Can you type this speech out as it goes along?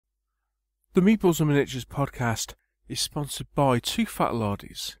The Meeples and Miniatures podcast is sponsored by Two Fat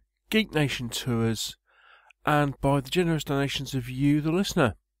Lardies, Geek Nation Tours, and by the generous donations of you, the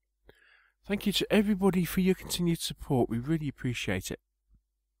listener. Thank you to everybody for your continued support. We really appreciate it.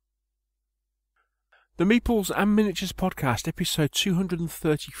 The Meeples and Miniatures podcast, episode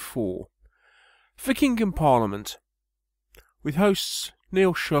 234, Viking and Parliament, with hosts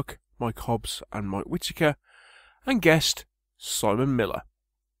Neil Shuck, Mike Hobbs, and Mike Whittaker, and guest Simon Miller.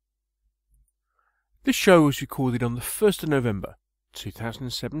 This show was recorded on the 1st of November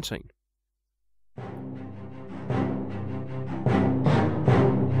 2017.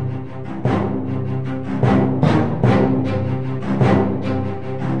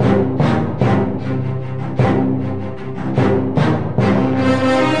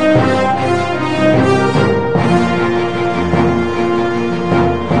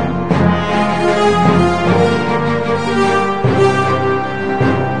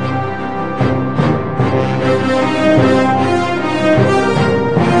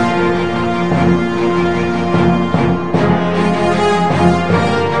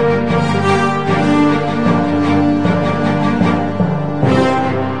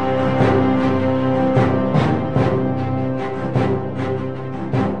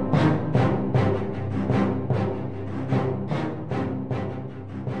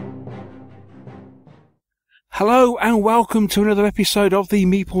 Hello and welcome to another episode of the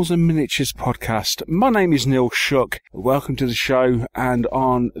Meeples and Miniatures podcast. My name is Neil Shuck. Welcome to the show, and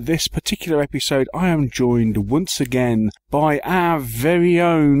on this particular episode I am joined once again by our very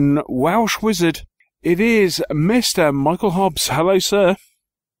own Welsh wizard. It is Mr. Michael Hobbs. Hello, sir.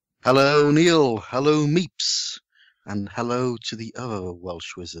 Hello, Neil. Hello, Meeps. And hello to the other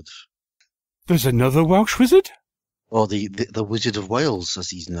Welsh wizard. There's another Welsh wizard? Or the Wizard of Wales, as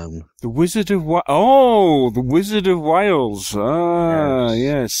he's known. The Wizard of Wales. Oh, the Wizard of Wales. Ah,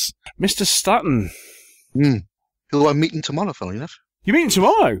 yes. Mr. Statten. Who I'm meeting tomorrow, funnily enough. You're meeting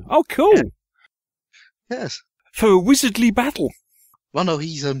tomorrow? Oh, cool. Yeah. Yes. For a wizardly battle. Well, no,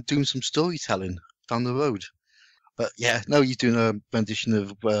 he's doing some storytelling down the road. But yeah, no, he's doing a rendition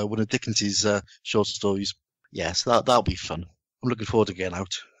of one of Dickens's short stories. Yes, that'll be fun. I'm looking forward to getting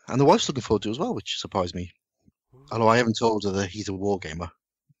out. And the wife's looking forward to it as well, which surprised me. Although I haven't told her that he's a wargamer.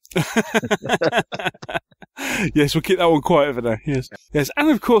 Yes, we'll keep that one quiet for now. Yes, yes, and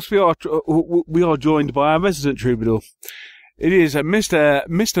of course we are joined by our resident troubadour. It is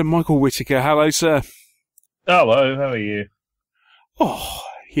Mr. Michael Whittaker. Hello, sir. Hello, how are you? Oh,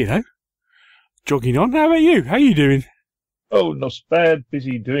 jogging on. How about you? How are you doing? Oh, not bad.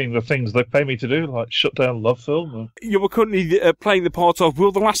 Busy doing the things they pay me to do, like shut down Love Film. You were currently playing the part of,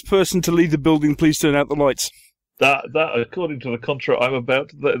 will the last person to leave the building please turn out the lights? That according to the contract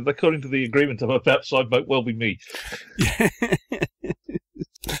according to the agreement I'm about to sign, might well be me.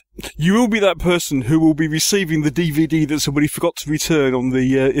 You will be that person who will be receiving the DVD that somebody forgot to return on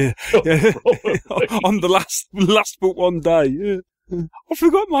the on the last but one day. Yeah. I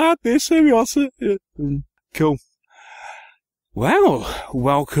forgot I had this. Here we are, sir. Yeah. Cool. Well,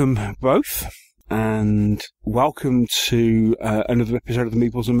 welcome both, and welcome to another episode of the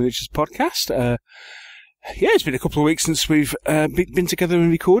Meeples and Miniatures podcast. It's been a couple of weeks since we've been together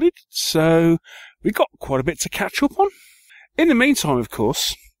and recorded, so we've got quite a bit to catch up on. In the meantime, of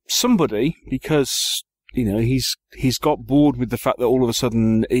course, somebody, because he's got bored with the fact that all of a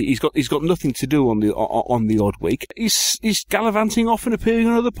sudden he's got nothing to do on the odd week. He's gallivanting off and appearing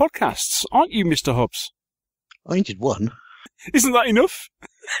on other podcasts, aren't you, Mr. Hobbs? I only did one. Isn't that enough?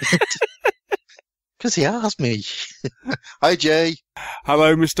 Because he asked me. Hi, Jay.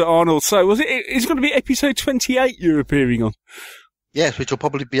 Hello, Mr. Arnold. So, it's going to be episode 28 you're appearing on? Yes, which will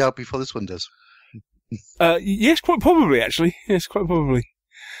probably be out before this one does. Yes, quite probably, actually. Yes, quite probably.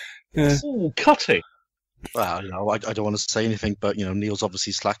 Ooh, cutting. Well, I don't want to say anything, but, Neil's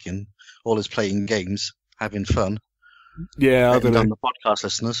obviously slacking. All his playing games, having fun. Yeah, I don't know. On the podcast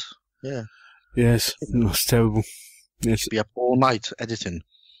listeners. Yeah. Yes, that's terrible. Yes. Be up all night editing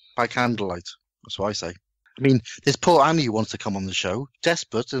by candlelight. That's what I say. I mean, there's poor Annie who wants to come on the show,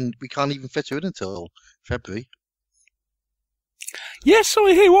 desperate, and we can't even fit her in until February. Yes,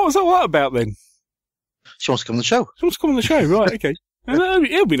 sorry, here. What was all that about then? She wants to come on the show. She wants to come on the show, right? Okay.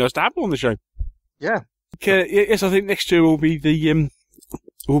 It'll be nice to have her on the show. Yeah. Yes, I think next year will be the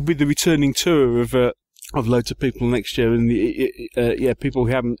returning tour of loads of people next year, and people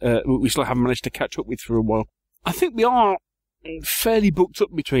who haven't we still haven't managed to catch up with for a while. I think we are fairly booked up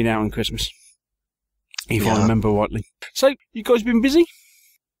between now and Christmas, if I remember rightly. So, you guys been busy?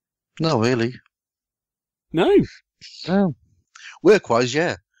 No, really. No. No. Work-wise,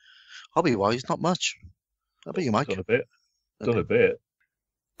 yeah. Hobby-wise, not much. How about you, Mike? Done a bit.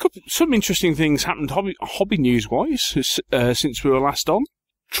 some interesting things happened hobby news-wise since we were last on.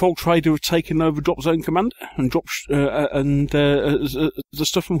 Troll Trader have taken over Drop Zone Commander and the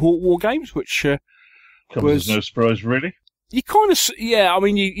stuff from Hawk War Games, which comes as no surprise, really. You kind of, yeah. I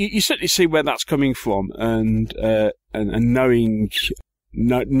mean, you certainly see where that's coming from, and knowing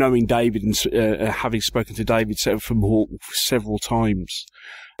David and having spoken to David from Hawk several times.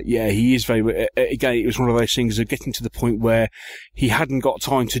 Yeah, he is very. Again, it was one of those things of getting to the point where he hadn't got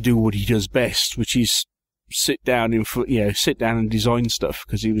time to do what he does best, which is sit down and design stuff,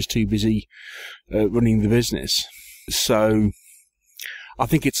 because he was too busy running the business. So, I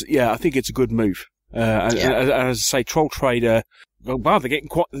think it's a good move. And as I say, Troll Trader, wow, they're getting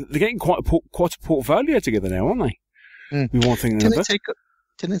quite a portfolio together now, aren't they? With one thing and another.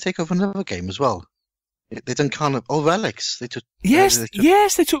 Didn't they take over another game as well? They done Relics. They took. Yes,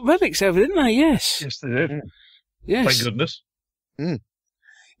 they took Relics over, didn't they? Yes. Yes, they did. Yes. Thank goodness.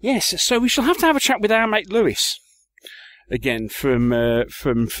 Yes. So we shall have to have a chat with our mate Lewis again from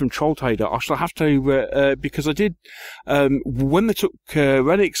Troll Trader. I shall have to because I did when they took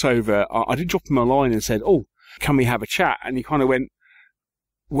Relics over. I did drop him a line and said, "Oh, can we have a chat?" And he kind of went,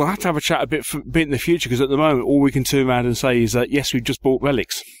 "We'll have to have a chat a bit in the future, because at the moment all we can turn around and say is that yes, we've just bought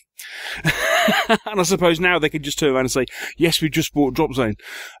Relics." And I suppose now they could just turn around and say, yes, we've just bought Drop Zone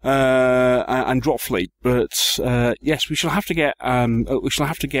and Drop Fleet. But yes, we shall have to get our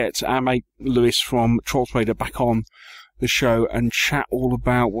mate Lewis from Troll Trader back on the show and chat all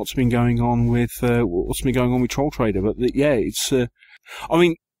about what's been going on with Troll Trader. But it's I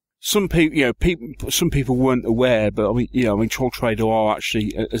mean, some people weren't aware, but I mean Troll Trader are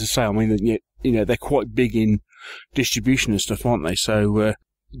actually, as I say, I mean, they're quite big in distribution and stuff, aren't they? So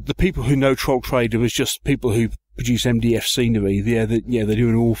the people who know Troll Trader is just people who produce MDF scenery. They're doing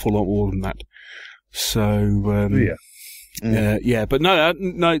an awful lot more than that. So but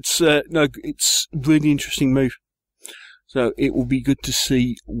it's it's a really interesting move. So it will be good to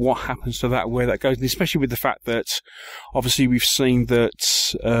see what happens to that, where that goes, and especially with the fact that obviously we've seen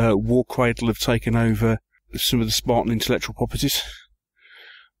that War Cradle have taken over some of the Spartan intellectual properties,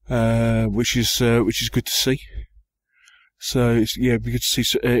 which is good to see. So it'd be good to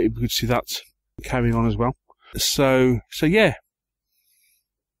see that carrying on as well. So yeah,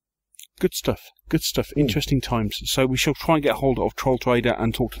 good stuff. Interesting times. So we shall try and get hold of Troll Trader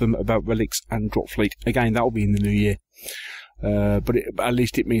and talk to them about Relics and Drop Fleet. Again, that will be in the new year. But at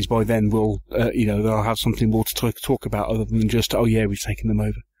least it means by then we'll, they'll have something more to talk about other than just, oh yeah, we've taken them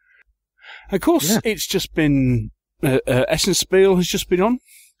over. Of course, It's just been, Essen Spiel has just been on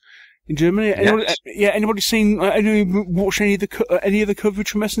in Germany. Anybody seen, anybody watched any of the coverage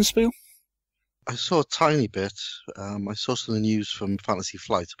from Essen Spiel? I saw a tiny bit. I saw some of the news from Fantasy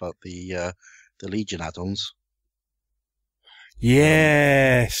Flight about the Legion add-ons.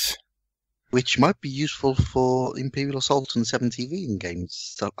 Yes. Which might be useful for Imperial Assault and 7TV and games,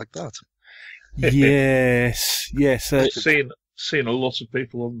 stuff like that. Yes. I've seen a lot of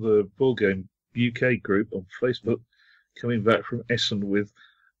people on the Board Game UK group on Facebook coming back from Essen with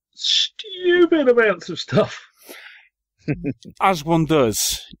stupid amounts of stuff. As one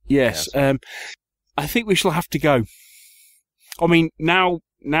does, yes. I think we shall have to go. I mean, now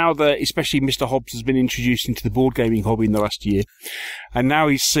that especially Mr. Hobbs has been introduced into the board gaming hobby in the last year, and now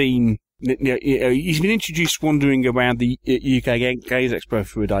he's seen, he's been introduced wandering around the UK Games Expo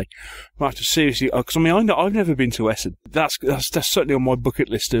for a day. I have to seriously, because I mean, I've never been to Essen. That's certainly on my bucket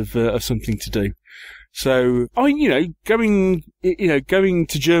list of something to do. So, I mean, going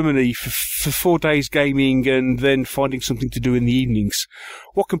to Germany for 4 days gaming and then finding something to do in the evenings,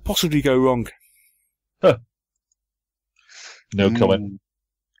 what can possibly go wrong? Huh. No comment.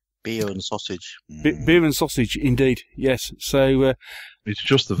 Beer and sausage. Beer and sausage, indeed. Yes. So it's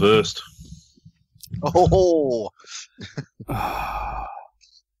just the worst. Oh.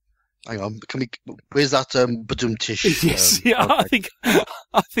 Hang on. Where's that badum tish? Yes. I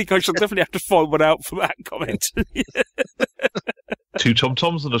think I shall definitely have to find one out for that comment. 2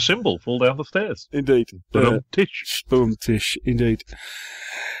 tom-toms and a cymbal fall down the stairs. Indeed. Badum tish. Badum tish. Indeed.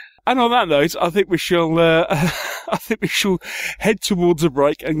 And on that note, I think we shall head towards a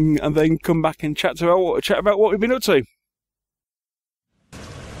break and then come back and chat about what we've been up to.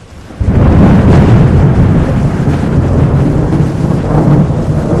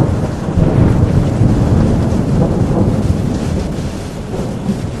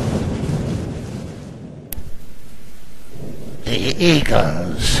 The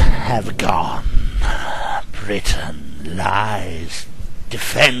eagles have gone. Britain lies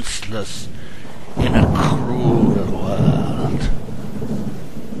defenseless in a cruel world.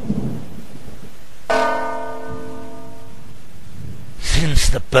 Since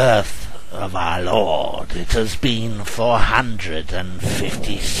the birth of our Lord, it has been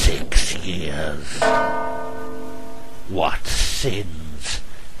 456 years. What sins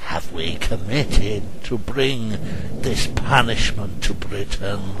have we committed to bring this punishment to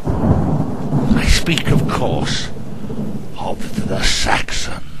Britain? I speak, of course, of the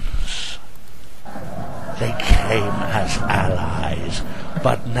Saxons. They came as allies,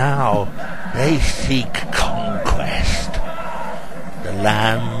 but now they seek conquest. The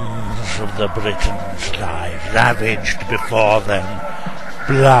lands of the Britons lie ravaged before them.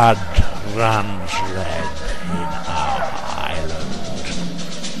 Blood runs red in our island.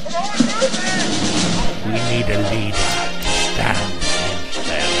 We need a leader to stand against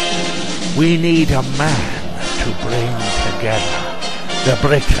them. We need a man to bring together the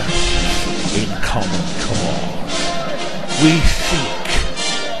Britons in common cause. We seek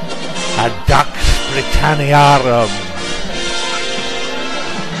a Dux Britanniarum.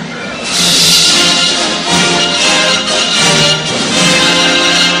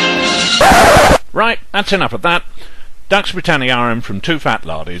 Right, that's enough of that. Dux Britanniarum from Two Fat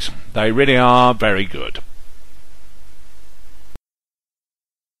Lardies. They really are very good.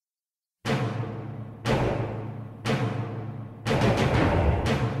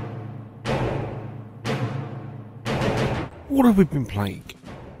 What have we been playing?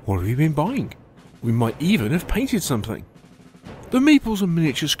 What have we been buying? We might even have painted something. The Meeples and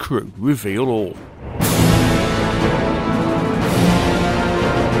Miniatures crew reveal all.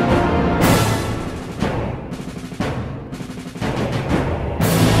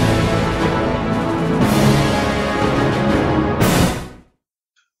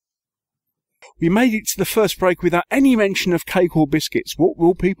 We made it to the first break without any mention of cake or biscuits. What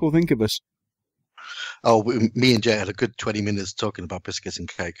will people think of us? Oh, me and Jay had a good 20 minutes talking about biscuits and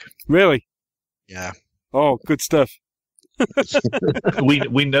cake. Really? Yeah. Oh, good stuff.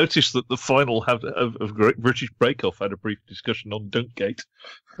 We noticed that the final of Great British Break Off had a brief discussion on Dunkgate.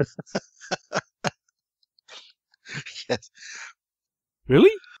 Yes.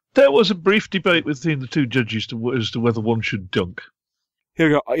 Really? There was a brief debate between the two judges as to whether one should dunk. Here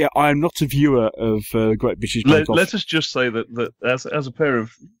we go. Yeah, I am not a viewer of Great British Break Off. Let us just say that as a pair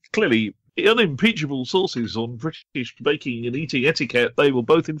of clearly unimpeachable sources on British baking and eating etiquette, they were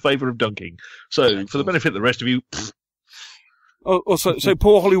both in favour of dunking. So, for the benefit of the rest of you... So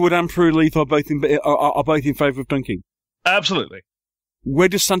Paul Hollywood and Prue Leith are both in favour of dunking? Absolutely. Where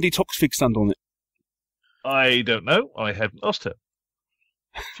does Sandy Toxvig stand on it? I don't know. I haven't asked her.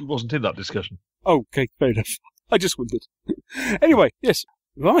 She wasn't in that discussion. Oh, okay, fair enough. I just wondered. Anyway, yes.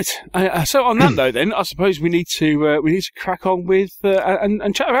 Right. So on that note, then, I suppose we need to crack on with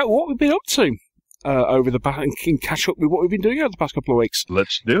and chat about what we've been up to over the back and catch up with what we've been doing over the past couple of weeks.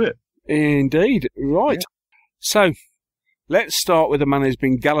 Let's do it. Indeed. Right. Yeah. So let's start with the man who's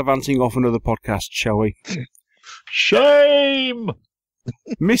been gallivanting off another podcast, shall we? Shame,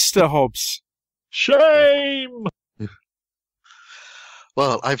 Mr. Hobbs. Shame.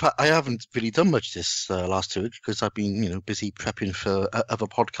 Well, I haven't really done much this last 2 weeks because I've been, busy prepping for other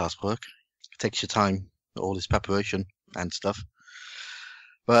podcast work. It takes your time, all this preparation and stuff.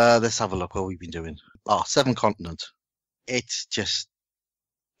 But let's have a look what we've been doing. Seven Continent. It's just,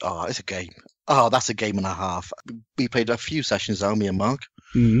 it's a game. That's a game and a half. We played a few sessions now, me and Mark.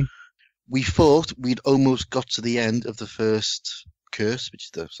 Mm-hmm. We thought we'd almost got to the end of the first curse, which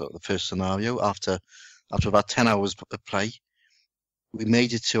is the first scenario. After about 10 hours of play, we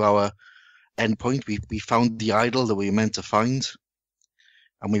made it to our end point. We found the idol that we were meant to find,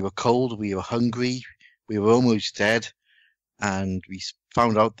 and we were cold, we were hungry, we were almost dead, and we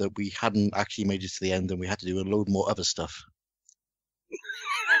found out that we hadn't actually made it to the end, and we had to do a load more other stuff.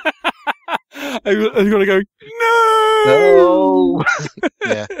 I'm going to go, no!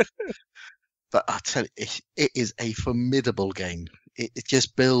 Yeah. But I tell you, it is a formidable game. It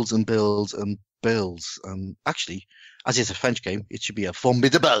just builds and builds and builds. And actually, as it's a French game, it should be a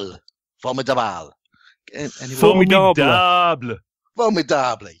formidable. Formidable. Formidable.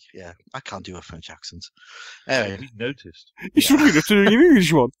 Formidable. Yeah, I can't do a French accent. Anyway. We noticed. You should have to do an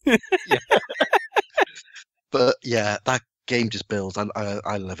English one. Yeah. But yeah, that game just builds.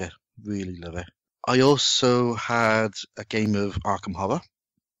 I love it. Really love it. I also had a game of Arkham Horror.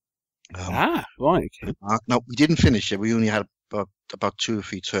 Right. Okay. No, we didn't finish it. We only had about 2 or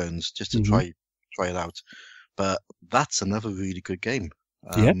 3 turns just to try it out. But that's another really good game.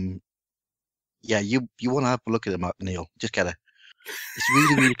 Yeah, you want to have a look at it, Neil. Just get it. It's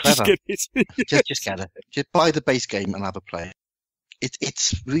really, really clever. Just get it. Just buy the base game and have a play.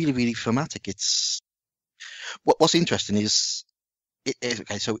 It's really, really thematic. What's interesting is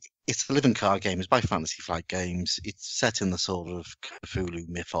Okay, so it's a living card game. It's by Fantasy Flight Games. It's set in the sort of Cthulhu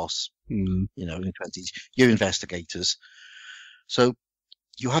mythos, in the 20s. You're investigators. So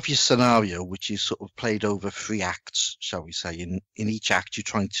you have your scenario, which is sort of played over 3 acts, shall we say. In each act, you're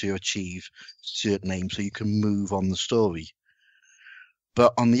trying to achieve certain aims so you can move on the story.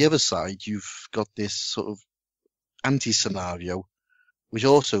 But on the other side, you've got this sort of anti-scenario, which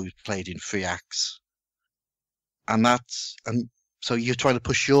also is played in 3 acts. And so you're trying to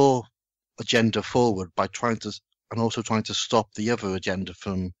push your agenda forward by also trying to stop the other agenda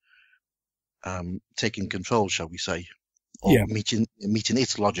from taking control, shall we say, or meeting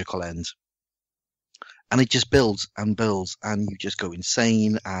its logical end. And it just builds and builds, and you just go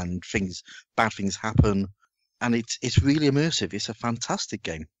insane, and bad things happen, and it's really immersive. It's a fantastic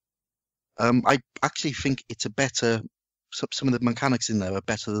game. I actually think it's some of the mechanics in there are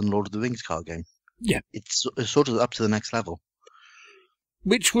better than Lord of the Rings card game. Yeah, it's sort of up to the next level.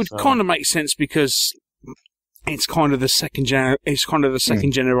 Which would kind of make sense because it's kind of the second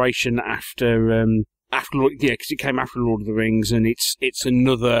generation after because it came after Lord of the Rings, and it's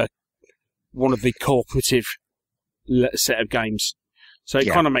another one of the cooperative set of games. So it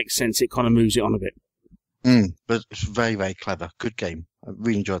kind of makes sense. It kind of moves it on a bit. But it's very, very clever. Good game. I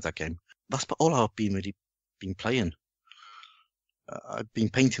really enjoyed that game. That's all I've been playing. I've been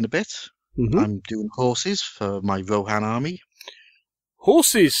painting a bit. Mm-hmm. I'm doing horses for my Rohan army.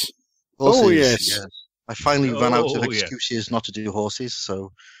 Horses? Oh, yes. I finally ran out of excuses not to do horses,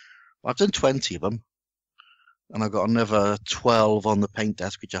 so I've done 20 of them. And I've got another 12 on the paint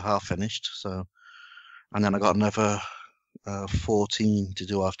desk, which are half finished. So, and then I got another 14 to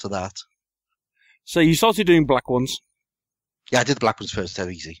do after that. So you started doing black ones? Yeah, I did the black ones first.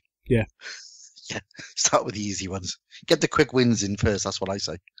 They're easy. Yeah. Yeah, start with the easy ones. Get the quick wins in first. That's what I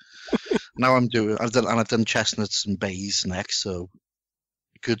say. Now I've done chestnuts and bays next, so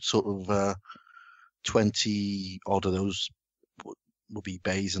good sort of 20 odd of those will be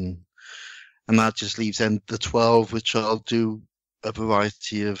bays, and that just leaves then the 12, which I'll do a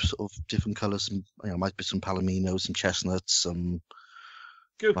variety of sort of different colours. And might be some palominos, some chestnuts, some.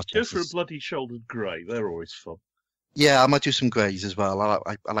 Go for a bloody shouldered grey. They're always fun. Yeah, I might do some greys as well.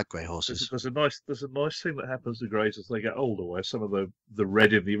 I like grey horses. There's a nice thing that happens to greys as they get older, where some of the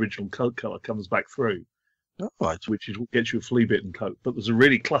red in the original coat colour comes back through. Oh, right. Which gets you a flea bitten coat. But there's a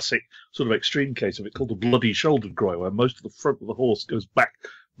really classic sort of extreme case of it called the bloody shouldered grey, where most of the front of the horse goes back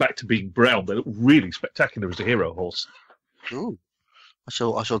to being brown. They look really spectacular as a hero horse. Ooh. I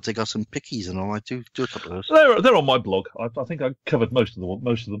shall dig out some pickies and all. I do a couple of those. They're on my blog. I think I covered most of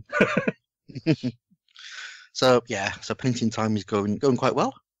them. So painting time is going quite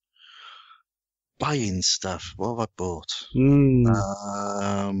well. Buying stuff. What have I bought?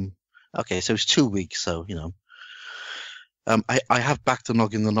 Okay, so it's 2 weeks. So I have backed the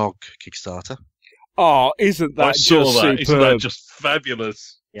Nog in the Nog Kickstarter. Oh, isn't that just superb? Isn't that just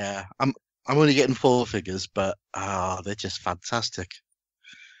fabulous? Yeah, I'm only getting 4 figures, but they're just fantastic.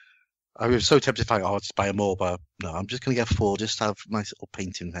 I was so tempted to just buy more, but no, I'm just going to get 4 just to have nice little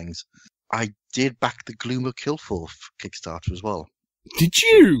painting things. I did back the Gloom of Kilforth Kickstarter as well. Did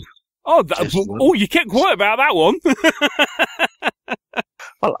you? Oh, you kept quiet about that one.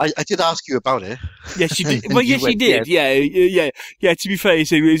 Well, I did ask you about it. Yes, you did. Well, yes, you did. Yeah. To be fair, you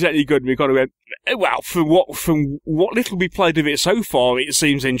said it was actually good. And we kind of went, well, from what little we played of it so far, it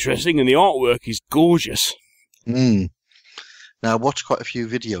seems interesting, and the artwork is gorgeous. Now, I watched quite a few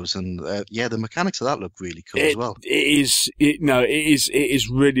videos, and the mechanics of that look really cool as well. It is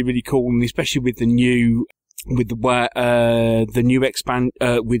really, really cool, and especially with the new with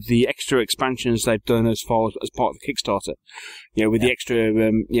the extra expansions they've done as part of the Kickstarter. With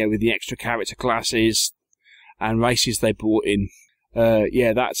the extra character classes and races they brought in.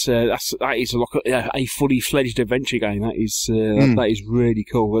 That is a fully fledged adventure game. That is really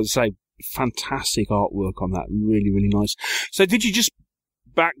cool. As I say, fantastic artwork on that. Really, really nice. So, did you just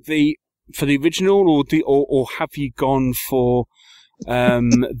back for the original, or have you gone for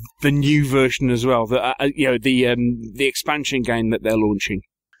the new version as well? The expansion game that they're launching.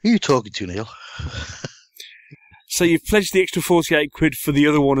 Who are you talking to, Neil? So you've pledged the extra £48 for the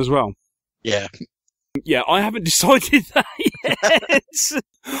other one as well. Yeah. Yeah, I haven't decided that yet.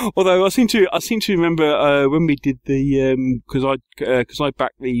 Although I seem to remember when we did the because I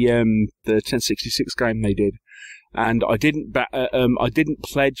backed the 1066 game they did, and I didn't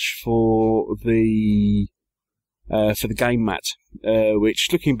pledge for the for the game mat, which,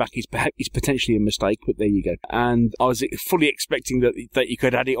 looking back, is potentially a mistake, but there you go. And I was fully expecting that you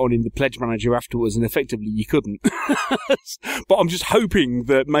could add it on in the Pledge Manager afterwards, and effectively you couldn't. But I'm just hoping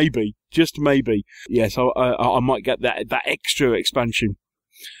that maybe, just maybe, yes, I might get that extra expansion.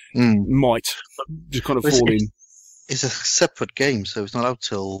 Might just kind of fall in. It's a separate game, so it's not out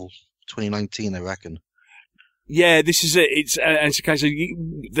till 2019, I reckon. Yeah, this is it. It's a case of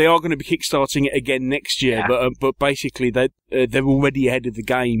they are going to be kickstarting it again next year, but basically they're already ahead of the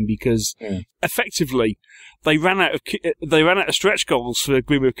game because effectively they ran out of stretch goals for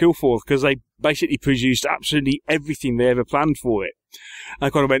Grim of Kilforth because they basically produced absolutely everything they ever planned for it. And I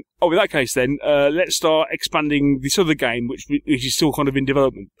kind of went, in that case then, let's start expanding this other game, which is still kind of in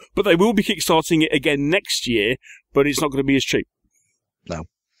development. But they will be kickstarting it again next year, but it's not going to be as cheap. No.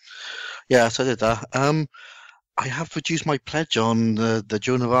 Yeah, so I did that. I have reduced my pledge on the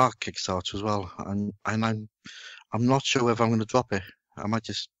Joan of Arc Kickstarter as well, and I'm not sure whether I'm going to drop it. I might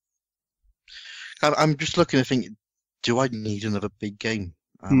just. I'm just looking and thinking, do I need another big game?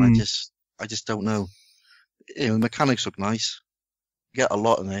 I just don't know. The mechanics look nice. You get a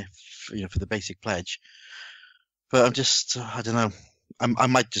lot in there, for the basic pledge. But I don't know. I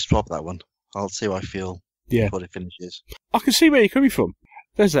might just drop that one. I'll see how I feel before it finishes. I can see where you're coming from.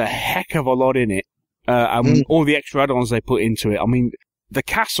 There's a heck of a lot in it. And all the extra add-ons they put into it. I mean, the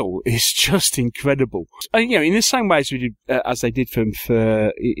castle is just incredible. And, in the same way as they did for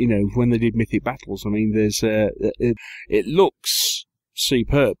when they did Mythic Battles. I mean, there's it looks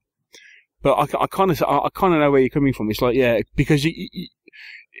superb. But I kind of know where you're coming from. It's like, because you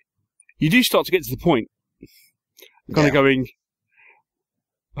do start to get to the point, kind of going,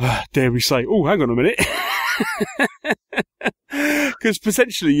 dare we say, hang on a minute. Because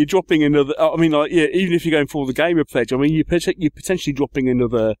potentially you're dropping another. I mean, even if you're going for the gamer pledge, I mean, you're potentially dropping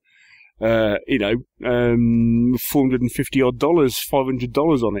another, $450 odd,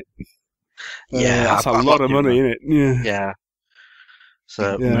 $500 on it. That's a lot of money, isn't it? Yeah.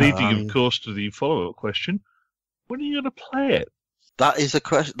 So leading, of course, to the follow-up question: when are you going to play it? That is the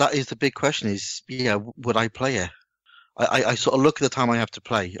question. That is the big question. Is would I play it? I sort of look at the time I have to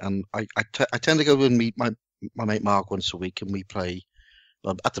play, and I tend to go and meet my mate Mark once a week, and we play.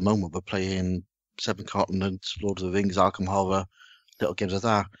 At the moment, we're playing Seven Continents, Lord of the Rings, Arkham Horror, little games like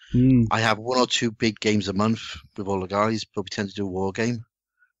that. I have one or two big games a month with all the guys, but we tend to do a war game.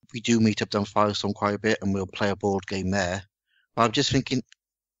 We do meet up down Firestone quite a bit, and we'll play a board game there. But I'm just thinking,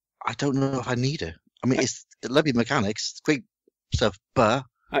 I don't know if I need it. I mean, it's lovely mechanics, great stuff, but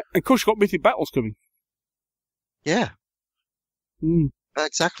of course, you've got Mythic Battles coming. Yeah.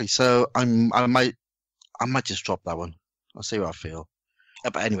 Exactly. So I might just drop that one. I'll see how I feel.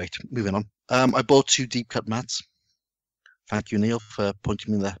 But anyway, moving on. I bought 2 deep cut mats. Thank you, Neil, for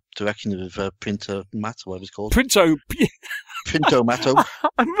pointing me in the direction of Printo Mat, or whatever it's called. Printo Matto.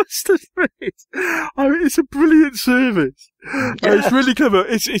 I must admit, it's a brilliant service. It's really clever.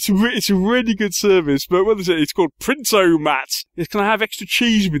 It's a really good service. But what is it? It's called Printo Mat. Can I have extra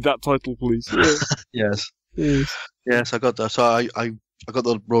cheese with that title, please? Yes. Yes, I got that. So I got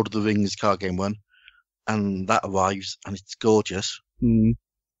the Lord of the Rings card game one, and that arrives, and it's gorgeous.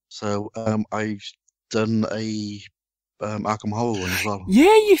 So I've done a Arkham Horror one as well.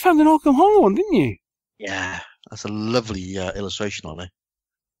 Yeah, you found an Arkham Horror one, didn't you? Yeah, that's a lovely illustration on it.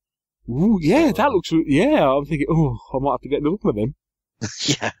 Ooh, yeah, so, that looks. Yeah, I'm thinking. I might have to get another one of them.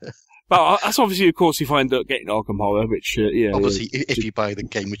 Yeah. But that's obviously, of course, if I end up getting Arkham Horror, which obviously, if you buy the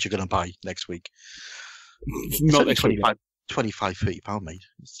game which you're going to buy next week. Not next 25, £30, mate.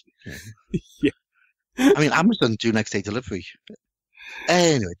 Yeah. I mean, Amazon do next day delivery.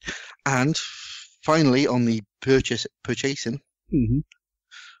 Anyway, and finally on the purchasing.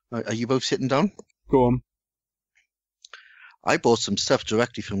 Are you both sitting down? Go on. I bought some stuff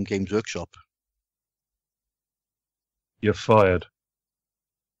directly from Games Workshop. You're fired.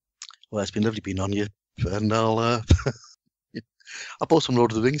 Well, it's been lovely being on you, and I bought some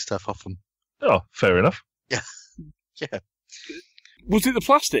Lord of the Rings stuff off them. Oh, fair enough. Yeah. Yeah. Was it the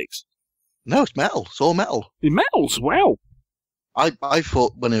plastics? No, it's metal. It's all metal. The metals? Wow. I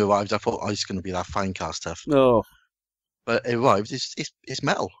thought when it arrived, I thought it's going to be that fine cast stuff. Oh. But it arrived, it's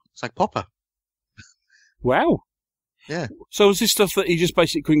metal. It's like Popper. Wow. Yeah. So was this stuff that you just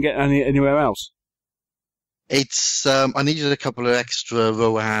basically couldn't get anywhere else? It's, I needed a couple of extra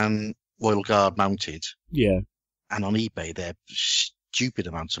Rohan Royal Guard mounted. Yeah. And on eBay, they're stupid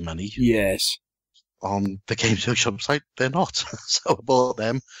amounts of money. Yes. On the Games Workshop site, they're not. So I bought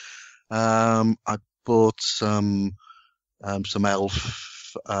them. I bought some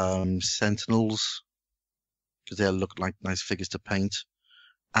elf sentinels because they look like nice figures to paint,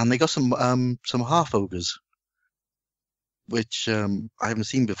 and they got some half ogres. which I haven't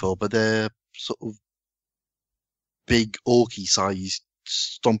seen before, but they're sort of big orky-sized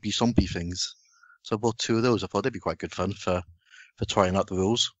stompy things. So I bought 2 of those. I thought they'd be quite good fun for trying out the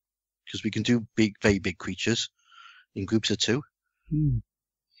rules, because we can do very big creatures in groups of 2. And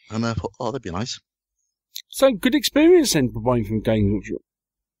I thought, oh, that'd be nice. So, good experience then for buying from games.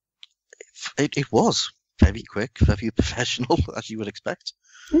 It was very quick, very professional, as you would expect.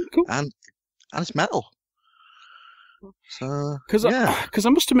 Cool. And it's metal. So, Because yeah. I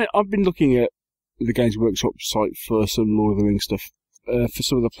must admit, I've been looking at the Games Workshop site for some Lord of the Rings stuff, for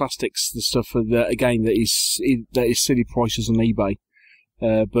some of the plastics, the stuff that again that is silly prices on eBay,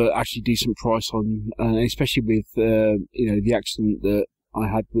 but actually decent price on, especially with the accident that I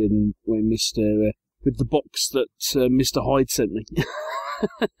had when Mr. with the box that Mr. Hyde sent me.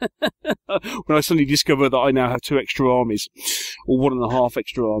 When I suddenly discovered that I now have 2 extra armies, or 1.5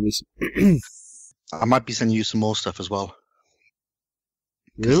 extra armies. I might be sending you some more stuff as well.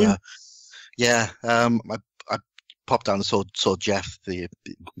 Really? Yeah. I popped down and saw Jeff, the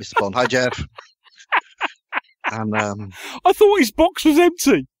Mr. Bond. Hi, Jeff. And I thought his box was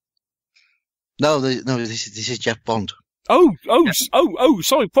empty. no, this is Jeff Bond. Oh,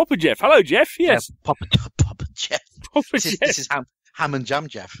 sorry, proper Jeff. Hello, Jeff. Yes, Yeah, Papa Jeff. proper This Jeff. is Ham and Jam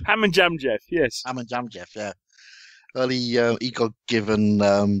Jeff. Ham and Jam Jeff. Yes. Ham and Jam Jeff. Yeah. Well, he got given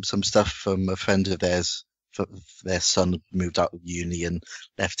some stuff from a friend of theirs. Their son moved out of uni and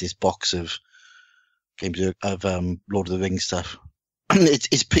left his box of games of Lord of the Rings stuff.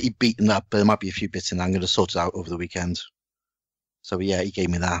 It's pretty beaten up, but there might be a few bits in there. I'm going to sort it out over the weekend. So yeah, he gave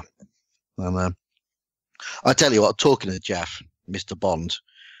me that. And I tell you what, talking to Jeff, Mr. Bond,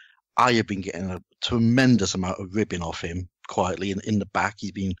 I have been getting a tremendous amount of ribbing off him quietly in the back.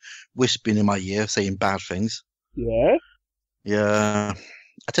 He's been whispering in my ear, saying bad things. Yeah. Yeah.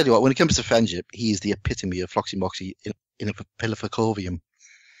 I tell you what, when it comes to friendship, he is the epitome of Floxy Moxy in a Pilificovium.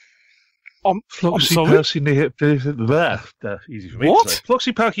 I'm Floxy sorry. Percy easy for me What? to say.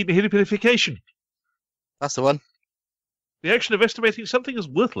 Floxy Parky Nihilipilification. That's the one. The action of estimating something as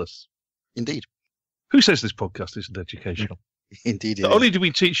worthless. Indeed. Who says this podcast isn't educational? Indeed it Not is. only do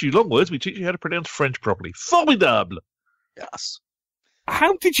we teach you long words, we teach you how to pronounce French properly. Formidable! Yes.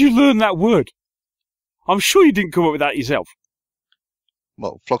 How did you learn that word? I'm sure you didn't come up with that yourself.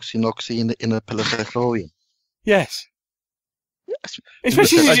 Well, Floxy Noxy in a Pilificovium. Yes. Yes.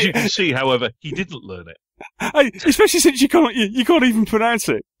 Especially As since you can see, however, he didn't learn it. especially since you can't even pronounce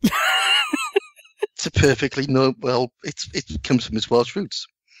it. It's a perfectly it comes from its Welsh roots.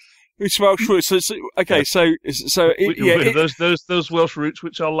 It's Welsh roots. So, okay, so Those Welsh roots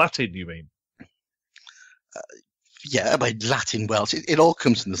which are Latin, you mean? Yeah, by Latin Welsh. It all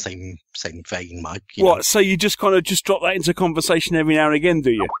comes in the same vein, Mike. You what? know. So you just kind of just drop that into conversation every now and again,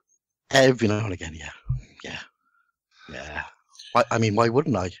 do you? Every now and again, yeah. I mean, why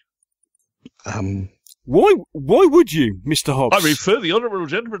wouldn't I? Why would you, Mr. Hobbs? I refer the honourable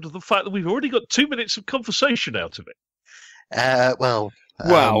gentleman to the fact that we've already got 2 minutes of conversation out of it. Well.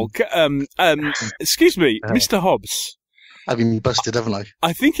 Excuse me, Mr. Hobbs. I've been busted, haven't I?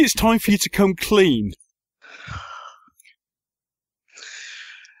 I think it's time for you to come clean.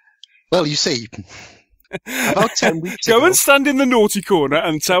 Well, you see, about 10 weeks Go ago... and stand in the naughty corner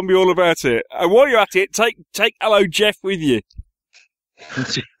and tell me all about it. And while you're at it, take Hello Jeff with you.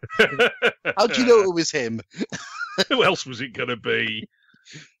 How do you know it was him? Who else was it going to be?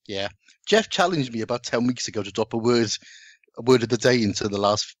 Yeah. Jeff challenged me about 10 weeks ago to drop a word of the day into the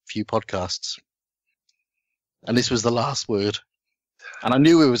last few podcasts. And this was the last word. And I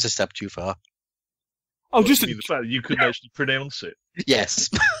knew it was a step too far. Oh, just the fact that you couldn't actually pronounce it. Yes.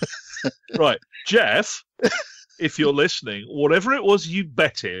 Right. Jeff, if you're listening, whatever it was you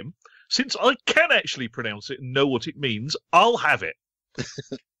bet him, since I can actually pronounce it and know what it means, I'll have it.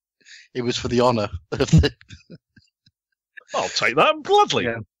 It was for the honour of the... I'll take that gladly.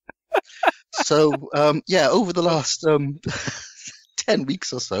 Yeah. So, over the last 10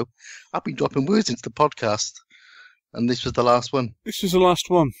 weeks or so, I've been dropping words into the podcast, and this was the last one. This was the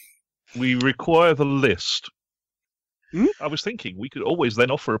last one. We require the list. I was thinking we could always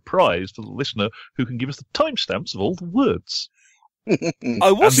then offer a prize to the listener who can give us the timestamps of all the words I and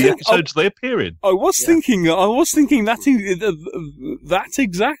was the episodes they appear in. I was thinking that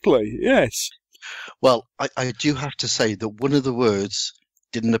exactly. Yes. Well, I do have to say that one of the words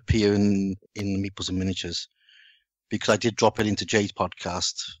didn't appear in Meeples and Miniatures, because I did drop it into Jay's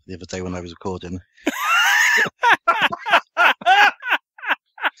podcast the other day when I was recording.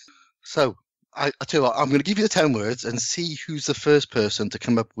 So, I tell you what, I'm going to give you the 10 words and see who's the first person to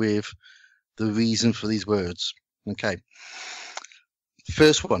come up with the reason for these words. Okay.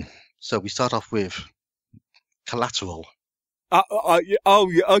 First one. So we start off with collateral. Oh,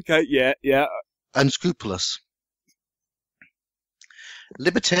 yeah, okay, yeah. Unscrupulous.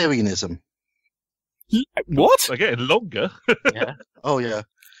 Libertarianism. What? They're getting longer. Yeah. Oh, yeah.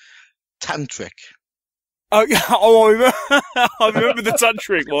 Tantric. Oh, yeah, I remember the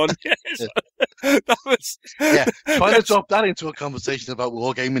tantric one. Yes. That was... Yeah, trying to drop that into a conversation about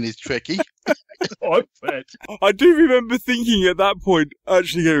wargaming is tricky. I bet. I do remember thinking at that point,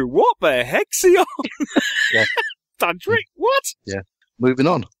 actually going, what the heck's he on? Yeah. Tantric? What? Yeah. Moving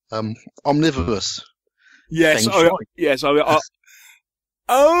on. Omnivorous. Yes, Feng Shui.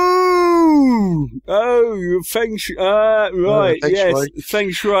 Feng Shui. Right, Feng yes, Shui.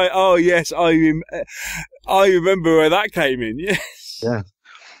 Feng Shui. Oh, yes, I remember where that came in. Yes. Yeah.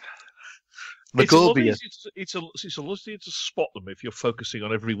 It's a lot Magorbius. easier it's a lot easier to spot them if you're focusing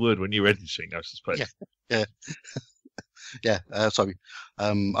on every word when you're editing, I suspect. Yeah. Sorry.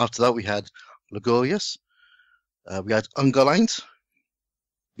 After that, we had Ligorius. We had Ungoliant,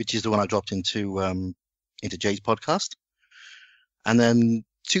 which is the one I dropped into Jay's podcast. And then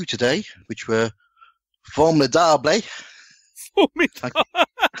 2 today, which were Formidable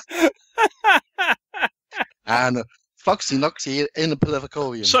and Foxy Noxy in the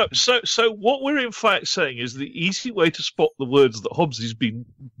Plevicorium. So what we're in fact saying is the easy way to spot the words that Hobbsy's been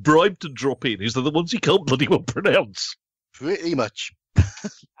bribed to drop in is they're the ones he can't bloody well pronounce. Pretty much.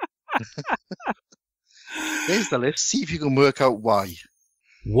 Here's the list. See if you can work out why.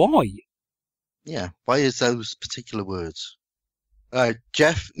 Why? Yeah, why is those particular words?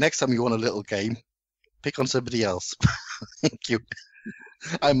 Jeff, next time you want a little game, pick on somebody else. Thank you.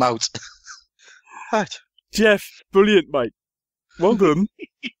 I'm out. Right. Jeff, brilliant, mate. Well done.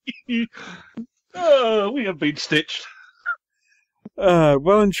 Oh, we have been stitched.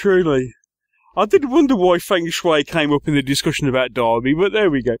 Well and truly. I did wonder why Feng Shui came up in the discussion about Derby, but there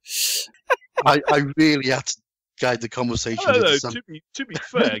we go. I really had to guide the conversation. To be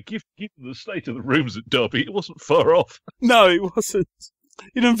fair, given the state of the rooms at Derby, it wasn't far off. No, it wasn't.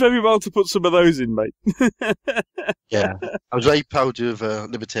 You done very well to put some of those in, mate. Yeah, I was very proud of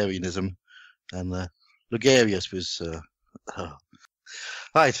libertarianism, and Ligarius was.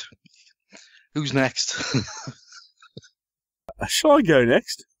 Right, who's next? Shall I go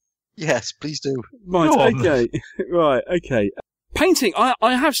next? Yes, please do. Right, Go on. okay. Right, okay. Painting.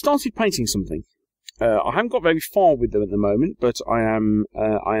 I have started painting something. I haven't got very far with them at the moment, but I am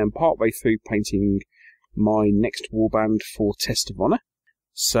partway through painting my next warband for Test of Honor.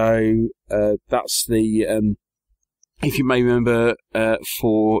 So that's the if you may remember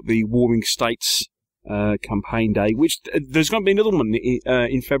for the Warring States campaign day, which there's going to be another one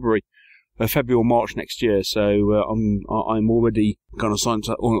in February or March next year. So I'm already going to sign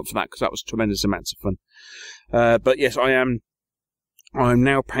up for that because that was tremendous amounts of fun. But yes, I'm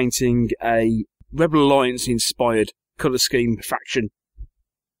now painting a Rebel Alliance inspired colour scheme faction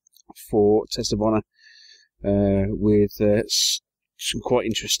for Test of Honor with some quite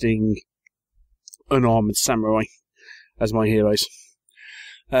interesting unarmoured samurai as my heroes.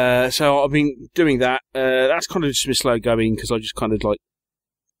 So I've been doing that. That's kind of just been slow going because I just kind of like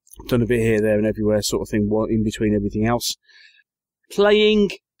done a bit here, there and everywhere sort of thing in between everything else.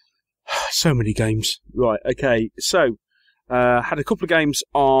 Playing so many games. Right, okay. So had a couple of games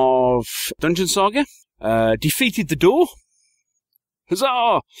of Dungeon Saga. Defeated the Door.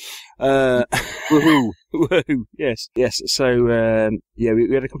 Huzzah! Woohoo! Woohoo! Yes. So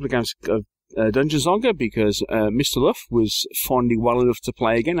we had a couple of games of Dungeon Saga because Mr. Luff was finally well enough to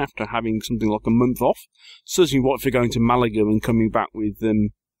play again after having something like a month off. Certainly what for going to Malaga and coming back with the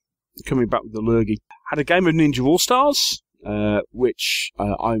Lurgy. Had a game of Ninja All Stars, which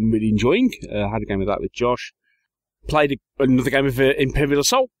I'm really enjoying. Had a game of that with Josh. Played another game of Imperial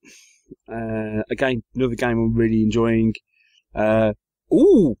Assault. Again, another game I'm really enjoying. Got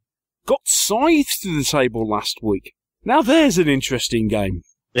Scythe to the table last week. Now there's an interesting game.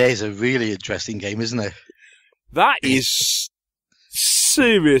 There's a really interesting game, isn't it? That is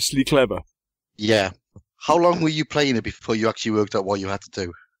seriously clever. Yeah. How long were you playing it before you actually worked out what you had to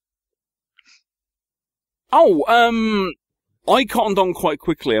do? I cottoned on quite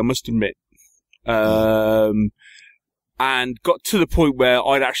quickly, I must admit. And got to the point where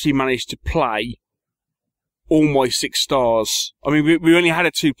I'd actually managed to play all my 6 stars. I mean, we only had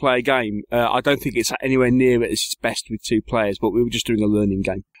a 2-player game. I don't think it's anywhere near at its best with 2 players, but we were just doing a learning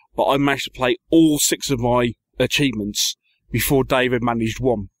game. But I managed to play all 6 of my achievements before David managed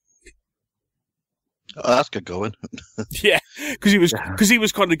 1. Oh, that's good going. Yeah, because he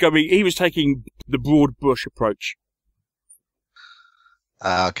was kind of going. He was taking the broad brush approach.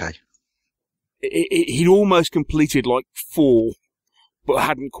 Okay. He'd almost completed like 4, but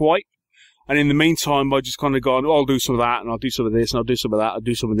hadn't quite. And in the meantime, I just kind of gone, I'll do some of that, and I'll do some of this, and I'll do some of that, I'll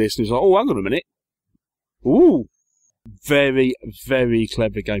do some of this. And it's like, oh, hang on a minute. Ooh. Very, very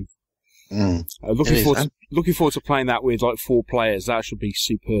clever game. Looking forward to playing that with like 4 players. That should be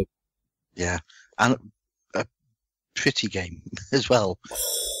superb. Yeah. And a pretty game as well.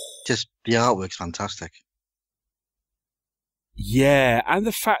 Just the artwork's fantastic. Yeah, and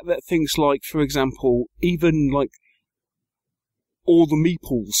the fact that things like, for example, even like all the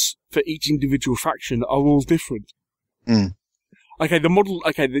meeples for each individual faction are all different. Okay, the model.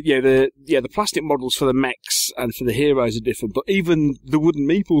 Okay, the plastic models for the mechs and for the heroes are different, but even the wooden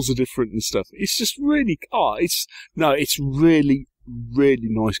meeples are different and stuff. It's just really, it's really, really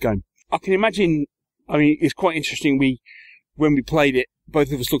nice game. I can imagine. I mean, it's quite interesting. When we played it,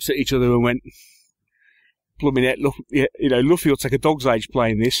 both of us looked at each other and went, "Blooming it, Luffy will take a dog's age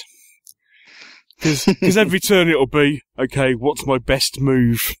playing this." Because every turn it'll be, okay, what's my best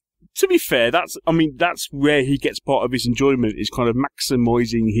move? To be fair, that's where he gets part of his enjoyment, is kind of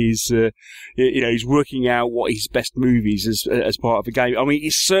maximising his, he's working out what his best move is as part of a game. I mean,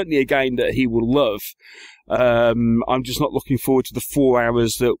 it's certainly a game that he will love. I'm just not looking forward to the 4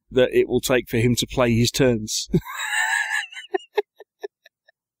 hours that it will take for him to play his turns.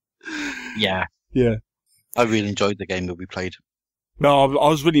 Yeah. Yeah. I really enjoyed the game that we played. No, I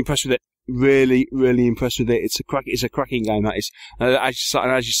was really impressed with it. Really, really impressed with it. It's a cracking game, that is.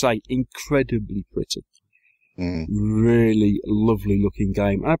 As you say, incredibly pretty. Really lovely looking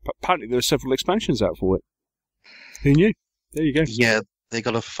game. And apparently there are several expansions out for it. Who knew? There you go. Yeah, they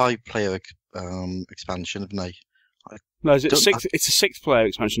got a 5-player expansion, haven't they? No, is it six? It's a 6-player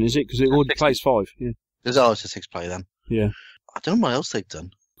expansion, is it? Because it already plays 5. Yeah. It's a 6-player then. Yeah. I don't know what else they've done.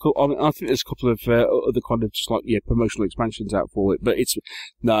 Cool. I mean, I think there's a couple of other kind of just like promotional expansions out for it, but it's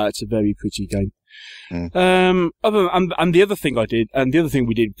a very pretty game. And the other thing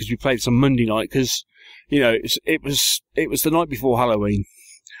we did, because we played this on Monday night, because it was the night before Halloween,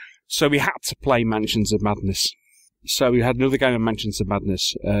 so we had to play Mansions of Madness. So we had another game of Mansions of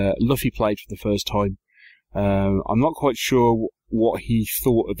Madness. Luffy played for the first time. I'm not quite sure what he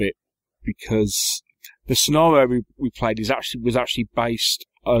thought of it, because the scenario we played was actually based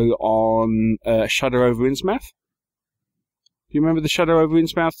on Shadow over Innsmouth. Do you remember the Shadow over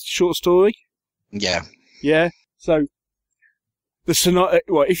Innsmouth short story? Yeah. Yeah. So the scenario.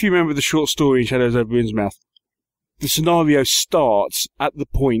 Well, if you remember the short story in Shadows over Innsmouth, the scenario starts at the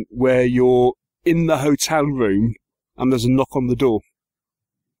point where you're in the hotel room and there's a knock on the door.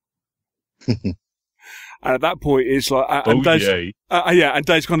 And at that point, it's like, and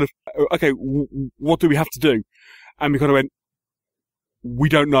Dave's kind of, okay, what do we have to do? And we kind of went, we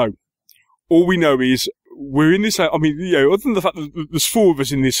don't know. All we know is we're in this. I mean, other than the fact that there's 4 of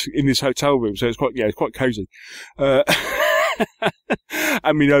us in this hotel room, so it's quite cozy. And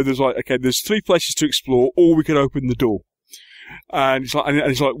we know there's 3 places to explore, or we can open the door. And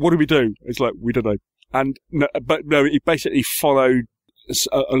it's like, what do we do? It's like, we don't know. And it basically followed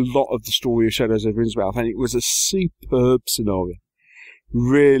a lot of the story of Shadows over Innsmouth, and it was a superb scenario.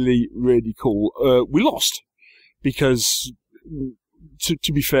 Really, really cool. We lost because,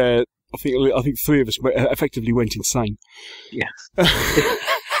 to be fair, I think 3 of us effectively went insane. Yeah.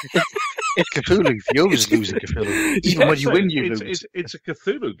 It's Cthulhu. You always lose at Cthulhu. Even when you win, you lose. It's a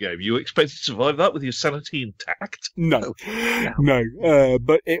Cthulhu game. You expect to survive that with your sanity intact? No.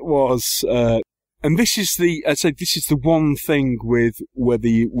 But it was. And this is the one thing with whether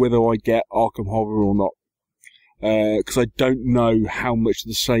I get Arkham Horror or not, because I don't know how much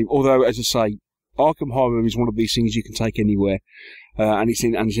the same. Although, as I say, Arkham Horror is one of these things you can take anywhere, and it's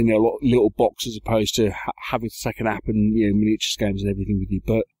in a little box as opposed to having to take an app and miniatures games and everything with you.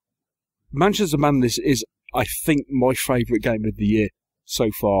 But Mansions of Madness is, I think, my favourite game of the year so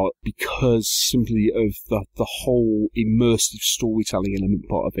far, because simply of the whole immersive storytelling element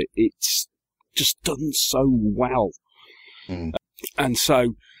part of it. It's just done so well. And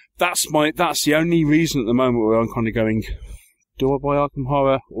so that's the only reason at the moment where I'm kind of going, do I buy Arkham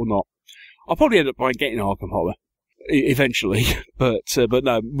Horror or not? I'll probably end up by getting Arkham Horror eventually, but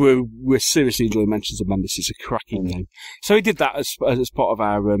no, we're seriously enjoying Mansions of Madness. It's a cracking game. So we did that as part of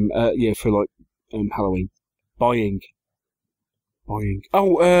our for Halloween buying.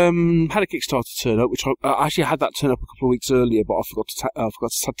 Had a Kickstarter turn up, which I actually had that turn up a couple of weeks earlier, but I forgot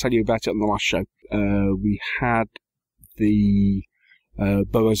to tell you about it on the last show. We had the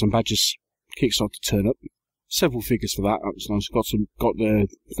Burrows and Badgers Kickstarter turn up. Several figures for that. That was nice. Got the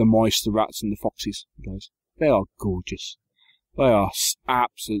mice, the rats, and the foxes. Guys, they are gorgeous. They are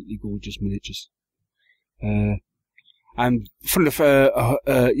absolutely gorgeous miniatures. And from they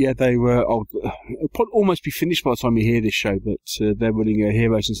were it'll probably almost be finished by the time you hear this show, but they're running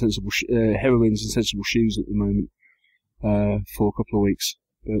Heroines and Heroines and Sensible Shoes at the moment for a couple of weeks.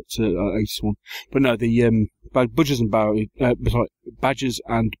 But 81. But no, the Badgers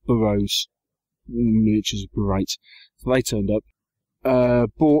and Burrows miniatures are great. So they turned up.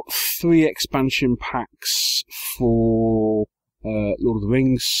 Bought 3 expansion packs for Lord of the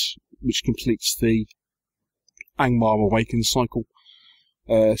Rings, which completes the Angmar Awakens cycle.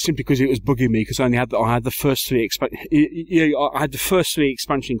 Simply because it was bugging me, because I had the first 3 I had the first 3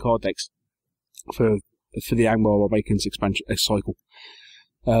 expansion card decks for the Angmar Awakens expansion cycle.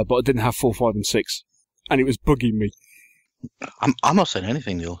 But I didn't have 4, 5, and 6, and it was bugging me. I'm not saying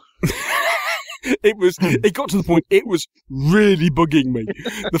anything, Neil. It got to the point. It was really bugging me.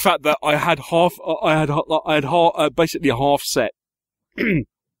 The fact that I had basically a half set, and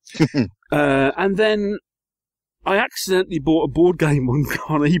then I accidentally bought a board game on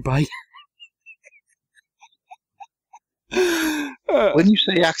eBay. When you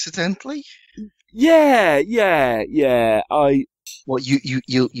say accidentally, yeah. What,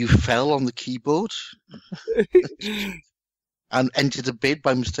 you fell on the keyboard and entered a bid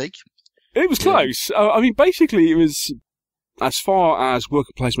by mistake? It was close. I mean, basically, it was, as far as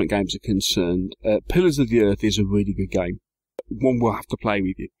worker placement games are concerned, Pillars of the Earth is a really good game. One will have to play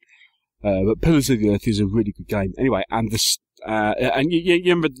with you. But Pillars of the Earth is a really good game. Anyway, and this, and you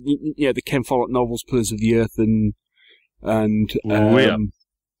remember, the Ken Follett novels, Pillars of the Earth, and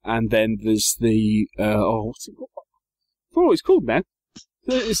then there's the, what's it called? What it's called, man?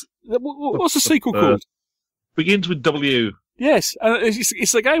 What's the sequel called? Begins with W. Yes,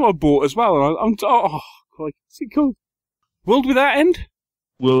 it's a game I bought as well. And what's it called? World Without End?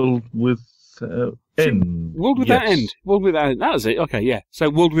 World Without End. World Without End. World Without End. That was it. Okay, yeah. So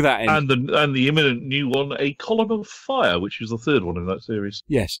World Without End. And the imminent new one, A Column of Fire, which is the 3rd one in that series.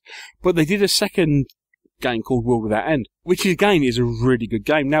 Yes, but they did a second game called World Without End, which again is a really good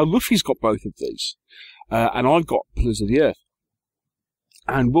game. Now Luffy's got both of these, and I've got Pillars of the Earth.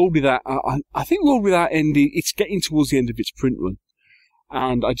 And World Without, I think World Without End, it's getting towards the end of its print run.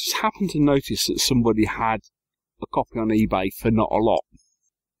 And I just happened to notice that somebody had a copy on eBay for not a lot.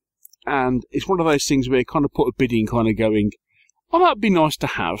 And it's one of those things where you kind of put a bid in, kind of going, oh, that'd be nice to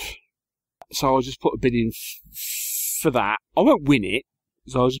have. So I'll just put a bid in for that. I won't win it,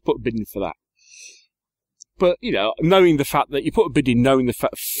 so I'll just put a bid in for that. But, knowing the fact that you put a bid in, knowing the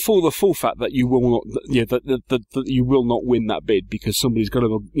fact, for the full fact that you will not, that you will not win that bid because somebody's going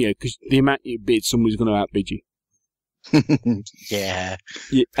to, because the amount you bid, somebody's going to outbid you. Yeah.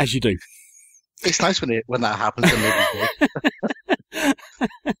 As you do. It's nice when that happens.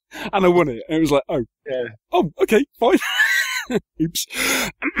 And I won it. And it was like, oh. Yeah. Oh, okay, fine. Oops.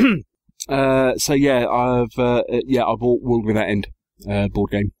 So yeah, I bought World Without End,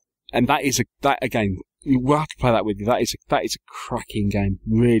 board game. And that again, we'll have to play that with you. That is a cracking game.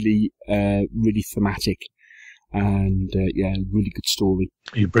 Really, really thematic. And, really good story.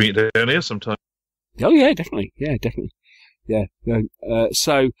 You bring it down here sometime. Oh yeah, definitely. Yeah, definitely. Yeah.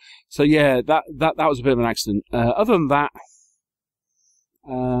 So yeah, that was a bit of an accident. Other than that,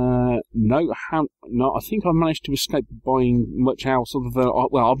 no, I think I managed to escape buying much else other than,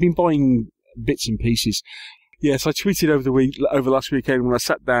 I've been buying bits and pieces. Yes, I tweeted over last weekend when I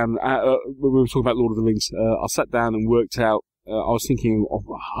sat down, when we were talking about Lord of the Rings, I sat down and worked out, I was thinking,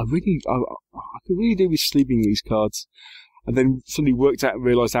 I could really do with sleeving these cards. And then suddenly worked out and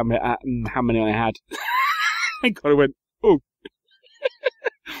realised how many I had. I kind of went, oh.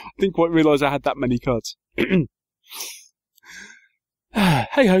 I didn't quite realise I had that many cards. Hey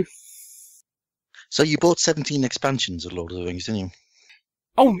ho. So you bought 17 expansions of Lord of the Rings, didn't you?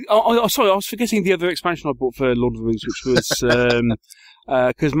 Oh, sorry, I was forgetting the other expansion I bought for Lord of the Rings, which was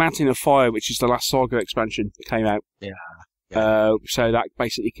because Mountain of Fire, which is the last Saga expansion, came out. Yeah. So that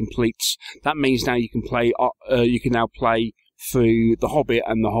basically completes. That means now you can play. You can now play through The Hobbit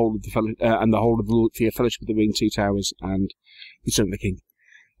and the whole of the Fellowship of the Ring, Two Towers, and Return of the King.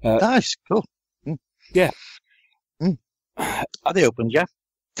 Nice, cool. Mm. Yeah. Mm. Are they open? Yeah.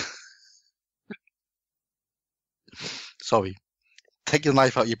 Sorry. Take your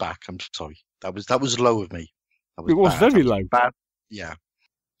knife out your back. I'm sorry. That was low of me. It was very low. Bad. Yeah.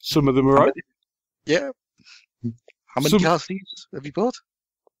 Some of them are open. Yeah. How many card sleeves have you bought?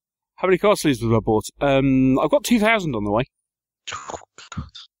 How many card sleeves have I bought? I've got 2,000 on the way. Oh, God.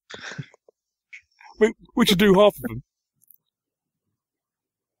 We should do half of them.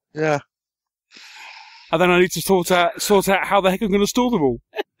 Yeah. And then I need to sort out how the heck I'm going to store them all.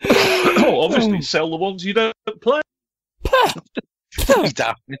 Obviously sell the ones you don't play.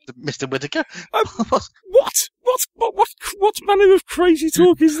 Mr. Whittaker. What? What manner of crazy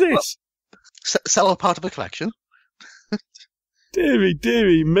talk is this? Sell a part of a collection.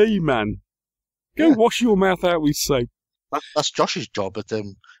 Deary me, man. Go wash your mouth out with soap. That's Josh's job at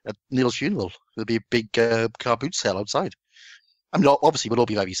Neil's funeral. There'll be a big car boot sale outside. I mean, obviously we'll all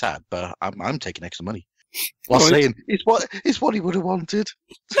be very sad, but I'm taking extra money. While saying it's what he would have wanted.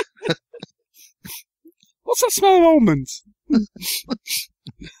 What's that smell of almonds?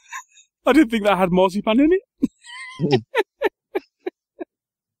 I didn't think that had marzipan in it.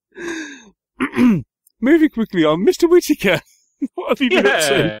 Moving quickly on, Mr. Whittaker, what have you been up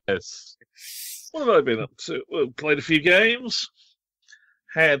to? Yes. What have I been up to? Well, played a few games.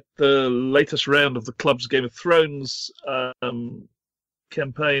 Had the latest round of the club's Game of Thrones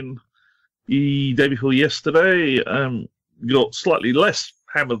campaign the day before yesterday. Got slightly less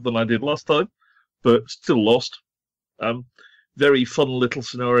hammered than I did last time, but still lost. Very fun little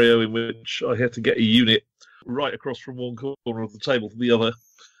scenario in which I had to get a unit right across from one corner of the table to the other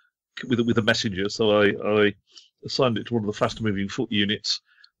with a messenger. So I assigned it to one of the faster-moving foot units,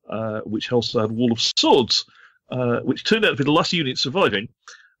 which also had Wall of Swords, which turned out to be the last unit surviving.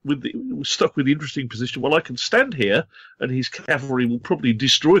 Was stuck with the interesting position. Well, I can stand here, and his cavalry will probably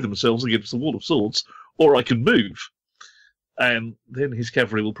destroy themselves against the Wall of Swords, or I can move, and then his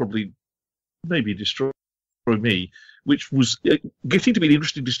cavalry will probably maybe destroy me, which was getting to be an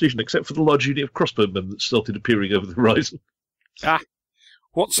interesting decision, except for the large unit of crossbowmen that started appearing over the horizon.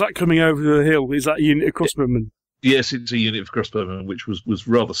 What's that coming over the hill? Is that a unit of crossbowmen? Yes, it's a unit of crossbowmen, which was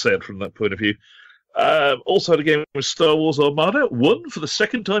rather sad from that point of view. Also had a game with Star Wars Armada, won for the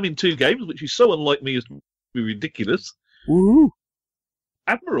second time in 2 games, which is so unlike me as to be ridiculous. Woo!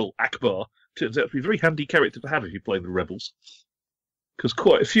 Admiral Akbar turns out to be a very handy character to have if you play the Rebels, because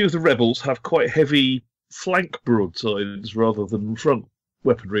quite a few of the Rebels have quite heavy flank broadsides rather than front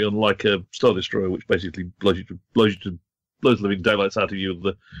weaponry, unlike a Star Destroyer, which basically blows living daylights out of you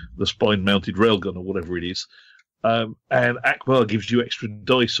with the spine-mounted railgun or whatever it is. And Akbar gives you extra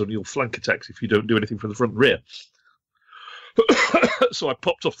dice on your flank attacks if you don't do anything from the front and rear. So I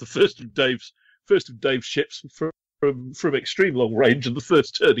popped off the first of Dave's ships from extreme long range, and the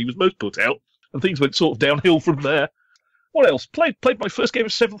first turn he was most put out, and things went sort of downhill from there. What else? Played my first game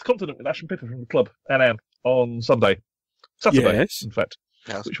of Seventh Continent with Ash and Pippa from the club, Anne on Saturday, Yes. in fact,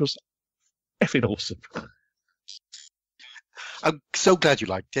 which was effing awesome. I'm so glad you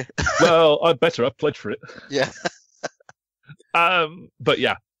liked it. Well, I better. I've pledged for it. Yeah. But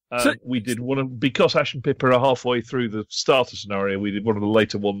yeah, we did because Ash and Pippa are halfway through the starter scenario. We did one of the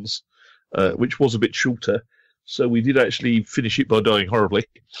later ones, which was a bit shorter. So we did actually finish it by dying horribly.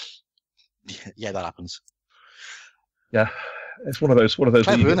 Yeah, that happens. Yeah, it's one of those.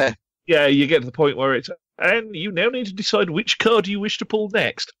 Clever, isn't it? Yeah, you get to the point where and you now need to decide which card you wish to pull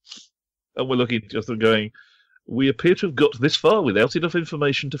next. And we're looking at each other going, we appear to have got this far without enough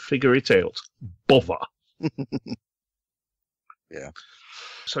information to figure it out. Bother. Yeah.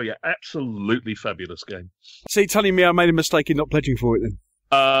 So yeah, absolutely fabulous game. So you're telling me I made a mistake in not pledging for it then?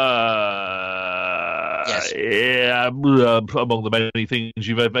 Yes. Yeah, among the many things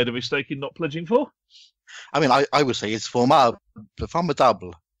you've made a mistake in not pledging for. I mean, I would say it's formidable.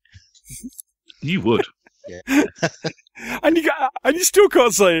 You would. Yeah. and you still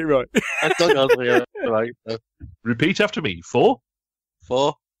can't say it right. I don't know. Right. Repeat after me. For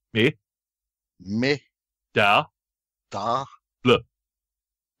me da blah.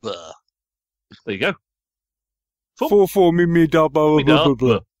 there you go. For me da blah blah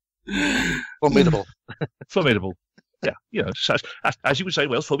blah. Formidable. Formidable. Yeah, you know, as you would say,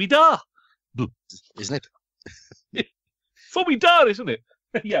 well, formidable. Isn't it? Formidable, isn't it?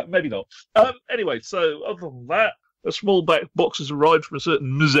 Yeah, maybe not. Anyway, so other than that, a small box has arrived from a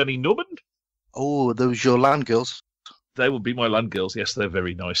certain Ms. Annie Normand. Oh, those your land girls? They will be my land girls. Yes, they're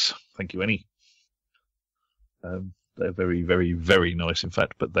very nice. Thank you, Annie. They're very, very, very nice, in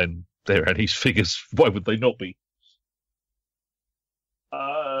fact. But then they're Annie's figures. Why would they not be?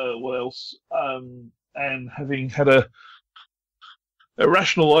 What else? And having had a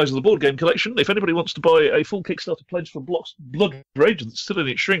rationalise of the board game collection, if anybody wants to buy a full Kickstarter pledge for Blood Rage that's still in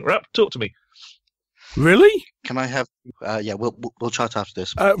its shrink wrap, talk to me. Really? Can I have? Yeah, we'll chat after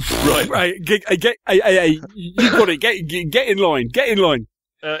this. Right. You got it. Get in line. Get in line.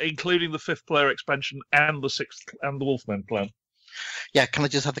 Including the 5th player expansion and the 6th and the Wolfman clan. Yeah, can I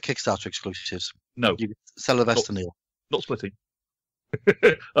just have the Kickstarter exclusives? No. You sell the rest to Neil. Not splitting.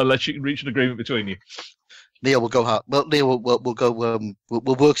 Unless you can reach an agreement between you. Neil will go hard. Well, Neil will go.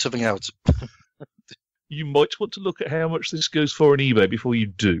 We'll work something out. You might want to look at how much this goes for on eBay before you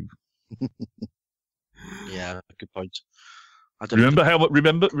do. Yeah, good point. Remember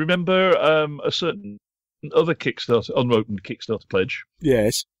a certain other Kickstarter, unopened Kickstarter pledge.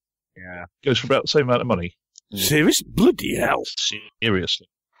 Yes. Yeah. Goes for about the same amount of money. Serious? Bloody hell. Seriously.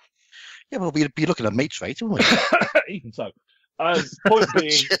 Yeah, well, we'd be looking at mates, right? Wouldn't we? Even so. Point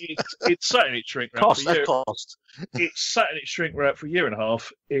being, it's sat in its shrink wrap for a year. It's sat in its shrink wrap for a year and a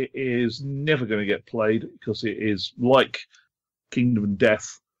half. It is never going to get played because it is like Kingdom and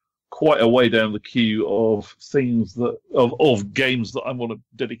Death, quite a way down the queue of things of games that I want to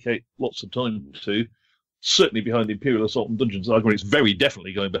dedicate lots of time to. Certainly behind the Imperial Assault and Dungeons argument, it's very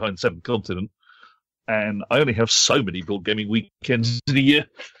definitely going behind Seventh Continent. And I only have so many board gaming weekends in a year,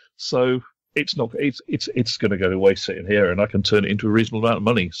 so it's not. It's going to go to waste sitting here, and I can turn it into a reasonable amount of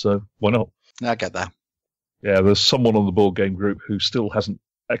money. So why not? I get that. Yeah, there's someone on the board game group who still hasn't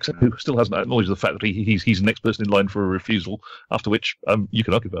acknowledged the fact that he's the next person in line for a refusal. After which, you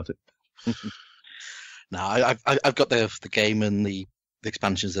can argue about it. No, I've got the game and the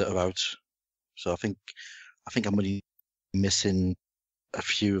expansions that are out, so I think I'm only missing a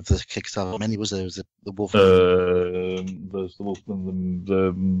few of the Kickstarter. How many was there? Was it the Wolf? There's the Wolfman,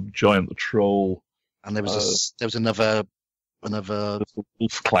 the Giant, the Troll, and there was another. The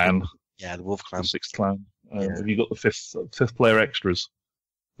Wolf Clan. Yeah, the Wolf Clan. The Sixth Clan. Have you got the fifth player extras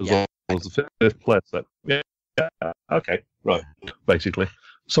as Yeah. well as the fifth player set? Yeah. Okay. Right. Basically,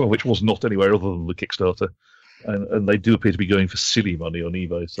 some of which was not anywhere other than the Kickstarter, and they do appear to be going for silly money on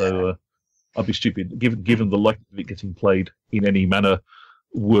eBay. So I'd be stupid, given the likelihood of it getting played in any manner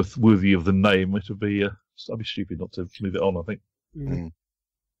worthy of the name. It would be. I'd be stupid not to move it on. I think. Mm.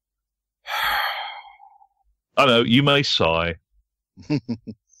 I know you may sigh.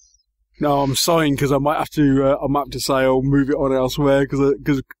 No, I'm sighing because I might have to say I'll move it on elsewhere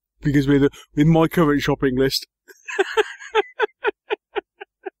because with my current shopping list.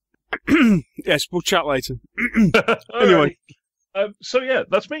 Yes, we'll chat later. Anyway, so yeah,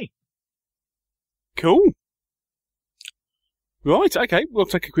 that's me. Cool. Right, okay, we'll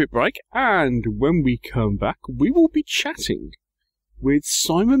take a quick break, and when we come back, we will be chatting with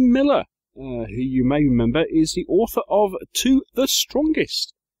Simon Miller, who you may remember is the author of To the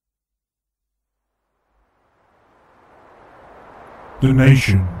Strongest. The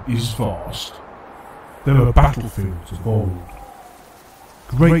nation is vast. There are battlefields of old,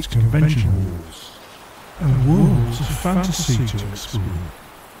 great convention halls, and worlds of fantasy to explore.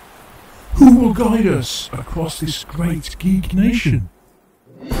 Who will guide us across this great geek nation?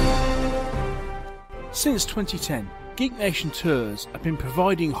 Since 2010, Geek Nation Tours have been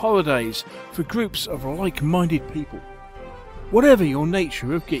providing holidays for groups of like-minded people. Whatever your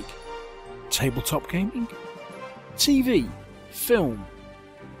nature of geek, tabletop gaming, TV, film,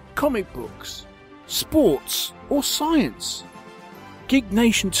 comic books, sports or science, Geek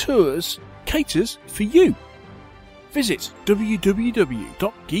Nation Tours caters for you. Visit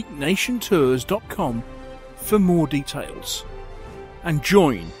www.geeknationtours.com for more details and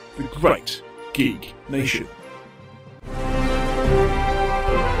join the great Geek Nation.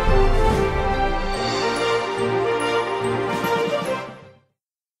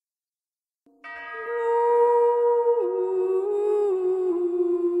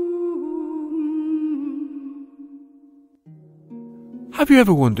 Have you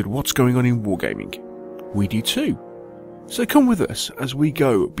ever wondered what's going on in wargaming? We do too. So come with us as we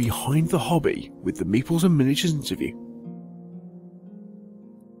go behind the hobby with the Meeples and Miniatures interview.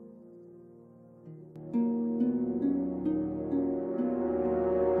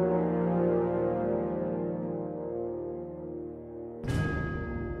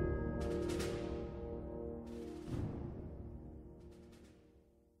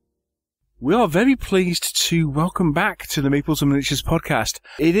 We are very pleased to welcome back to the Meeples and Miniatures podcast.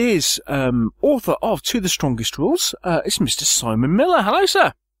 It is author of To the Strongest Rules. It's Mr. Simon Miller. Hello,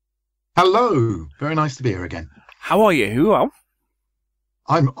 sir. Hello. Very nice to be here again. How are you? Well,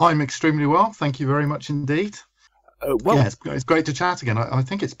 I'm extremely well. Thank you very much indeed. Yeah, it's great to chat again. I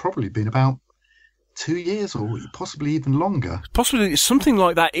think it's probably been about 2 years or possibly even longer. Possibly something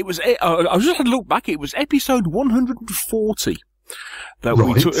like that. It was. I just had to look back. It was episode 140. That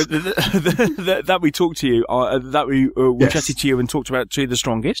right. we talked to you, we yes. chatted to you and talked about To the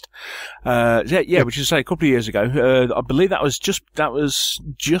Strongest. Which is a couple of years ago. I believe that was just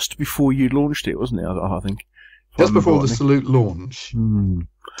before you launched it, wasn't it? I think just before the Salute launch. Hmm.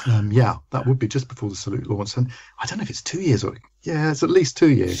 Yeah, that would be just before the Salute launch, and I don't know if it's 2 years or it's at least 2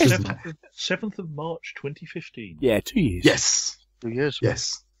 years, isn't it? 7th of March, 2015. Yeah, 2 years. Yes, 2 years.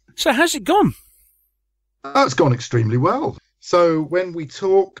 Yes. So how's it gone? It's gone extremely well. So when we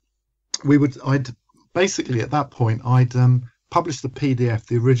talk, I'd basically at that point I'd published the PDF,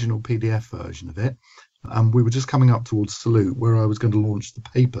 the original PDF version of it, and we were just coming up towards Salute, where I was going to launch the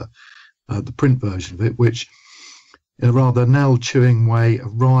paper. the print version of it, which in a rather nail-chewing way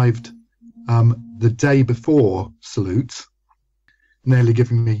arrived the day before Salute, nearly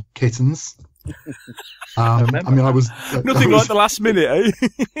giving me kittens. I was nothing like the last minute, eh?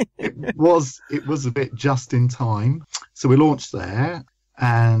 it was a bit just in time. So we launched there,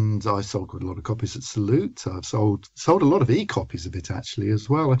 and I sold quite a lot of copies at Salute. I've sold a lot of e-copies of it actually as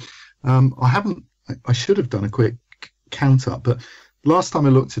well. I should have done a quick count up, but last time I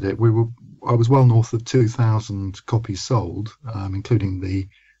looked at it, I was well north of 2,000 copies sold, including the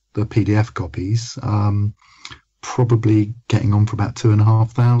PDF copies. Probably getting on for about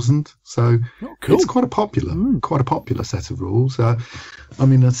 2,500. So cool. It's quite a popular set of rules. They're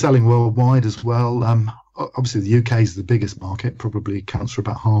selling worldwide as well. Obviously, the UK is the biggest market, probably accounts for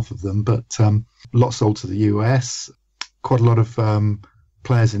about half of them, but lots sold to the US. Quite a lot of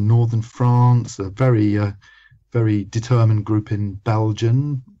players in northern France. A very, very determined group in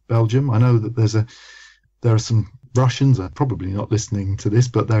Belgium. I know that there are some Russians are probably not listening to this,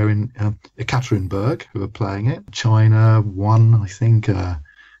 but they're in Ekaterinburg who are playing it. China won, I think.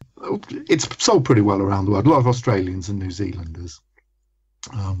 It's sold pretty well around the world. A lot of Australians and New Zealanders,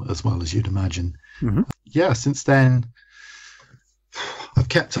 as well as you'd imagine. Mm-hmm. Yeah, since then, I've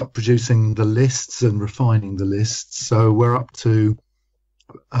kept up producing the lists and refining the lists. So we're up to,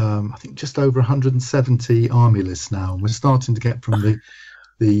 I think, just over 170 army lists now. And we're starting to get from the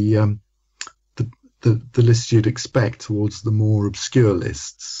lists you'd expect towards the more obscure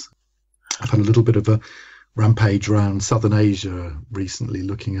lists. I've had a little bit of a rampage around Southern Asia recently,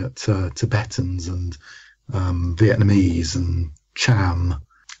 looking at Tibetans and Vietnamese and Cham,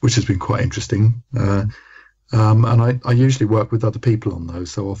 which has been quite interesting. And I usually work with other people on those,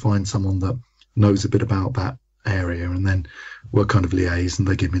 so I'll find someone that knows a bit about that area, and then we'll kind of liaise, and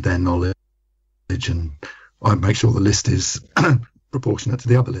they give me their knowledge, and I make sure the list is proportionate to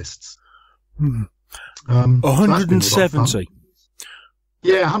the other lists. 170.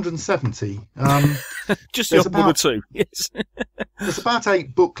 Yeah, 170. Just the number about 2. Yes. There's about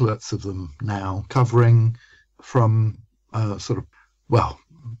 8 booklets of them now, covering from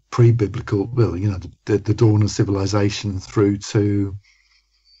pre-biblical, the dawn of civilization through to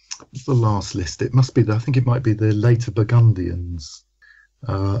the last list. It must be I think it might be the later Burgundians.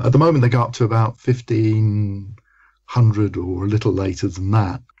 At the moment, they go up to about 1,500 or a little later than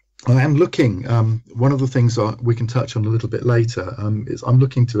that. I am looking, one of the things we can touch on a little bit later is I'm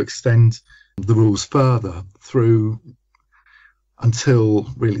looking to extend the rules further through until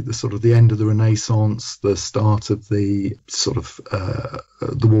really the end of the Renaissance, the start of the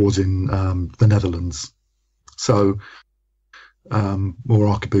the wars in the Netherlands. So more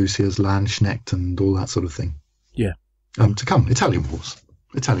arquebusiers, Landsknecht and all that sort of thing. Yeah. To come, Italian wars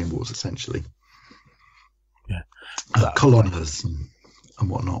essentially. Yeah. Colonias and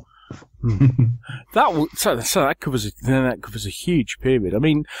whatnot. That covers a huge period. I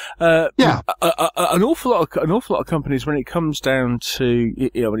mean, an awful lot of companies, when it comes down to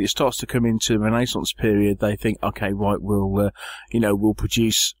when it starts to come into the Renaissance period, they think, okay, right, we'll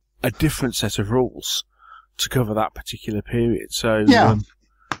produce a different set of rules to cover that particular period. So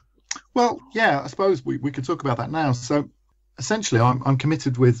I suppose we could talk about that now. So essentially, I'm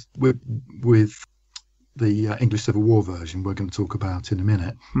committed with the English Civil War version we're going to talk about in a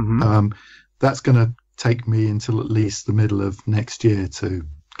minute. Mm-hmm. That's going to take me until at least the middle of next year to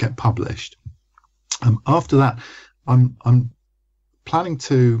get published. After that, I'm planning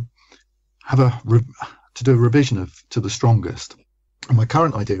to do a revision to the Strongest. And my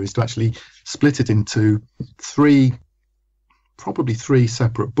current idea is to actually split it into probably three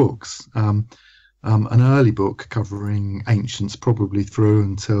separate books. An early book covering ancients, probably through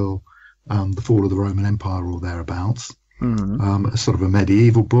until the fall of the Roman Empire or thereabouts. Mm-hmm. A sort of a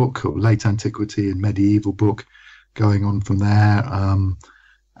medieval book, or late antiquity and medieval book, going on from there,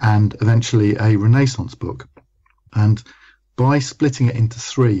 and eventually a Renaissance book. And by splitting it into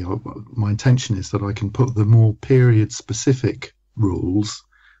three, my intention is that I can put the more period-specific rules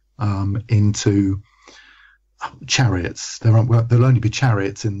into chariots. There'll only be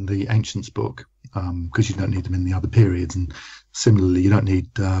chariots in the Ancients book, because you don't need them in the other periods, and similarly you don't need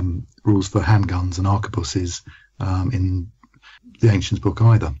rules for handguns and arquebuses in the Ancients book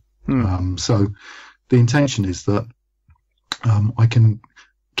either. So the intention is that I can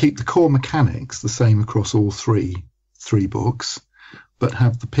keep the core mechanics the same across all three books, but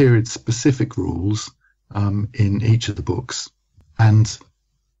have the period specific rules in each of the books. And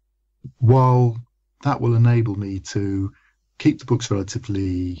while that will enable me to keep the books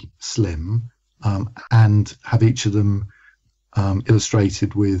relatively slim, and have each of them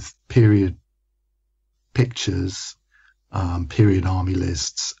illustrated with period pictures, period army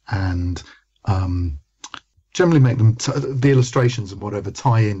lists, and generally make them the illustrations and whatever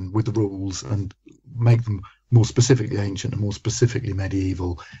tie in with the rules and make them more specifically ancient and more specifically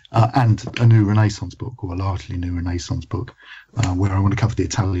medieval, and a new Renaissance book, or a largely new Renaissance book, where I want to cover the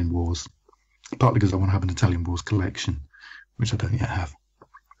Italian Wars, partly because I want to have an Italian Wars collection, which I don't yet have.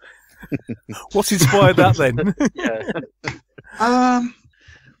 What's inspired that then?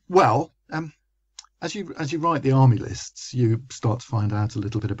 Well, as you write the army lists, you start to find out a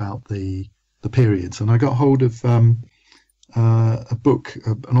little bit about the periods, and I got hold of a book,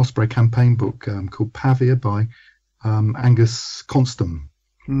 an Osprey campaign book called Pavia by Angus Constam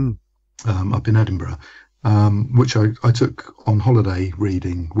up in Edinburgh, which I took on holiday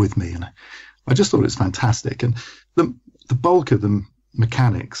reading with me, and I just thought it's fantastic. And the bulk of the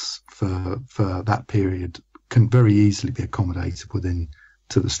mechanics for that period can very easily be accommodated within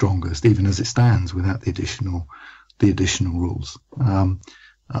to the Strongest, even as it stands, without the additional rules.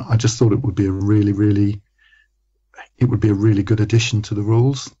 I just thought it would be a really good addition to the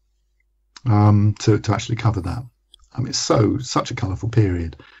rules, to actually cover that. I mean, it's such a colourful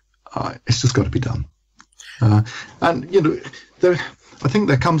period. It's just got to be done. And I think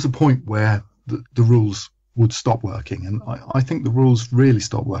there comes a point where the rules would stop working, and I think the rules really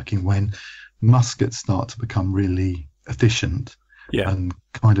stop working when muskets start to become really efficient, and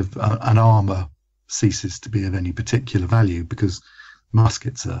kind of an armour ceases to be of any particular value because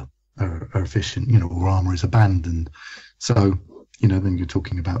muskets are efficient, or armour is abandoned. So, then you're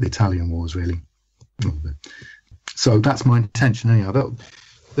talking about the Italian Wars, really. So that's my intention anyhow.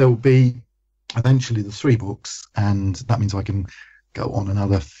 There will be eventually the 3 books, and that means I can go on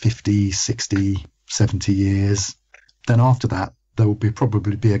another 50, 60, 70 years. Then after that, there will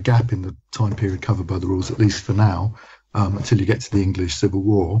probably be a gap in the time period covered by the rules, at least for now, until you get to the English Civil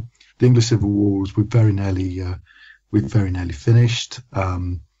War. The English Civil Wars we've very nearly finished.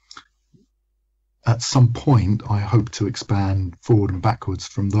 At some point, I hope to expand forward and backwards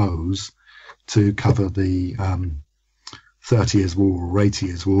from those to cover the 30 Years' War or 80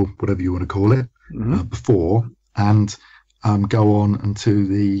 Years' War, whatever you want to call it, before, and go on into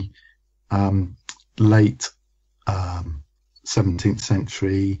the late 17th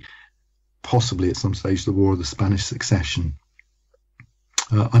century, possibly at some stage the War of the Spanish Succession.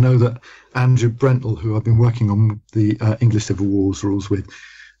 I know that Andrew Brentle, who I've been working on the English Civil Wars rules with,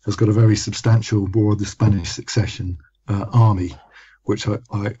 has got a very substantial War of the Spanish Succession army, which I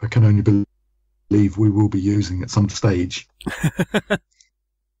can only believe we will be using at some stage.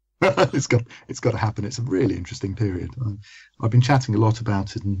 It's got to happen. It's a really interesting period. I've been chatting a lot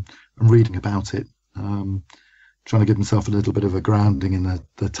about it and reading about it, trying to give myself a little bit of a grounding in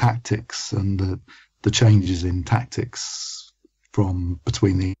the tactics and the changes in tactics from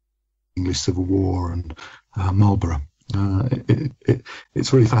between the English Civil War and Marlborough.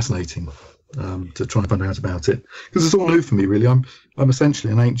 It's really fascinating to try and find out about it, because it's all new for me, really. I'm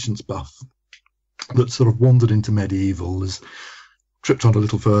essentially an ancients buff that sort of wandered into medieval, has tripped on a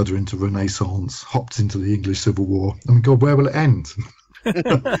little further into Renaissance, hopped into the English Civil War. I mean, God, where will it end?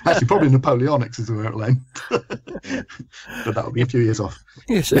 Actually, probably Napoleonics is where it'll end. But that'll be a few years off.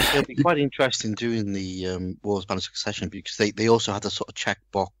 Yes, it'll be quite interesting doing the War of Spanish Succession, because they also had a sort of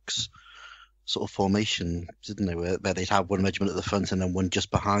checkbox sort of formation, didn't they, where they'd have one regiment at the front and then one just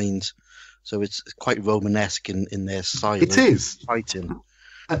behind. So it's quite Romanesque in their style. It is fighting.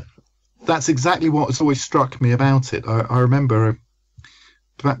 That's exactly what's always struck me about it. I remember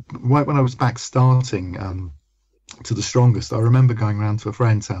right when I was back starting to the Strongest, I remember going around to a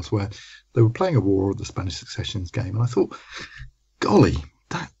friend's house where they were playing a War of the Spanish Successions game, and I thought, golly,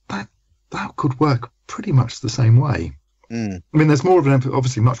 that could work pretty much the same way. I mean, there's more of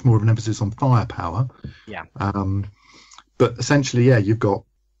obviously much more of an emphasis on firepower. Yeah. But essentially, you've got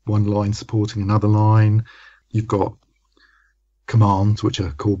one line supporting another line. You've got commands, which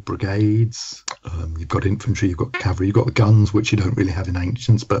are called brigades. You've got infantry. You've got cavalry. You've got the guns, which you don't really have in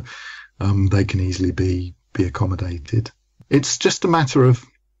Ancients, but they can easily be accommodated. It's just a matter of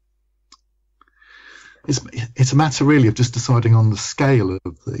it's a matter really of just deciding on the scale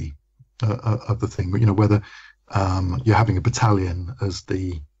of the thing. Whether you're having a battalion as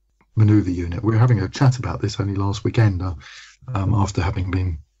the manoeuvre unit. We were having a chat about this only last weekend after having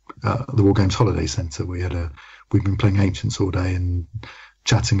been at the War Games Holiday Centre. We've been playing Ancients all day and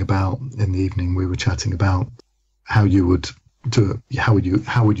chatting about, in the evening we were chatting about how you would do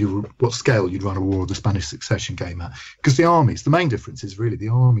it, what scale you'd run a War of the Spanish Succession game at. Because the main difference is really the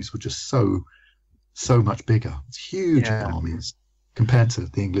armies were just so much bigger. It's huge armies compared to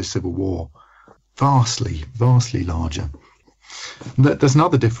the English Civil War. Vastly larger. There's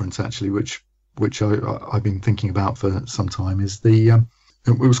another difference actually, which which I've been thinking about for some time, is it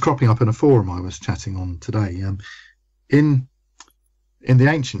was cropping up in a forum I was chatting on today. In the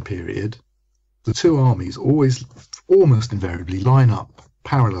ancient period, the two armies always, almost invariably, line up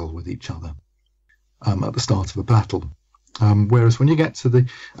parallel with each other at the start of a battle. Whereas when you get to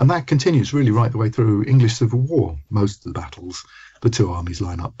and that continues really right the way through English Civil War, most of the battles, the two armies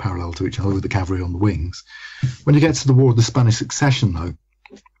line up parallel to each other with the cavalry on the wings. When you get to the War of the Spanish Succession, though,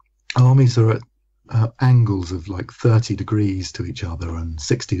 armies are at angles of like 30 degrees to each other and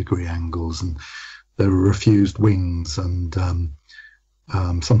 60-degree angles, and there are refused wings, and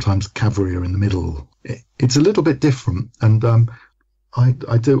sometimes cavalry are in the middle. It's a little bit different, and I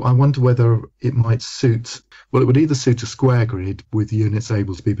wonder whether it might suit. Well, it would either suit a square grid with units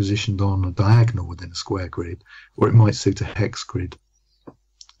able to be positioned on a diagonal within a square grid, or it might suit a hex grid.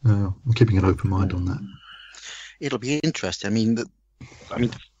 I'm keeping an open mind on that. It'll be interesting. I mean,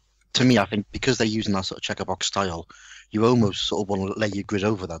 to me, I think because they're using that sort of checkerbox style, you almost sort of want to lay your grid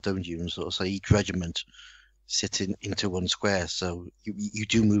over that, don't you? And sort of say each regiment sits into one square, so you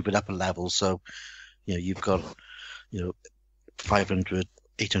do move it up a level. So, you've got, 500,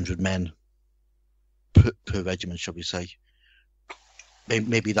 800 men per regiment, shall we say?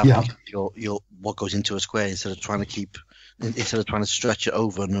 Maybe that becomes your what goes into a square instead of trying to stretch it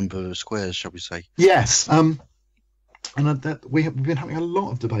over a number of squares, shall we say? Yes, and we've been having a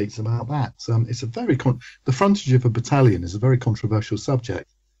lot of debates about that. It's a very the frontage of a battalion is a very controversial subject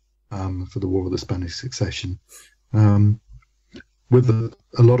for the War of the Spanish Succession, with a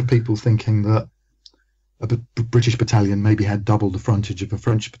lot of people thinking that a British battalion maybe had double the frontage of a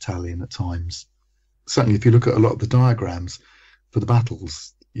French battalion at times. Certainly, if you look at a lot of the diagrams for the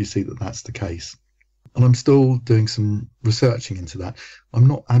battles, you see that that's the case. And I'm still doing some researching into that. I'm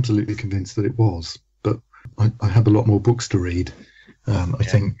not absolutely convinced that it was, but I have a lot more books to read, I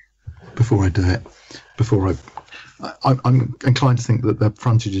think, before I do it. I'm inclined to think that the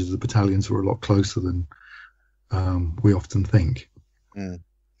frontages of the battalions were a lot closer than we often think.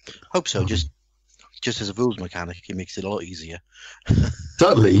 Hope so. Just as a rules mechanic, it makes it a lot easier.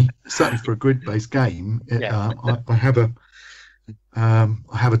 Certainly for a grid-based game, I have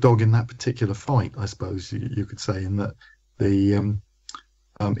a dog in that particular fight, I suppose you could say, in that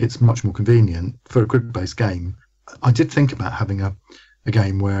it's much more convenient for a grid-based game. I did think about having a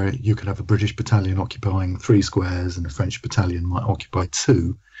game where you could have a British battalion occupying 3 squares and a French battalion might occupy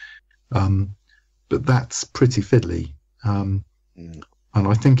 2, but that's pretty fiddly, and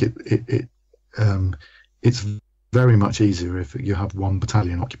I think it's very much easier if you have one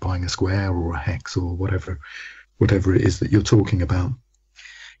battalion occupying a square or a hex or whatever it is that you're talking about.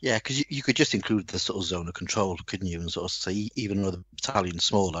 Yeah, because you could just include the sort of zone of control, couldn't you? And sort of say, even though the battalion's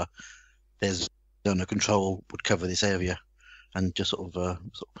smaller, there's zone of control would cover this area, and just sort of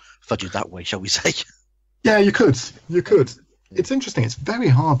fudge it that way, shall we say? Yeah, you could. It's interesting. It's very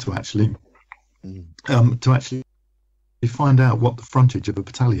hard to actually find out what the frontage of a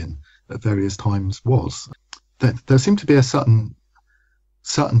battalion at various times was. There seemed to be a certain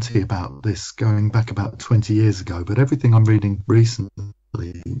certainty about this going back about 20 years ago, but everything I'm reading recently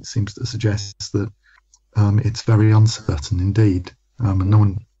seems to suggest that it's very uncertain indeed, and no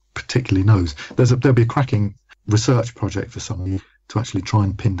one particularly knows. There'll be a cracking research project for somebody to actually try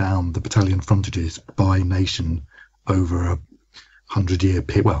and pin down the battalion frontages by nation over a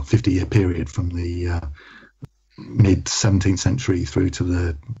 50-year period from the mid 17th century through to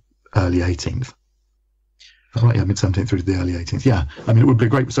the early 18th. Right, yeah, mid 17th through to the early 18th. Yeah, I mean, it would be a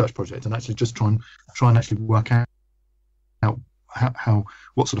great research project, and actually just try and actually work out how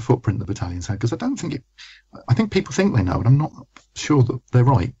what sort of footprint the battalions had, because I think people think they know, and I'm not sure that they're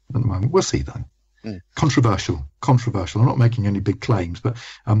right at the moment. We'll see though. Controversial. I'm not making any big claims, but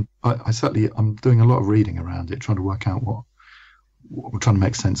I'm doing a lot of reading around it, trying to work out what we're trying to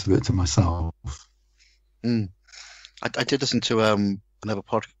make sense of it to myself. I did listen to another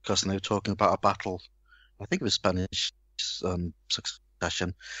podcast, and they were talking about a battle. I think it was Spanish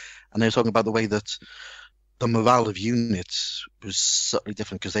Succession, and they were talking about the way that the morale of units was certainly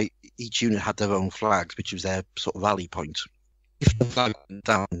different, because each unit had their own flags, which was their sort of rally point. If the flag went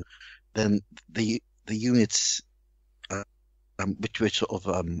down, then the units which were sort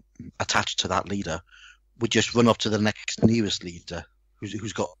of attached to that leader would just run off to the next nearest leader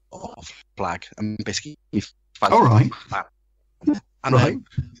who's got a flag, and basically fight. All right. And then,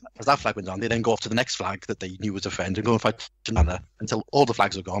 as that flag went down, they then go off to the next flag that they knew was a friend and go and fight another until all the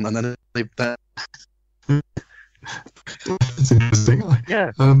flags are gone, and then That's interesting. Yeah.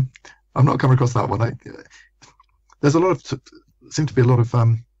 I've not come across that one. There's seem to be a lot of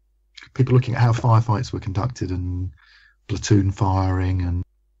people looking at how firefights were conducted and platoon firing, and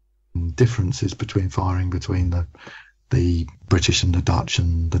differences between firing between the British and the Dutch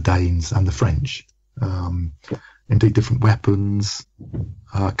and the Danes and the French. Indeed, different weapons,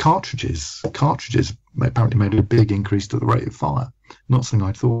 cartridges. Cartridges apparently made a big increase to the rate of fire. Not something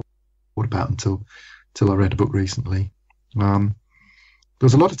I'd thought about until I read a book recently. There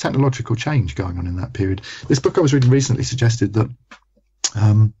was a lot of technological change going on in that period. This book I was reading recently suggested that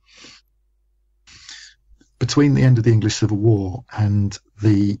between the end of the English Civil War and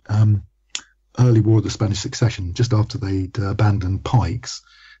the early War of the Spanish Succession, just after they'd abandoned pikes,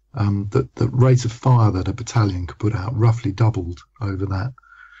 that the rate of fire that a battalion could put out roughly doubled over that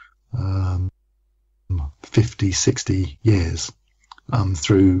 50, 60 years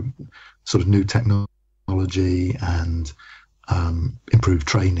through sort of new technology and improved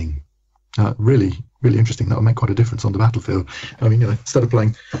training. Really interesting. That would make quite a difference on the battlefield. I mean, instead of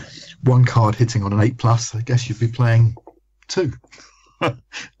playing one card hitting on an 8+, I guess you'd be playing 2. It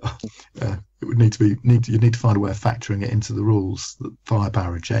would you'd need to find a way of factoring it into the rules that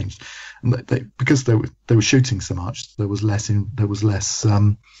firepower had changed, and because they were shooting so much, there was less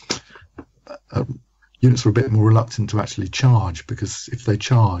units were a bit more reluctant to actually charge, because if they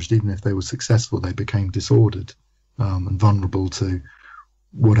charged, even if they were successful, they became disordered and vulnerable to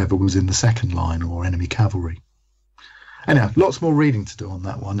whatever was in the second line or enemy cavalry. Anyhow, lots more reading to do on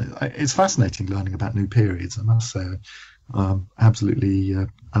that one. It's fascinating learning about new periods, I must say. Absolutely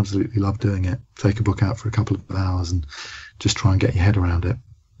love doing it. Take a book out for a couple of hours and just try and get your head around it.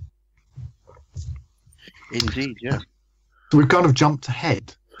 Indeed, yeah. So we've kind of jumped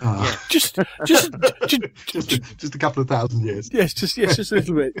ahead. Just a couple of thousand years. Yes, just a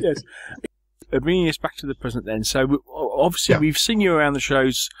little bit. Yes. Bringing us back to the present then. So obviously we've seen you around the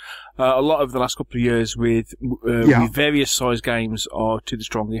shows a lot over the last couple of years with various size games are to the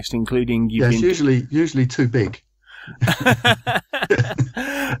strongest, including usually too big.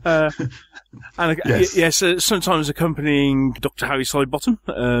 Sometimes accompanying Dr. Harry Sidebottom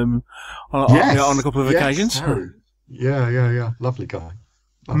on a couple of occasions. Harry. Yeah. Lovely guy.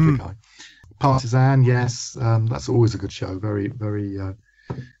 Guy. Partisan, yes. That's always a good show. Very, very,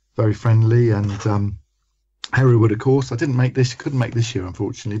 very friendly. And Hereward, of course. I couldn't make this year,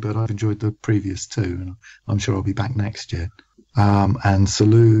 unfortunately, but I've enjoyed the previous two, and I'm sure I'll be back next year. And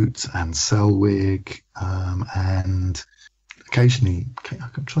Salute and Selwig, and occasionally,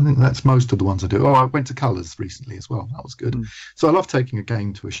 I'm trying to think, that's most of the ones I do. Oh, I went to Colours recently as well. That was good. So I love taking a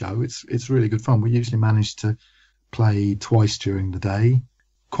game to a show. It's really good fun. We usually manage to play twice during the day.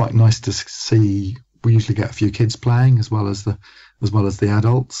 Quite nice to see. We usually get a few kids playing as well as the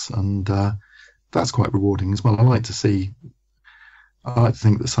adults, and that's quite rewarding as well. I like to think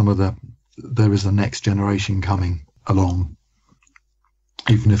that there is a next generation coming along,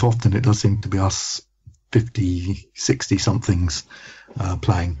 even if often it does seem to be us 50, 60 somethings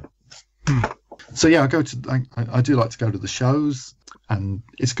playing. So yeah, I do like to go to the shows, and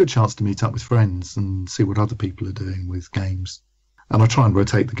it's a good chance to meet up with friends and see what other people are doing with games. And I try and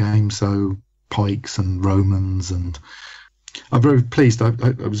rotate the games, so Pikes and Romans, and I'm very pleased. I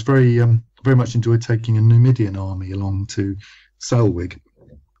was very much enjoyed taking a Numidian army along to Selwig,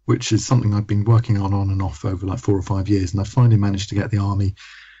 which is something I've been working on and off over like 4 or 5 years, and I finally managed to get the army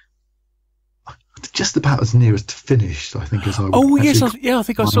just about as near as to finished, I think, as I would. Oh yes, I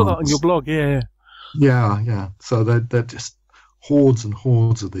think I saw that on your blog. Yeah. So they're just hordes and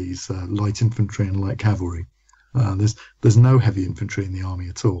hordes of these light infantry and light cavalry. There's no heavy infantry in the army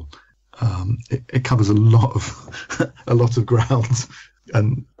at all. It covers a lot of ground,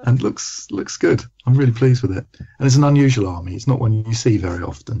 and looks good. I'm really pleased with it, and it's an unusual army. It's not one you see very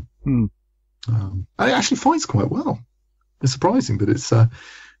often. And it actually fights quite well. It's surprising, but it's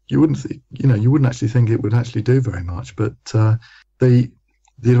you wouldn't actually think it would actually do very much. But the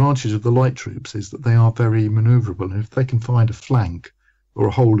advantage of the light troops is that they are very manoeuvrable, and if they can find a flank or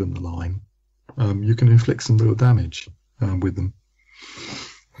a hole in the line, you can inflict some real damage with them.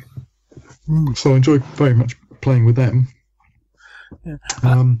 So I enjoy very much playing with them. Yeah.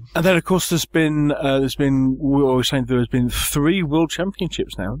 And then, of course, there's been 3 World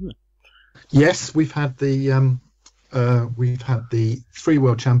Championships now, hasn't there? Yes, we've had the 3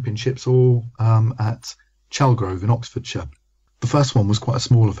 World Championships all at Chalgrove in Oxfordshire. The first one was quite a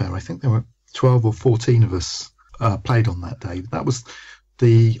small affair. I think there were 12 or 14 of us played on that day. I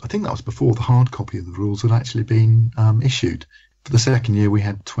think that was before the hard copy of the rules had actually been issued. For the second year, we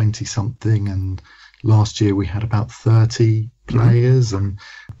had 20-something, and last year we had about 30 players. And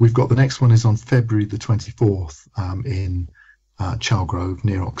we've got the next one is on February the 24th in Chalgrove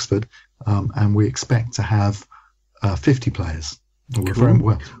near Oxford, and we expect to have 50 players We're very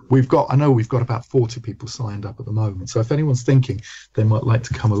well. I know we've got about 40 people signed up at the moment. So if anyone's thinking they might like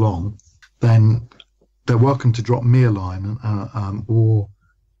to come along, then they're welcome to drop me a line or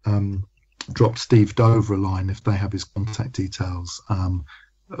drop Steve Dover a line if they have his contact details.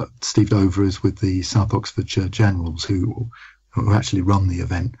 Steve Dover is with the South Oxfordshire Generals who actually run the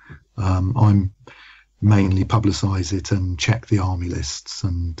event. I'm mainly publicise it and check the army lists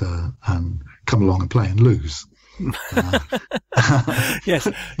and come along and play and lose. Yes,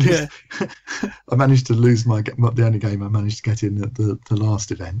 yeah. I managed to lose the only game I managed to get in at the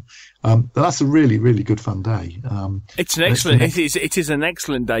last event. But that's a really, really good fun day. It's an excellent. It is an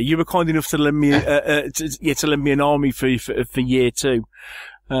excellent day. You were kind enough to lend me to lend me an army for year 2,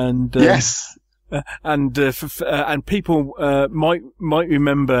 and yes. And people might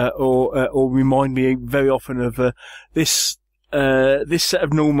remember or remind me very often of this set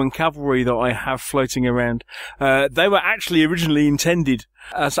of Norman cavalry that I have floating around. They were actually originally intended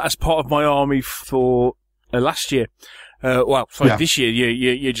as part of my army for last year. This year,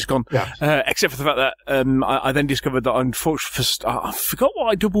 you're just gone. Yeah. Except for the fact that I then discovered that I forgot what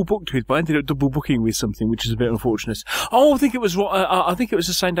I double booked with, but I ended up double booking with something, which is a bit unfortunate. Oh, I think it was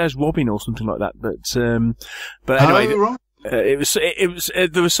the same day as Robin or something like that. But anyway. Right. It was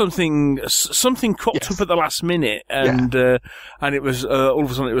there was something cropped up at the last minute, and it was all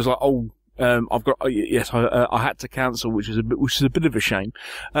of a sudden it was like, I had to cancel, which is a bit of a shame.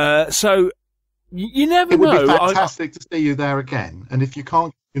 So you never know. It would be fantastic to see you there again, and if you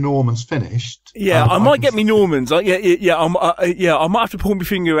can't get your Normans finished, I might get me Normans. I might have to pull my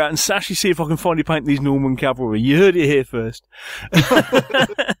finger out and actually see if I can finally paint these Norman cavalry. You heard it here first.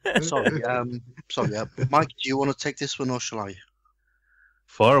 Sorry, Mike, do you want to take this one or shall I?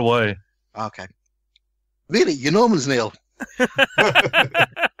 Far away. Okay. Really, you're Normans, Neil?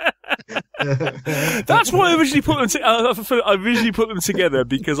 That's why I originally put them. I originally put them together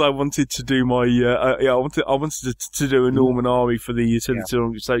because I wanted to do my. I wanted to do a Norman army for the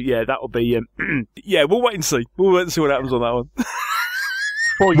utility. So yeah, that will be. We'll wait and see. We'll wait and see what happens on that one.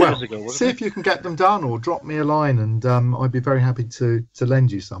 4 years ago. See if you can get them done, or drop me a line, and I'd be very happy to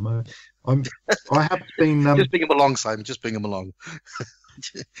lend you some. I have been. Just bring them along, Simon. Just bring them along.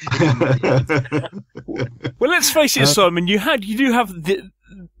 Well, let's face it, Simon. You do have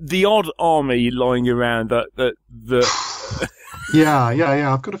the odd army lying around that.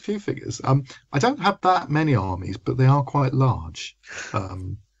 Yeah. I've got a few figures. I don't have that many armies, but they are quite large.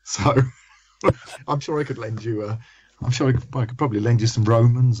 So I'm sure I could lend you. I'm sure I could probably lend you some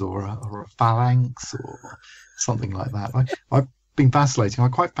Romans or a phalanx or something like that. I've been vacillating. I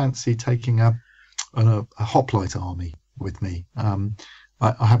quite fancy taking a hoplite army with me.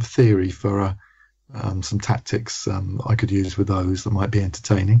 I have a theory for some tactics I could use with those that might be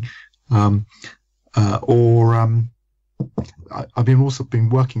entertaining. I've also been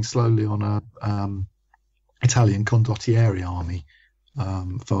working slowly on a Italian condottieri army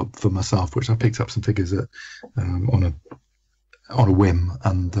for myself, which I picked up some figures at on a whim,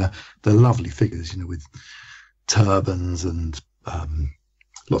 and they're lovely figures, with turbans and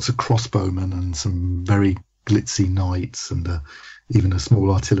lots of crossbowmen and some very glitzy knights and even a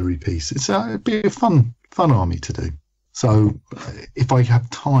small artillery piece. It'd be a fun army to do. So if I have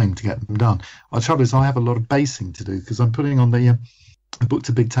time to get them done, the trouble is I have a lot of basing to do because I'm putting on I booked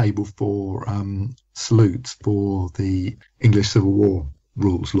a big table for salutes for the English Civil War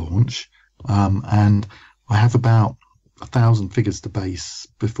rules launch, and I have about 1,000 figures to base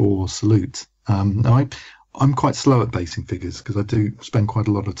before salute. I'm quite slow at basing figures because I do spend quite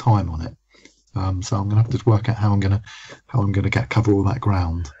a lot of time on it. So I'm going to have to work out how I'm going to cover all that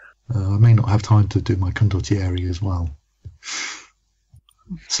ground. I may not have time to do my condottieri as well.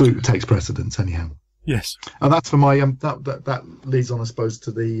 Salute takes precedence anyhow. Yes, and that's for my that leads on, I suppose,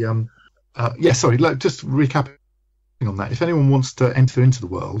 to the just recapping on that. If anyone wants to enter into the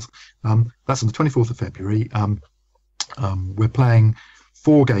world, that's on the 24th of February. We're playing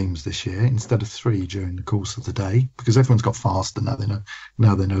 4 games this year instead of 3 during the course of the day because everyone's got faster now. They know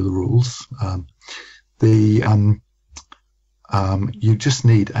the rules. You just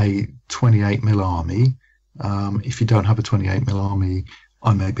need a 28mm army. If you don't have a 28mm army,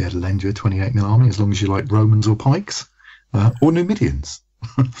 I may be able to lend you a 28mm army as long as you like Romans or Pikes or Numidians.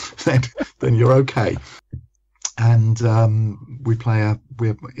 then you're okay. And we play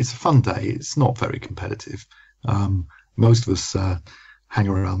it's a fun day. It's not very competitive. Most of us hang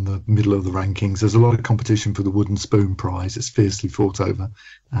around the middle of the rankings. There's a lot of competition for the wooden spoon prize. It's fiercely fought over.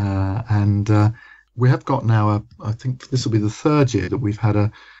 And we have got now, I think this will be the 3rd year that we've had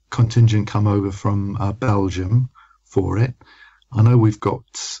a contingent come over from Belgium for it. I know we've got,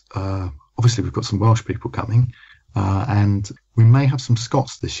 obviously we've got some Welsh people coming. and we may have some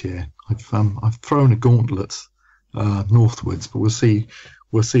Scots this year. I've thrown a gauntlet northwards, but we'll see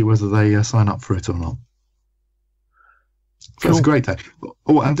whether they sign up for it or not. So it's a great day.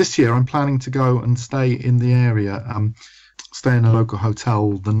 Oh, and this year I'm planning to go and stay in the area, stay in a local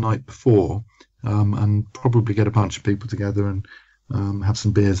hotel the night before, and probably get a bunch of people together and have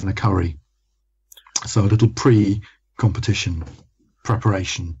some beers and a curry. So a little pre-competition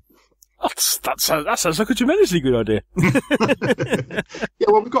preparation. That sounds like a tremendously good idea. Yeah,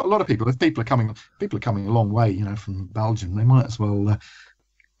 well, we've got a lot of people. If people are coming a long way, from Belgium, they might as well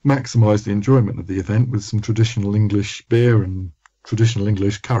maximise the enjoyment of the event with some traditional English beer and traditional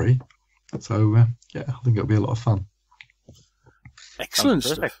English curry. So, yeah, I think it'll be a lot of fun. Excellent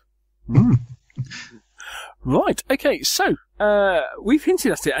stuff. Right. Okay. So we've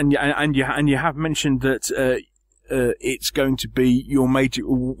hinted at it, and you have mentioned that it's going to be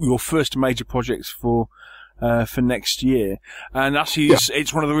your first major project for next year, and actually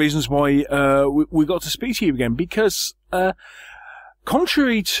it's one of the reasons why we got to speak to you again, because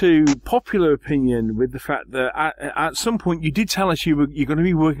contrary to popular opinion, with the fact that at some point you did tell us you're going to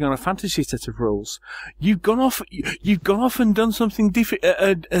be working on a fantasy set of rules, you've gone off and done something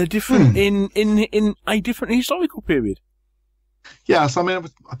different in a different historical period. Yes, I mean,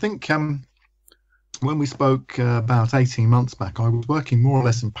 I think when we spoke about 18 months back, I was working more or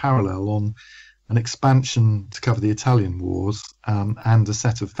less in parallel on an expansion to cover the Italian Wars and a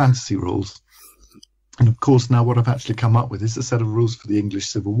set of fantasy rules. And of course, now what I've actually come up with is a set of rules for the English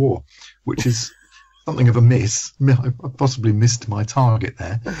Civil War, which is something of a miss. I possibly missed my target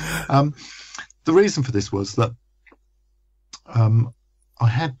there. The reason for this was that I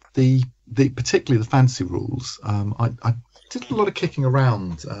had particularly the fantasy rules. I did a lot of kicking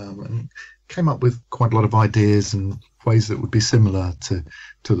around and came up with quite a lot of ideas and ways that would be similar to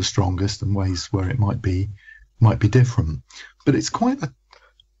the Strongest and ways where it might be different. But it's quite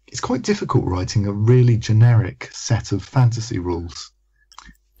difficult writing a really generic set of fantasy rules.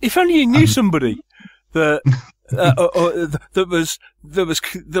 If only you knew somebody that that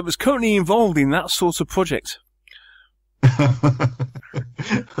was currently involved in that sort of project.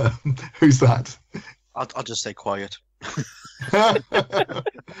 Who's that? I'll just stay quiet.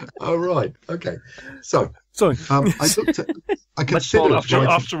 Oh, right. Okay. So, sorry. I looked at. I considered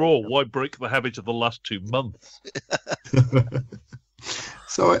after all, why break the habit of the last 2 months?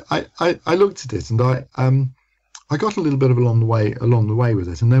 So I looked at it, and I got a little bit of along the way with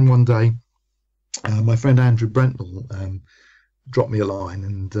it, and then one day, my friend Andrew Brentnell dropped me a line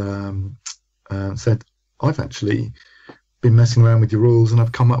and said, "I've actually been messing around with your rules, and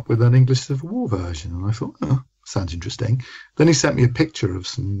I've come up with an English Civil War version." And I thought, oh, sounds interesting. Then he sent me a picture of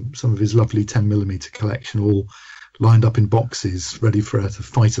some of his lovely 10mm collection, all lined up in boxes, ready for her to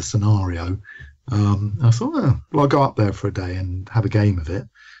fight a scenario. I thought, well, I'll go up there for a day and have a game of it.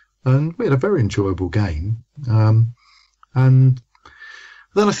 And we had a very enjoyable game. And then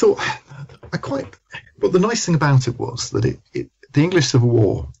I thought, the nice thing about it was that the English Civil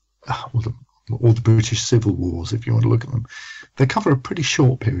War, or the British Civil Wars, if you want to look at them, they cover a pretty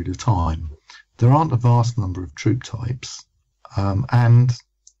short period of time. There aren't a vast number of troop types, and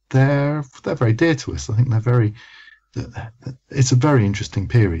they're very dear to us. I think it's a very interesting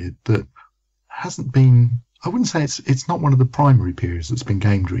period that hasn't been. I wouldn't say it's not one of the primary periods that's been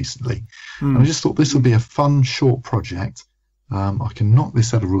gamed recently. And I just thought this would be a fun short project. I can knock this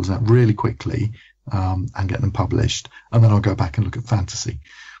set of rules out really quickly and get them published, and then I'll go back and look at fantasy.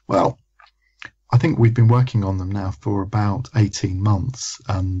 Well, I think we've been working on them now for about 18 months,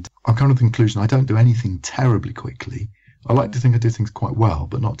 and I've come to the conclusion I don't do anything terribly quickly. I like to think I do things quite well,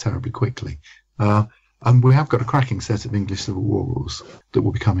 but not terribly quickly. And we have got a cracking set of English Civil War rules that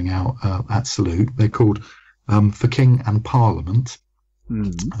will be coming out at Salute. They're called For King and Parliament,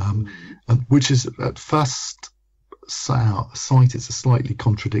 which is at first sight it's a slightly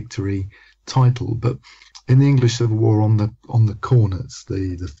contradictory title, but in the English Civil War, on the corners,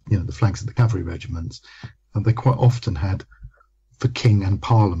 the flanks of the cavalry regiments, they quite often had for King and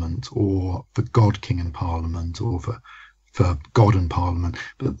Parliament, or for God, King and Parliament, or for God and Parliament.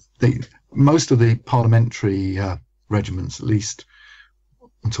 But most of the parliamentary regiments, at least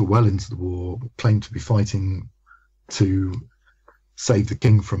until well into the war, claimed to be fighting to save the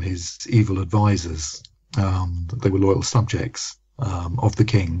king from his evil advisors. That they were loyal subjects of the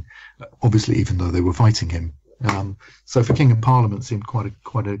king, obviously, even though they were fighting him. So for King and Parliament seemed quite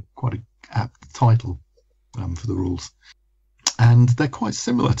a apt title for the rules, and they're quite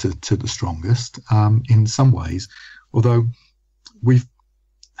similar to the Strongest in some ways, although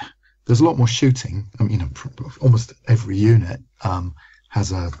there's a lot more shooting. I mean, almost every unit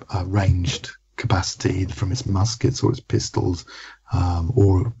has a ranged capacity from its muskets or its pistols,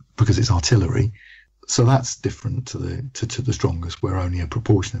 or because it's artillery. So that's different to the strongest, where only a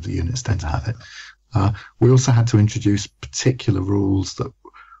proportion of the units tend to have it. We also had to introduce particular rules that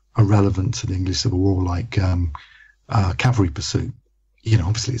are relevant to the English Civil War, like cavalry pursuit.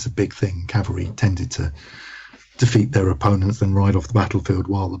 Obviously it's a big thing. Cavalry tended to defeat their opponents, then ride off the battlefield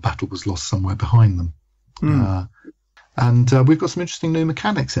while the battle was lost somewhere behind them. And we've got some interesting new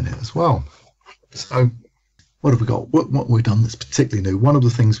mechanics in it as well. So what have we got? What we've done that's particularly new? One of the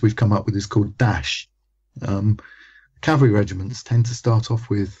things we've come up with is called dash. Cavalry regiments tend to start off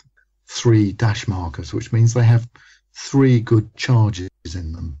with 3 dash markers, which means they have 3 good charges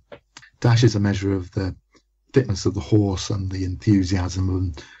in them. Dash is a measure of the fitness of the horse and the enthusiasm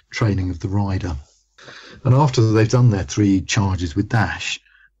and training of the rider. And after they've done their 3 charges with dash,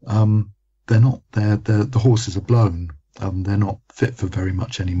 the horses are blown. They're not fit for very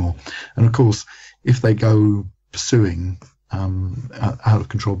much anymore. And of course, if they go pursuing, out of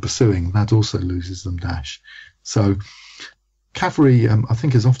control pursuing, that also loses them dash. So cavalry, I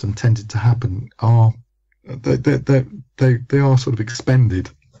think, has often tended to happen they are sort of expended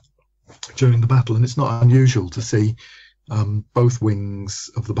during the battle, and it's not unusual to see both wings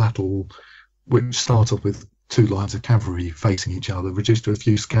of the battle, which start off with 2 lines of cavalry facing each other, reduced to a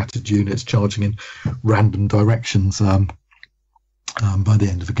few scattered units charging in random directions by the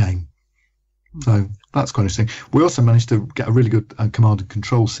end of the game. So that's quite interesting. We also managed to get a really good command and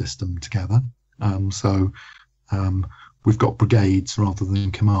control system together. We've got brigades rather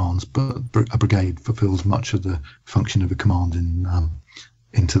than commands, but a brigade fulfills much of the function of a command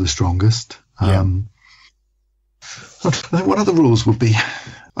into the strongest. What other rules would be?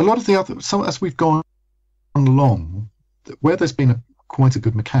 A lot of the other, as we've gone along, where there's been quite a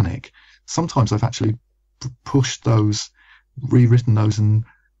good mechanic, sometimes I've actually pushed those, rewritten those, and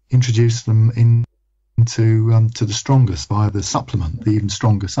introduced them into to the strongest via the supplement, the even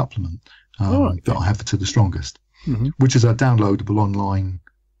stronger supplement that I have to the strongest, which is a downloadable online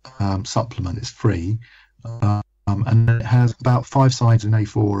supplement. It's free, and it has about 5 sides in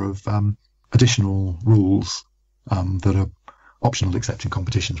A4 of additional rules that are optional except in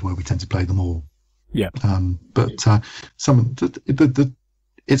competitions where we tend to play them all. But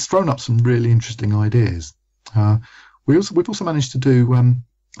it's thrown up some really interesting ideas. We've also managed to do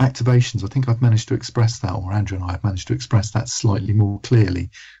activations. I think I've managed to express that, or Andrew and I have managed to express that slightly more clearly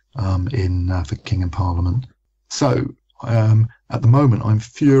for King and Parliament. So at the moment, I'm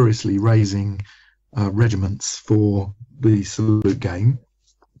furiously raising regiments for the salute game.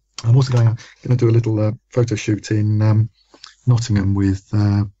 I'm also going to do a little photo shoot in Nottingham with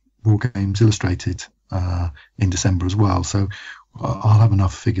War Games Illustrated in December as well. So I'll have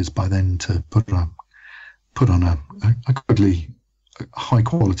enough figures by then to put on a goodly, high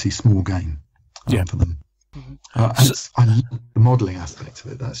quality small game for them. And I love the modelling aspect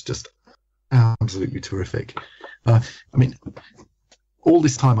of it. That's just absolutely terrific. I mean, all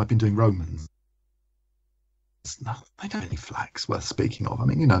this time I've been doing Romans. They don't have any flags worth speaking of. I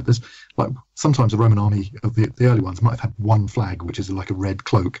mean, there's like sometimes a Roman army of the early ones might have had 1 flag, which is like a red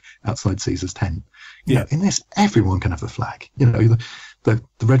cloak outside Caesar's tent. In this, everyone can have a flag. The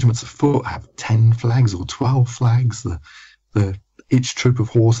regiments of foot have 10 flags or 12 flags. Each troop of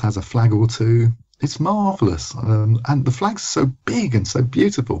horse has a flag or 2. It's marvellous, and the flags are so big and so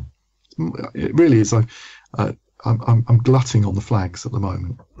beautiful. It really is. I'm glutting on the flags at the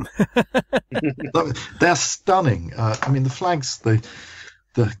moment. They're stunning. I mean, the flags, the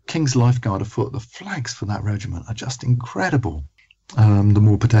King's Lifeguard afoot, the flags for that regiment are just incredible. The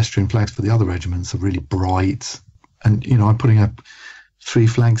more pedestrian flags for the other regiments are really bright. And, I'm putting up 3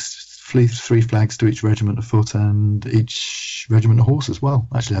 flags to each regiment afoot, and each regiment of horse as well.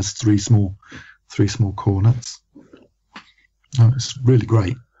 Actually has 3 small cornets. It's really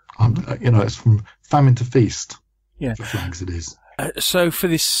great. It's from famine to feast. For flags, it is. So for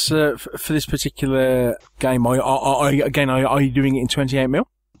this particular game, are you doing it in 28mm?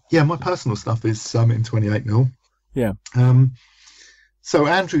 Yeah, my personal stuff is in 28mm. Yeah. So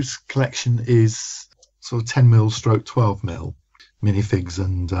Andrew's collection is sort of 10mm stroke 12mm minifigs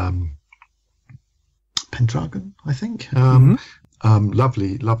and Pendragon, I think.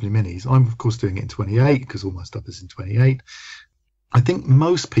 Lovely minis. I'm of course doing it in 28 because all my stuff is in 28. I think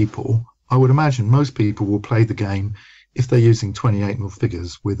I would imagine most people will play the game if they're using 28mm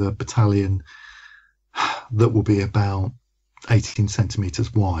figures with a battalion that will be about 18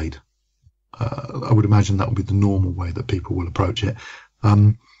 centimetres wide. I would imagine that will be the normal way that people will approach it.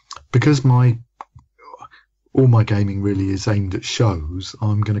 Because all my gaming really is aimed at shows,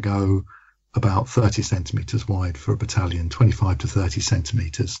 I'm going to go about 30 centimetres wide for a battalion, 25 to 30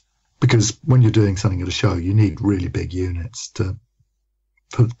 centimetres. because when you're doing something at a show, you need really big units to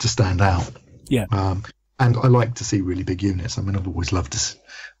stand out. Yeah. And I like to see really big units. I mean, I've always loved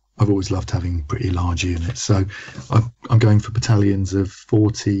having pretty large units. So I'm going for battalions of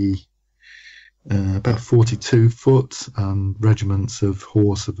 40, about 42 foot, regiments of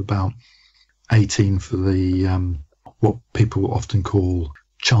horse of about 18 for the what people often call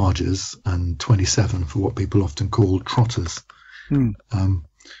chargers, and 27 for what people often call trotters.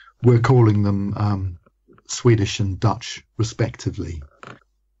 We're calling them Swedish and Dutch respectively,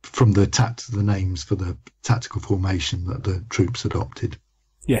 from the names for the tactical formation that the troops adopted.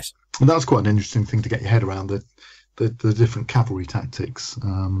 Yes. And that was quite an interesting thing to get your head around, the different cavalry tactics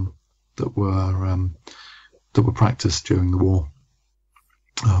that were practiced during the war.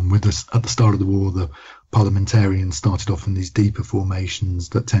 At the start of the war, the parliamentarians started off in these deeper formations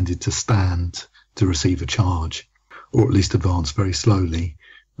that tended to stand to receive a charge, or at least advance very slowly,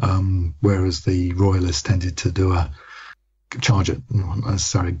 whereas the royalists tended to do a charge at not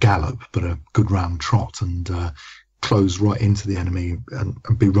necessarily gallop, but a good round trot, and close right into the enemy and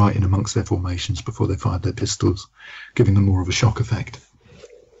be right in amongst their formations before they fired their pistols, giving them more of a shock effect,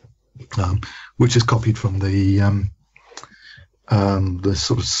 which is copied from the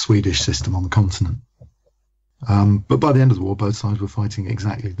sort of Swedish system on the continent. But by the end of the war, both sides were fighting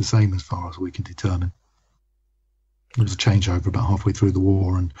exactly the same as far as we can determine. There was a changeover about halfway through the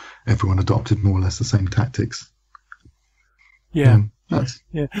war, and everyone adopted more or less the same tactics. Yeah.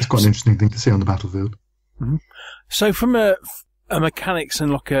 It's quite an interesting thing to see on the battlefield. Mm-hmm. So from a mechanics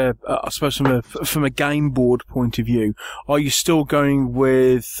and like I suppose from a game board point of view, are you still going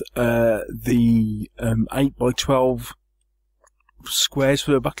with the 8x12 squares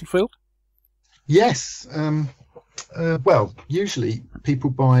for the battlefield? Yes. Well, usually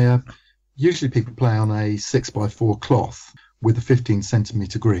people play on a 6x4 cloth with a 15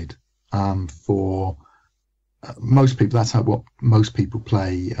 centimetre grid. For most people, that's what most people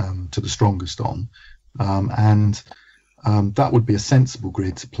play to the strongest on. And that would be a sensible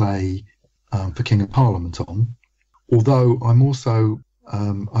grid to play for King and Parliament on. Although I've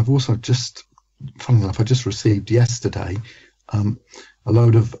also just, funnily enough, I just received yesterday a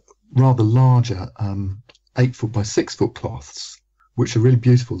load of rather larger 8 foot by 6 foot cloths, which are really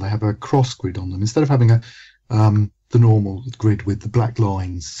beautiful. They have a cross grid on them instead of having the normal grid with the black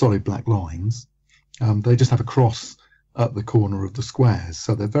lines, solid black lines. They just have a cross at the corner of the squares,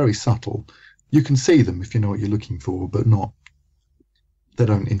 so they're very subtle. You can see them if you know what you're looking for, but they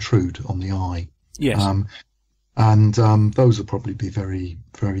don't intrude on the eye. Yes. And those will probably be very,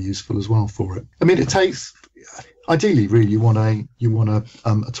 very useful as well for it. I mean, it takes, ideally, really, you want a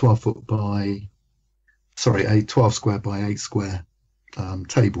 12 foot by, a 12 square by 8 square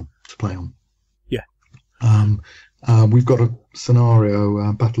table to play on. Yeah. We've got a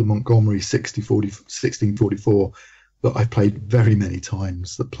scenario, Battle of Montgomery 1644, that I've played very many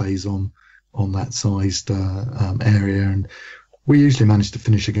times, that plays on that sized area, and we usually manage to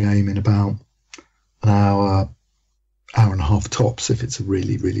finish a game in about an hour and a half tops if it's a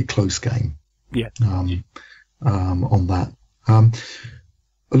really, really close game. Yeah. On that.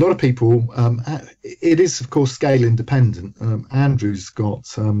 A lot of people, it is of course scale independent. Andrew's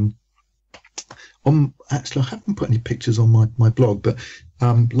got actually I haven't put any pictures on my blog, but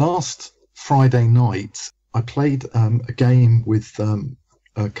last Friday night I played a game with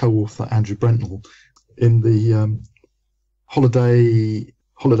co-author Andrew Brentnell in the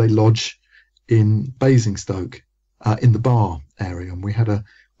holiday lodge in Basingstoke, in the bar area, and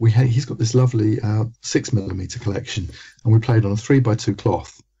he's got this lovely 6mm collection, and we played on a 3x2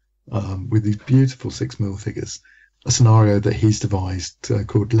 cloth with these beautiful 6mm figures, a scenario that he's devised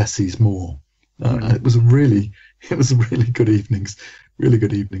called Less is More. And it was a really good evening's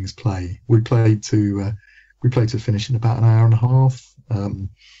play. We played to finish in about an hour and a half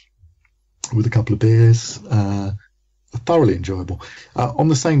with a couple of beers. Thoroughly enjoyable. On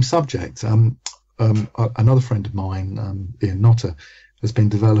the same subject, another friend of mine, Ian Notter, has been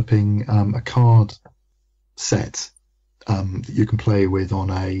developing a card set that you can play with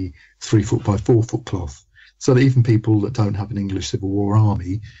on a 3 foot by 4 foot cloth, so that even people that don't have an English Civil War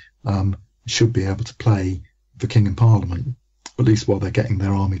army should be able to play for King and Parliament, at least while they're getting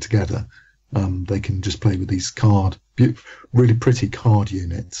their army together. They can just play with these really pretty card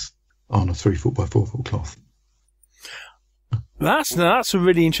units on a 3 foot by 4 foot cloth. That's a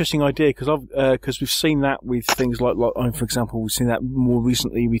really interesting idea, because we've seen that with things like for example, we've seen that more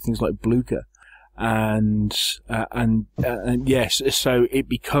recently with things like Blucher, and yes, so it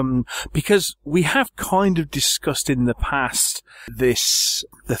because we have kind of discussed in the past the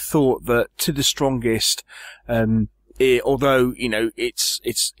thought that to the strongest, although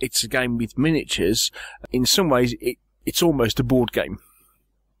it's a game with miniatures, in some ways it's almost a board game.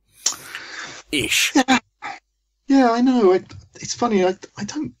 Ish. Yeah, I know. It's funny. I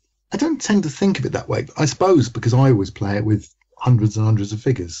don't tend to think of it that way. I suppose because I always play it with hundreds and hundreds of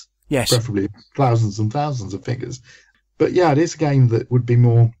figures. Yes. Preferably thousands and thousands of figures. But yeah, it is a game that would be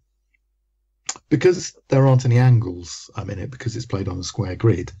more, because there aren't any angles in it, because it's played on a square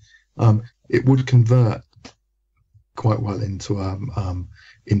grid. It would convert quite well into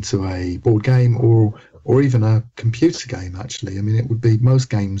a board game or even a computer game. Actually, I mean, it would be most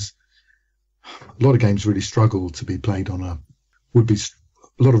games. A lot of games really struggle to be played on a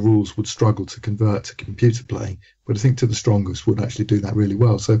lot of rules would struggle to convert to computer play, but I think To the Strongest would actually do that really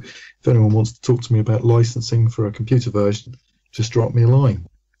well. So if anyone wants to talk to me about licensing for a computer version, just drop me a line.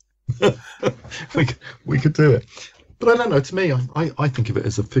 we could do it. But I don't know, to me, I think of it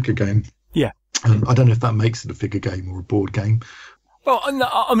as a figure game. Yeah. I don't know if that makes it a figure game or a board game. Well,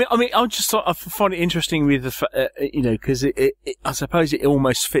 I mean, I just thought I find it interesting with because I suppose it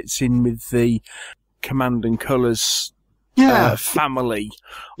almost fits in with the Command and Colours family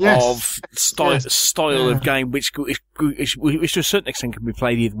of style of game, which to a certain extent can be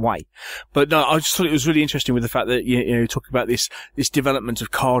played either way. But no, I just thought it was really interesting with the fact that talking about this development of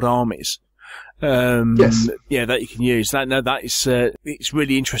card armies. That you can use. That is it's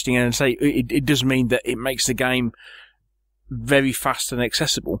really interesting, and say it does mean that it makes the game very fast and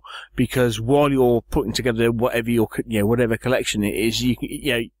accessible, because while you're putting together whatever collection it is,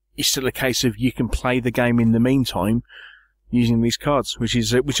 it's still a case of you can play the game in the meantime using these cards, which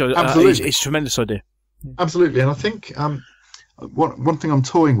is a tremendous idea. Absolutely, and I think one thing I'm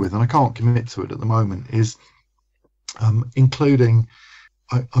toying with, and I can't commit to it at the moment, is including.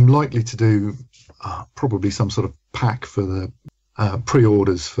 I'm likely to do probably some sort of pack for the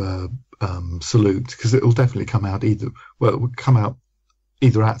pre-orders for Salute, because it will definitely come out it will come out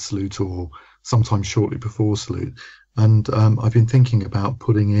either at Salute or sometime shortly before Salute. And I've been thinking about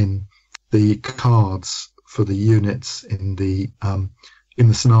putting in the cards for the units in the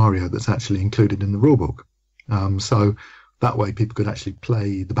scenario that's actually included in the rulebook. So that way people could actually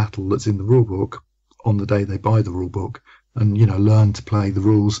play the battle that's in the rulebook on the day they buy the rulebook, and learn to play the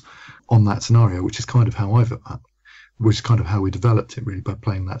rules on that scenario, which is kind of how we developed it, really, by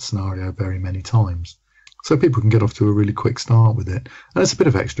playing that scenario very many times. So people can get off to a really quick start with it, and it's a bit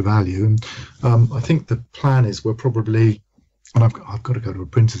of extra value. And I think the plan is we're probably, and I've got to go to a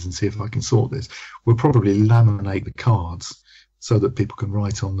printer's and see if I can sort this. We'll probably laminate the cards so that people can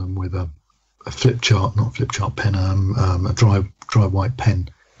write on them with a flip chart, not flip chart pen, a dry white pen,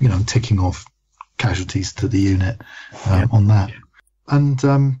 ticking off casualties to the unit on that. And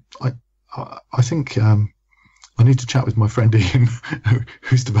I think I need to chat with my friend Ian,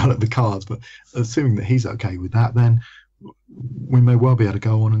 who's developed the cards, but assuming that he's okay with that, then we may well be able to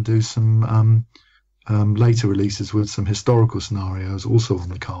go on and do some later releases with some historical scenarios also on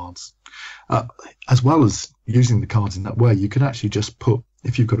the cards. As well as using the cards in that way, you can actually just put,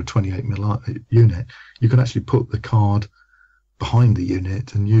 if you've got a 28mm unit, you can actually put the card behind the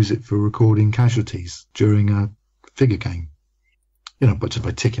unit and use it for recording casualties during a figure game. But just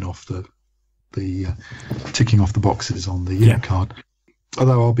by ticking off the boxes on the unit card.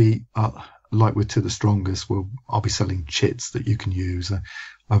 Although I'll be like with To the Strongest, I'll be selling chits that you can use.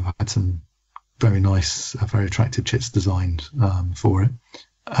 I've had some very nice, very attractive chits designed for it,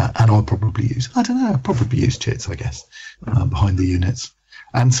 and I'll probably use chits, I guess, behind the units.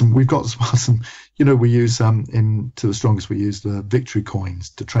 And we've got some, we use in To the Strongest, we use the victory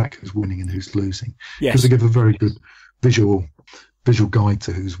coins to track who's winning and who's losing, because they give a very good visual guide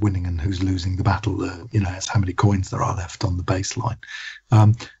to who's winning and who's losing the battle. As how many coins there are left on the baseline.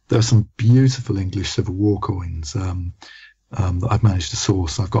 There are some beautiful English Civil War coins that I've managed to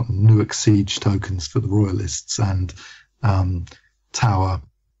source. I've got Newark Siege tokens for the Royalists and Tower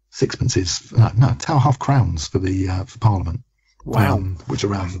sixpences, Tower half crowns for the for Parliament. Wow. Which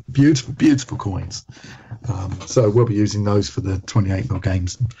are around beautiful coins. So we'll be using those for the 28mm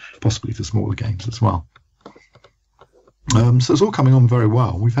games, and possibly for smaller games as well. So it's all coming on very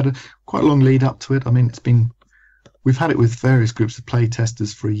well. We've had quite a long lead up to it. I mean, we've had it with various groups of play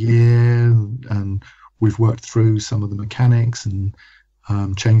testers for a year, and we've worked through some of the mechanics and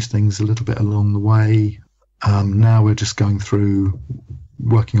changed things a little bit along the way. Now we're just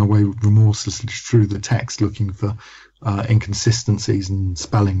working our way remorselessly through the text, looking for inconsistencies and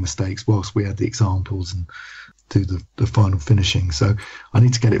spelling mistakes whilst we add the examples and do the final finishing. So I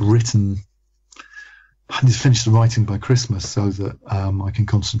need to get it written. I need to finish the writing by Christmas so that I can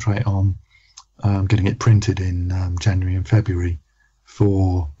concentrate on getting it printed in January and February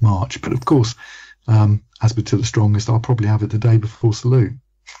for March. But of course, As per To the Strongest, I'll probably have it the day before Salute.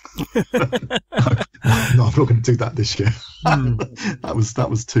 No, I'm not going to do that this year. That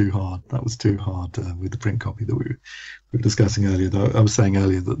was too hard. That was too hard with the print copy that we were discussing earlier. Though I was saying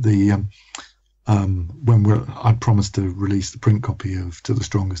earlier that the I'd promised to release the print copy of To the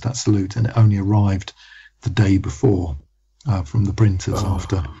Strongest at Salute, and it only arrived the day before from the printers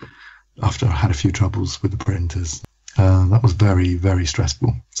after I had a few troubles with the printers. That was very, very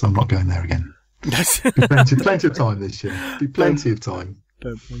stressful. So I'm not going there again. Plenty of time this year. Be plenty of time.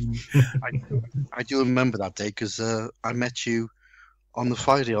 I do remember that day because I met you on the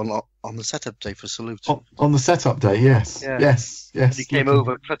Friday on the setup day for Salute. On the setup day, yes. Yeah. Yes. You came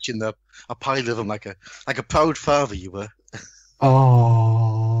over clutching a pile of them like a proud father you were.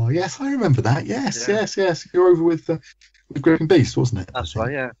 Oh, yes, I remember that. Yes. You're over with Griffin Beast, wasn't it? That's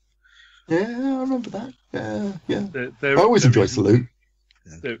right, yeah. Yeah, I remember that. Yeah. There I always enjoy Salute.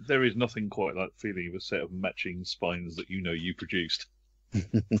 There is nothing quite like the feeling of a set of matching spines that you produced.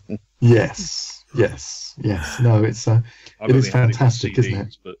 Yes. No, it is fantastic, isn't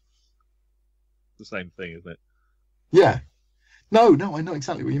it? But the same thing, isn't it? Yeah. No, I know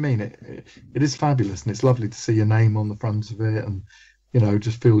exactly what you mean. It is fabulous, and it's lovely to see your name on the front of it, and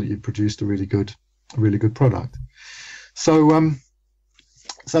just feel that you've produced a really good product. So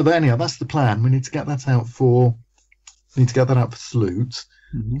anyhow, that's the plan. We need to get that out for Salute.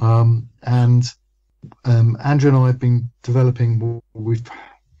 Mm-hmm. And Andrew and I have been developing. We've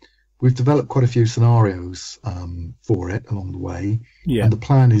developed quite a few scenarios for it along the way. Yeah. And the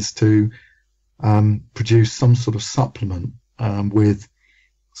plan is to produce some sort of supplement with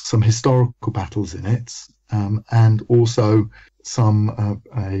some historical battles in it, and also some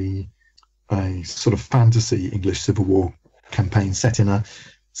a sort of fantasy English Civil War campaign set in the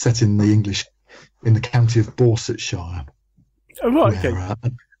county of Dorsetshire. Oh, right, okay.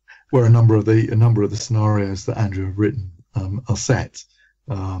 Where a number of the scenarios that Andrew have written are set.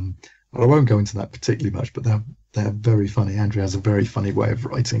 I won't go into that particularly much, but they're very funny. Andrew has a very funny way of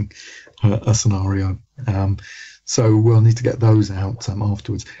writing a scenario. So we'll need to get those out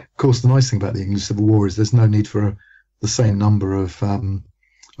afterwards. Of course, the nice thing about the English Civil War is there's no need for the same number of.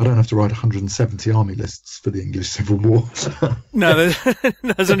 I don't have to write 170 army lists for the English Civil War. No,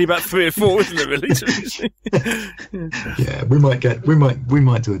 there's only about 3 or 4, isn't there? Really? Yeah, we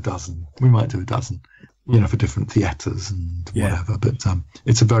might do a dozen. We might do a dozen. For different theatres and whatever. But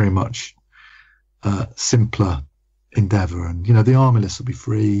it's a very much simpler endeavour. And, the army list will be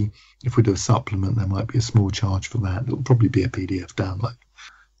free. If we do a supplement, there might be a small charge for that. It'll probably be a PDF download.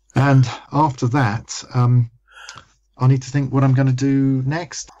 And after that, I need to think what I'm going to do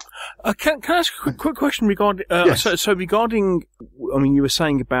next. Can I ask a quick question regarding... Yes. So regarding... I mean, you were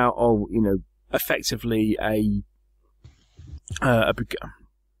saying about, effectively a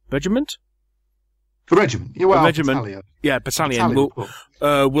regiment? The regiment, well, battalion. Yeah, battalion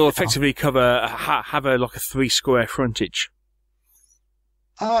will effectively cover have a 3 square frontage.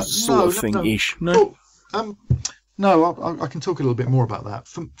 Sort of thing-ish. No. No, I can talk a little bit more about that.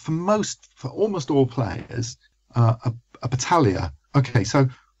 For almost all players, a battalion. Okay, so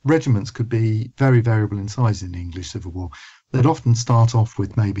regiments could be very variable in size in the English Civil War. They'd often start off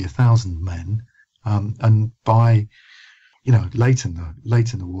with maybe 1,000 men, and by late in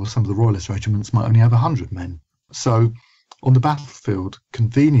the war, some of the royalist regiments might only have 100 men. So on the battlefield,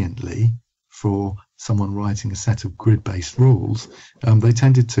 conveniently for someone writing a set of grid-based rules, they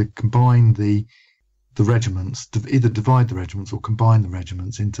tended to combine the regiments, either divide the regiments or combine the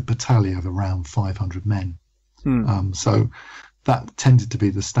regiments into battalion of around 500 men. So that tended to be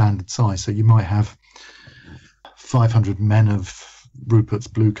the standard size. So you might have 500 men of Rupert's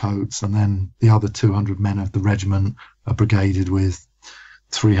Bluecoats, and then the other 200 men of the regiment are brigaded with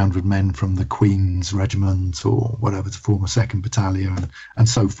 300 men from the Queen's Regiment or whatever to form a second battalion, and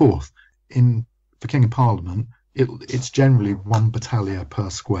so forth. For King and Parliament, it's generally 1 battalion per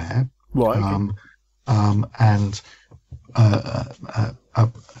square. Right. And a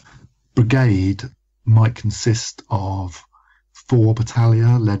brigade might consist of 4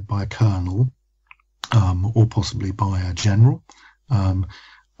 battalion led by a colonel, or possibly by a general.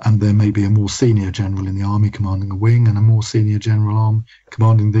 And there may be a more senior general in the army commanding a wing, and a more senior general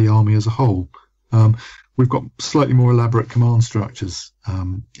commanding the army as a whole. We've got slightly more elaborate command structures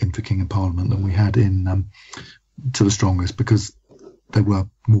in For King and Parliament than we had in To the Strongest, because they were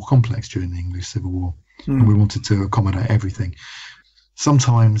more complex during the English Civil War, and we wanted to accommodate everything.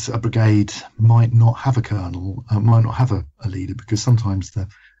 Sometimes a brigade might not have a colonel, might not have a leader, because sometimes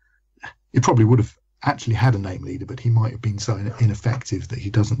it probably would have actually had a name leader, but he might have been so ineffective that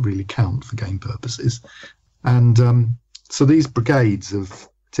he doesn't really count for game purposes. And so these brigades of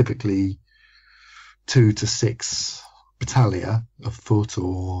typically 2 to 6 battalia of foot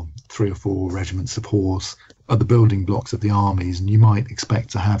or 3 or 4 regiments of horse are the building blocks of the armies, and you might expect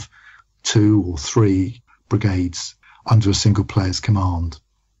to have 2 or 3 brigades under a single player's command.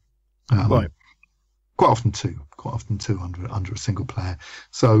 Right. Quite often two under a single player.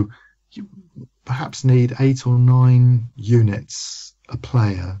 So you perhaps need 8 or 9 units a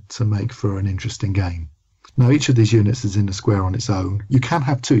player to make for an interesting game. Now, each of these units is in a square on its own. You can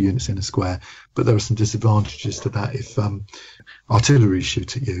have 2 units in a square, but there are some disadvantages to that. If artillery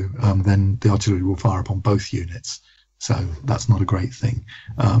shoot at you, then the artillery will fire upon both units. So that's not a great thing.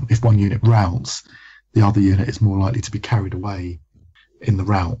 If one unit routs, the other unit is more likely to be carried away in the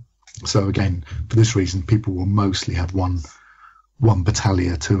rout. So again, for this reason, people will mostly have one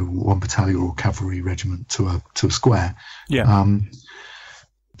battalion or cavalry regiment to a square. Yeah.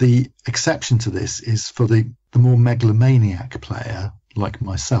 The exception to this is for the more megalomaniac player, like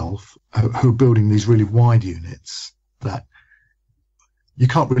myself, who are building these really wide units that you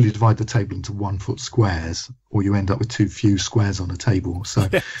can't really divide the table into 1 foot squares, or you end up with too few squares on a table. So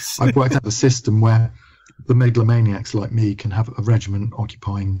Yes. I've worked out a system where the megalomaniacs like me can have a regiment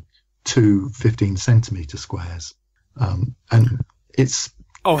occupying 2 15-centimetre squares. And it's...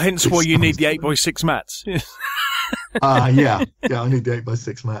 hence why you need the 8x6 mats. yeah, I need the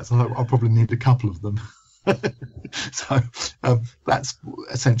 8x6 mats. I'll probably need a couple of them. So that's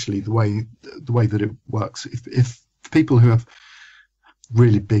essentially the way that it works. If people who have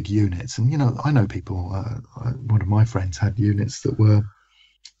really big units, and I know people. One of my friends had units that were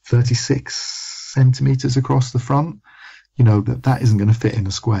 36 centimeters across the front. That isn't going to fit in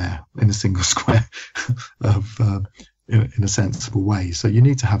a single square in a sensible way. So you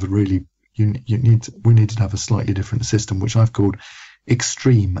need to have we need to have a slightly different system, which I've called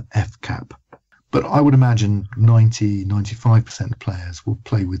extreme FCAP. But I would imagine 95% of players will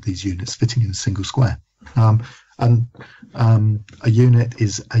play with these units fitting in a single square. And a unit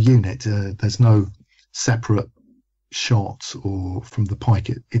is a unit. There's no separate shot or from the pike.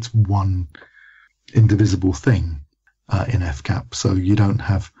 It's one indivisible thing in FCAP. So you don't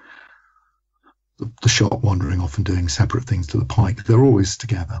have the shot wandering off and doing separate things to the pike. They're always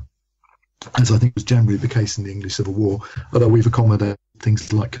together, as I think was generally the case in the English Civil War, although we've accommodated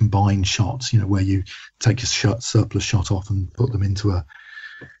things like combined shots, where you take a surplus shot off and put them into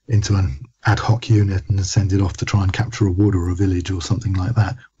an ad hoc unit and send it off to try and capture a wood or a village or something like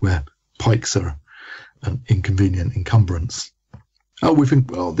that, where pikes are an inconvenient encumbrance.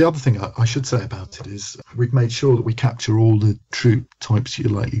 The other thing I should say about it is we've made sure that we capture all the troop types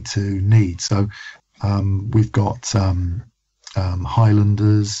you're likely to need. So we've got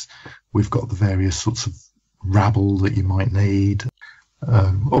Highlanders, we've got the various sorts of rabble that you might need.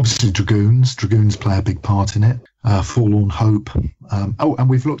 Obviously Dragoons play a big part in it. Forlorn Hope. And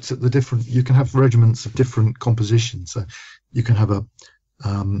we've looked at you can have regiments of different compositions. So you can have a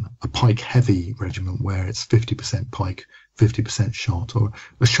pike heavy regiment where it's 50% pike, 50% shot, or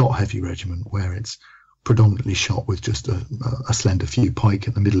a shot heavy regiment where it's predominantly shot with just a slender few pike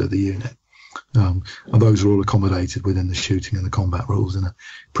in the middle of the unit. And those are all accommodated within the shooting and the combat rules in a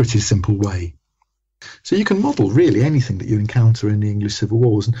pretty simple way. So you can model really anything that you encounter in the English Civil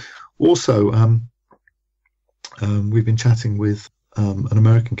Wars. And also, we've been chatting with an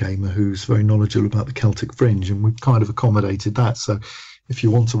American gamer who's very knowledgeable about the Celtic Fringe, and we've kind of accommodated that. So if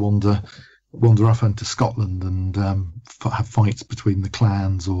you want to wander off into Scotland and have fights between the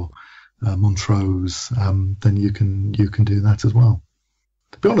clans or Montrose, then you can do that as well.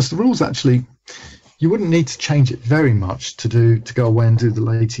 To be honest, the rules actually, you wouldn't need to change it very much to go away and do the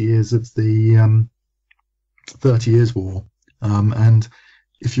later years of the 30 Years' War. And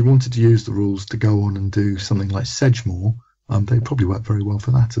if you wanted to use the rules to go on and do something like Sedgemoor, they probably work very well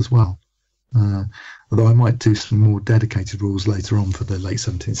for that as well. Although I might do some more dedicated rules later on for the late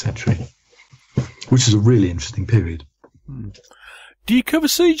 17th century, which is a really interesting period. Do you cover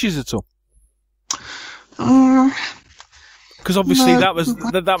sieges at all? Because obviously No.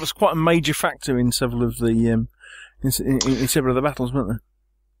 that was quite a major factor in several of the in several of the battles, weren't there?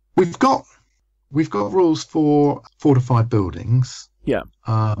 We've got rules for fortified buildings. Yeah.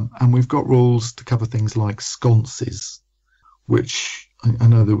 And we've got rules to cover things like sconces, which I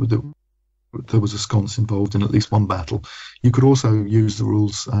know there was a sconce involved in at least one battle. You could also use the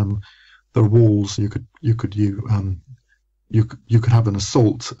rules. There are walls. You could have an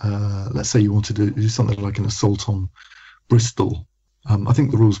assault. Let's say you wanted to do something like an assault on Bristol. I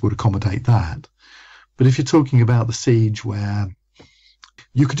think the rules would accommodate that. But if you're talking about the siege, where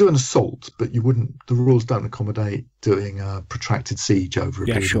you could do an assault, but the rules don't accommodate doing a protracted siege over a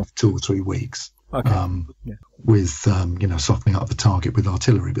period of 2 or 3 weeks. Okay. with softening up the target with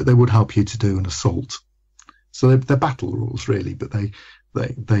artillery, but they would help you to do an assault. So they're battle rules really, but they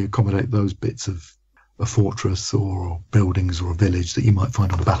accommodate those bits of a fortress or buildings or a village that you might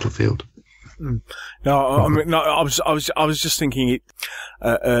find on a battlefield. No, I was just thinking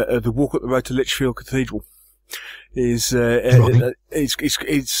the walk up the road to Lichfield Cathedral is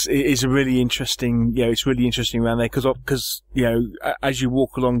is a really interesting. It's really interesting around there because as you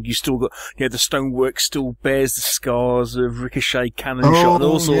walk along, you still got the stonework still bears the scars of ricochet cannon shot and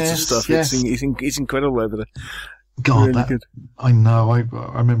all sorts of stuff. Yes. It's incredible over there. God, really good. I know. I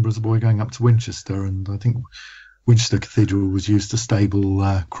remember as a boy going up to Winchester, and I think Winchester Cathedral was used to stable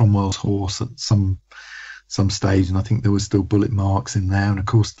Cromwell's horse at some stage, and I think there were still bullet marks in there. And of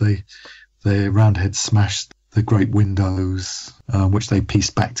course, the Roundheads smashed the great windows, which they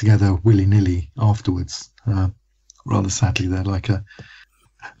pieced back together willy-nilly afterwards. Rather sadly, they're like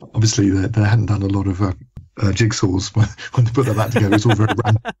obviously they hadn't done a lot of jigsaws when they put that back together. It's all very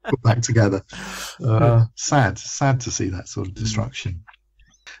random put back together. Sad to see that sort of destruction.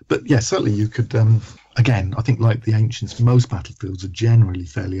 But yeah, certainly you could. Again, I think like the ancients, most battlefields are generally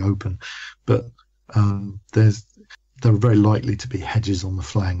fairly open, but there are very likely to be hedges on the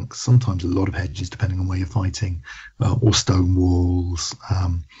flanks, sometimes a lot of hedges depending on where you're fighting, or stone walls.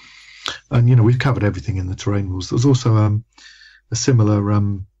 And we've covered everything in the terrain rules. There's also a similar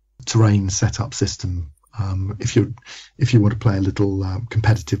terrain setup system. If you want to play a little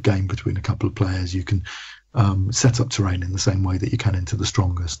competitive game between a couple of players, you can set up terrain in the same way that you can into the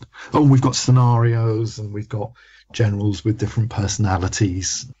strongest. Oh, and we've got scenarios, and we've got generals with different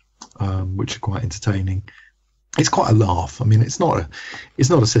personalities, which are quite entertaining. It's quite a laugh. I mean, it's not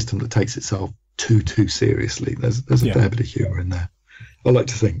a system that takes itself too seriously. There's a fair bit of humour in there, I like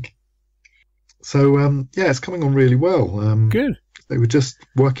to think. So it's coming on really well. Good. They were just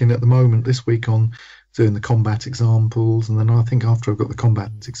working at the moment this week on doing the combat examples, and then I think after I've got the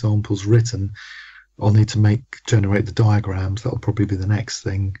combat examples written, I'll need to generate the diagrams. That'll probably be the next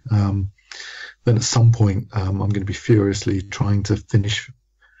thing. Then at some point, I'm going to be furiously trying to finish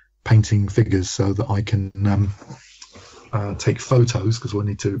painting figures so that I can take photos, because we'll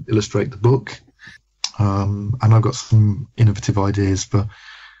need to illustrate the book. And I've got some innovative ideas for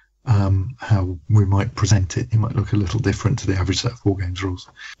how we might present it. It might look a little different to the average set of War Games rules,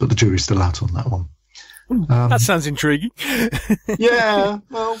 but the jury's still out on that one. That sounds intriguing. Yeah,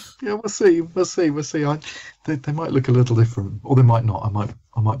 well, we'll see. They might look a little different, or they might not.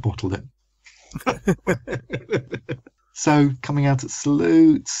 I might bottle it. So coming out at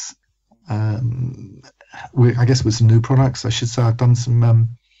Salutes, I guess with some new products. I should say I've done some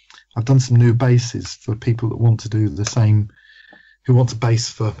new bases for people that want to do the same, who want to base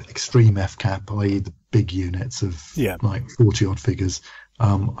for extreme FCAP, i.e. the big units of like 40 odd figures.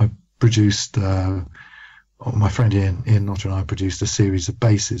 I produced. My friend Ian Notter and I produced a series of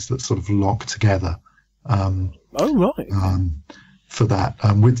bases that sort of lock together. For that,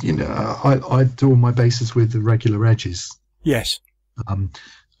 with I do all my bases with the regular edges. Yes.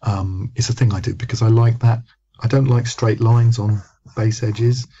 It's a thing I do because I like that. I don't like straight lines on base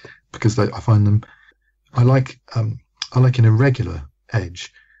edges because I find them. I like an irregular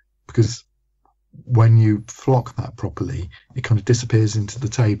edge because when you flock that properly, it kind of disappears into the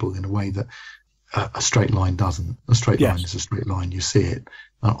table in a way that a straight line doesn't. A straight line is a straight line. You see it.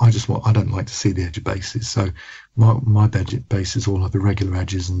 I don't like to see the edge of bases. So my bases all have irregular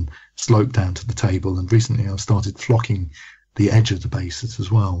edges and slope down to the table. And recently I've started flocking the edge of the bases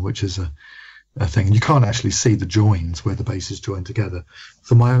as well, which is a thing. And you can't actually see the joins where the bases join together.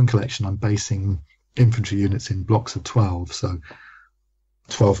 For my own collection, I'm basing infantry units in blocks of 12. So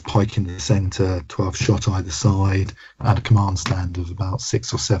 12 pike in the centre, 12 shot either side, and a command stand of about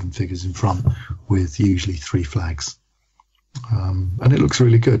 6 or 7 figures in front with usually 3 flags. And it looks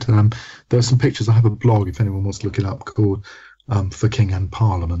really good. There are some pictures. I have a blog if anyone wants to look it up called For King and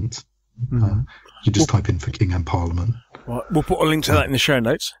Parliament. You just type in For King and Parliament. Right, we'll put a link to that in the show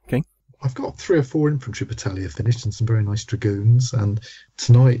notes. Okay. I've got 3 or 4 infantry battalion finished and some very nice dragoons. And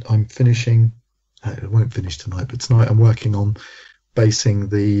tonight I'm finishing. I won't finish tonight, but tonight I'm working on basing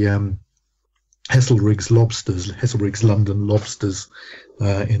the Hesselrig's London lobsters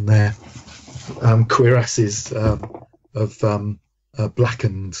in their cuirasses of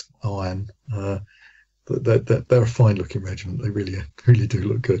blackened iron. They're a fine looking regiment. They really do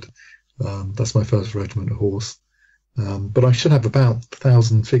look good. That's my first regiment of horse. But I should have about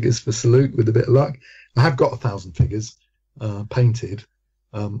 1,000 figures for Salute with a bit of luck. I have got 1,000 figures painted.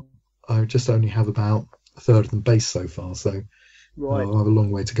 I just only have about a third of them based so far, so right. I'll have a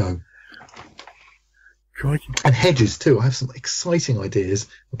long way to go. Crikey. And hedges too. I have some exciting ideas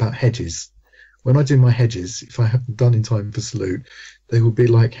about hedges, when I do my hedges, if I have them done in time for Salute, they will be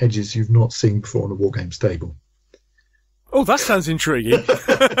like hedges you've not seen before on a Wargames table. Oh, that sounds intriguing.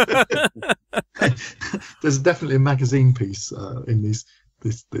 There's definitely a magazine piece in these.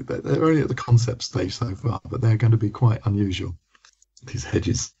 They're only at the concept stage so far, but they're going to be quite unusual, these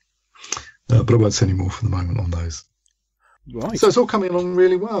hedges. But I won't say any more for the moment on those. Right. So it's all coming along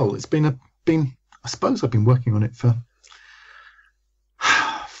really well. It's been I suppose I've been working on it for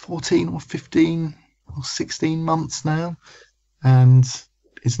 14 or 15 or 16 months now, and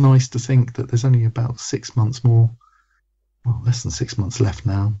it's nice to think that there's only about 6 months more, well, less than 6 months left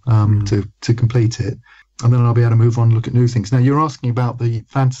now to complete it, and then I'll be able to move on and look at new things. Now, you were asking about the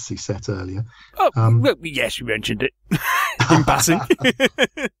fantasy set earlier. Oh, well, yes, you mentioned it in passing.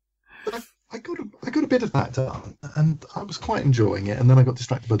 I got a bit of that done, and I was quite enjoying it. And then I got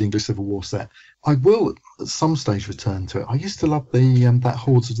distracted by the English Civil War set. I will at some stage return to it. I used to love the that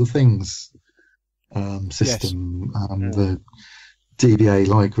Hordes of the Things system, yes. The DBA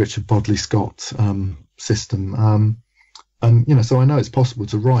like Richard Bodley Scott system, and so I know it's possible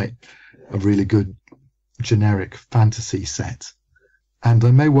to write a really good generic fantasy set, and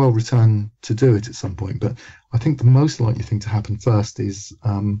I may well return to do it at some point. But I think the most likely thing to happen first is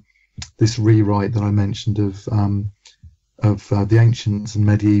this rewrite that I mentioned of the Ancients and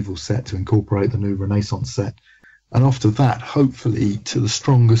Medieval set to incorporate the new Renaissance set, and after that, hopefully, To the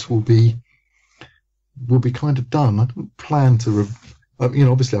Strongest will be kind of done. I don't plan to,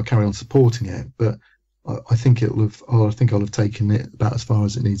 obviously I'll carry on supporting it, but I think I'll have taken it about as far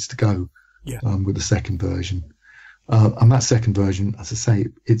as it needs to go. Yeah. With the second version, and that second version, as I say,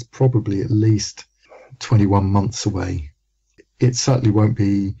 it's probably at least 21 months away. It certainly won't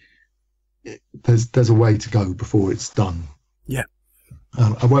be. There's a way to go before it's done. Yeah.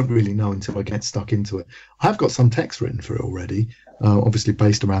 I won't really know until I get stuck into it. I've got some text written for it already, obviously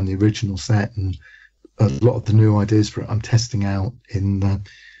based around the original set, and a lot of the new ideas for it I'm testing out in the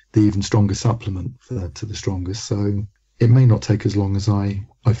Even Stronger supplement to the Strongest. So it may not take as long as I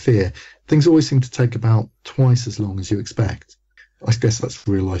fear. Things always seem to take about twice as long as you expect. I guess that's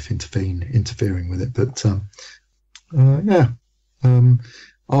real life interfering with it. But yeah.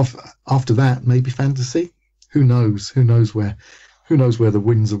 After that, maybe fantasy. Who knows? Who knows where the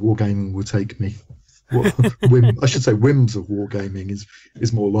winds of wargaming will take me? I should say whims of wargaming is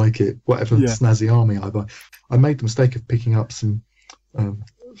more like it. Whatever snazzy army I buy. I made the mistake of picking up some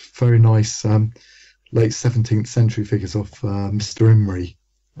very nice late 17th century figures off Mr. Imrie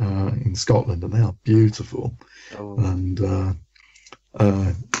in Scotland, and they are beautiful. Oh. And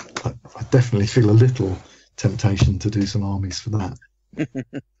I definitely feel a little temptation to do some armies for that.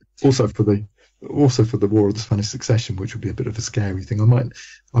 also for the War of the Spanish Succession, which would be a bit of a scary thing. I might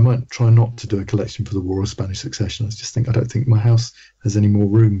try not to do a collection for the War of Spanish Succession. I don't think my house has any more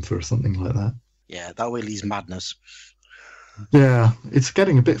room for something like that. Yeah, that really is madness. Yeah, it's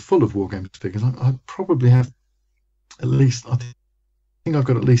getting a bit full of Wargames figures. I probably have at least, I think I've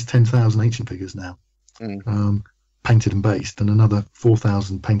got at least 10,000 ancient figures now, painted and based, and another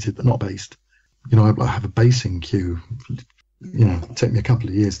 4,000 painted but not based. I have a basing queue. It'll take me a couple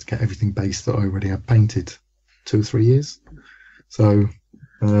of years to get everything based that I already have painted, 2 or 3 years. So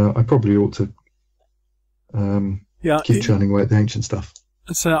I probably ought to keep churning away at the ancient stuff.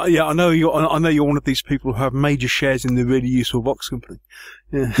 So I know you're one of these people who have major shares in the Really Useful Box Company.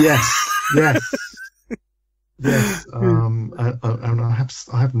 Yeah. Yes. And I have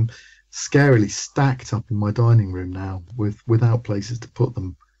them scarily stacked up in my dining room now, without places to put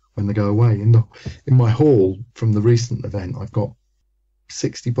them when they go away. In my hall from the recent event, I've got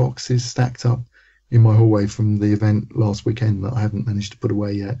 60 boxes stacked up in my hallway from the event last weekend that I haven't managed to put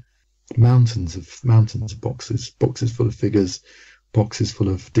away yet. Mountains of boxes full of figures, boxes full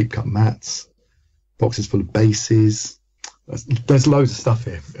of deep cut mats, boxes full of bases. There's loads of stuff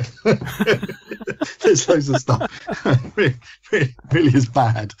here. There's loads of stuff. It really is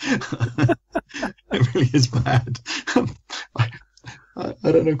bad. It really is bad.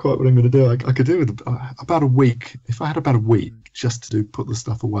 I don't know quite what I'm going to do. I could do with about a week. If I had about a week just to put the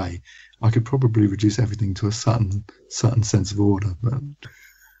stuff away, I could probably reduce everything to a certain sense of order. But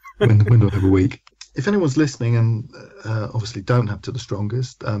when do I have a week? If anyone's listening and obviously don't have To the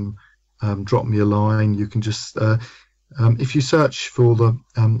Strongest, drop me a line. You can just if you search for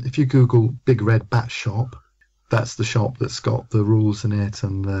if you Google Big Red Bat Shop, that's the shop that's got the rules in it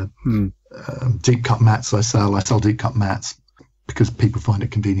and the deep cut mats I sell. I sell deep cut mats because people find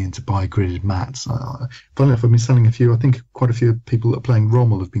it convenient to buy gridded mats. Funny enough, I've been selling a few. I think quite a few people that are playing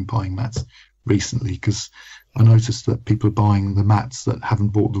Rommel have been buying mats recently, because I noticed that people are buying the mats that haven't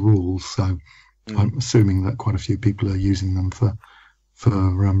bought the rules. So I'm assuming that quite a few people are using them for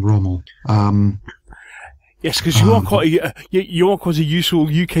Rommel. Yes, because you are quite a useful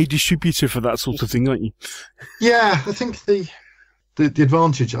UK distributor for that sort of thing, aren't you? Yeah, I think the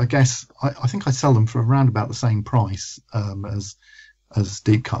advantage, I guess, I think I sell them for around about the same price as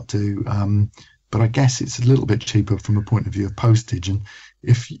Deep Cut do, but I guess it's a little bit cheaper from a point of view of postage. And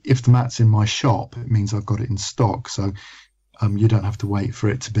if the mat's in my shop, it means I've got it in stock, so you don't have to wait for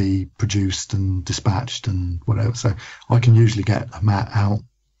it to be produced and dispatched and whatever. So I can usually get a mat out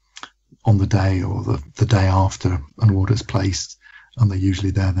on the day or the day after an order's placed, and they're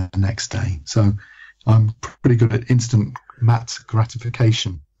usually there the next day. So I'm pretty good at instant mat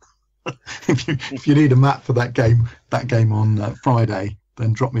gratification. if you need a mat for that game on Friday,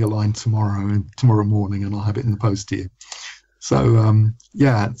 then drop me a line tomorrow morning, and I'll have it in the post to you. So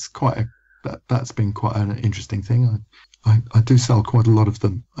yeah, it's that's been quite an interesting thing. I do sell quite a lot of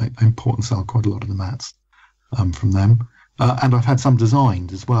them. I import and sell quite a lot of the mats from them. And I've had some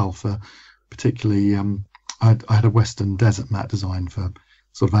designed as well for particularly, I had a Western Desert mat designed for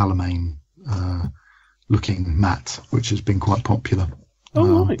sort of Alamein looking mat, which has been quite popular.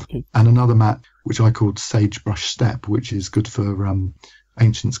 Right. And another mat, which I called Sagebrush Steppe, which is good for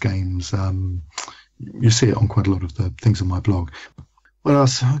Ancients games. You see it on quite a lot of the things on my blog. What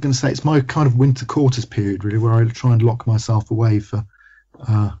else? I'm going to say it's my kind of winter quarters period, really, where I try and lock myself away for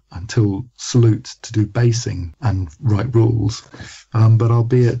until Salute to do basing and write rules. But I'll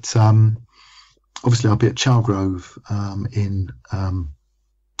be at obviously I'll be at Chalgrove in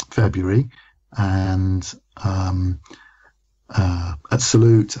February, and at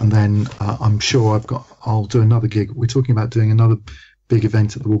Salute, and then I'm sure I'll do another gig. We're talking about doing another big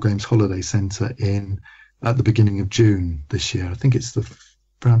event at the War Games Holiday Centre at the beginning of June this year. I think it's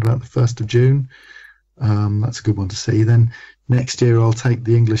around about the 1st of June. That's a good one to see. Then next year I'll take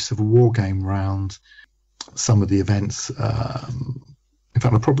the English Civil War game round some of the events. In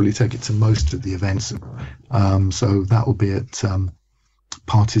fact, I'll probably take it to most of the events. So that will be at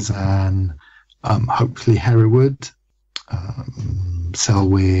Partisan, hopefully Hereward,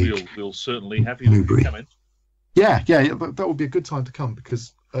 Selwig. We'll certainly have you Newbury. come in. Yeah, that will be a good time to come,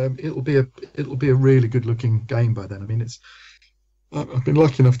 because it'll be a really good looking game by then. I mean, I've been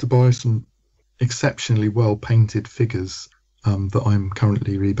lucky enough to buy some exceptionally well painted figures that I'm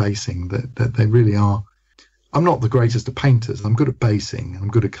currently rebasing. That they really are. I'm not the greatest of painters. I'm good at basing and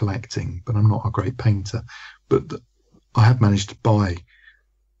I'm good at collecting, but I'm not a great painter. But I have managed to buy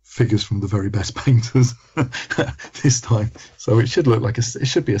figures from the very best painters this time, so it should look like it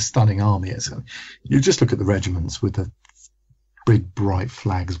should be a stunning army. You just look at the regiments with the big bright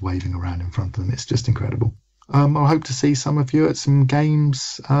flags waving around in front of them. It's just incredible. I hope to see some of you at some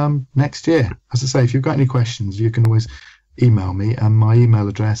games next year. As I say, if you've got any questions, you can always email me, and my email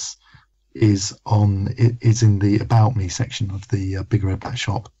address is in the About Me section of the Big Red Black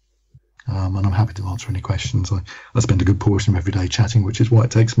Shop. And I'm happy to answer any questions. I spend a good portion of every day chatting, which is why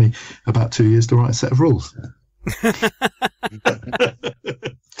it takes me about 2 years to write a set of rules.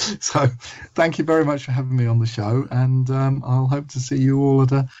 So thank you very much for having me on the show, and I'll hope to see you all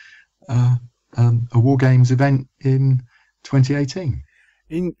at a War Games event in 2018.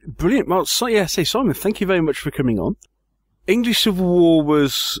 Brilliant. Well, Simon, thank you very much for coming on. English Civil War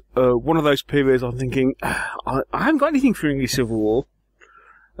was one of those periods I'm thinking, I haven't got anything for English Civil War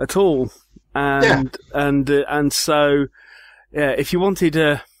at all, and so if you wanted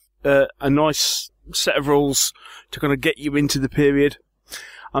a nice set of rules to kind of get you into the period,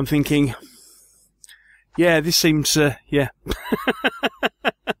 I'm thinking, this seems they're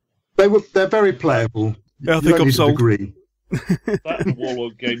very playable. I think I'm sold. Agree. That and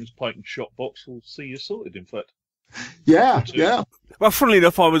Warlord Games Paint and Shop box will see you sorted. In fact. Yeah. Well, funnily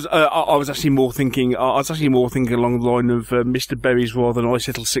enough, I was actually more thinking along the line of Mr. Berry's rather nice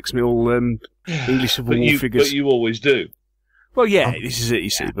little 6mm English Civil War figures. But you always do. Well, this is it. You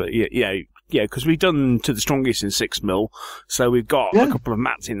see, but because we've done To the Strongest in 6mm, so we've got a couple of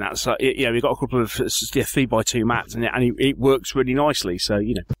mats in that. So we've got a couple of 3x2 mats, and it works really nicely. So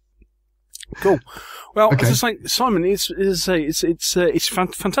cool. Well, okay. As I say, Simon, it's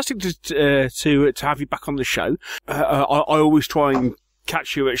fantastic to have you back on the show. I always try and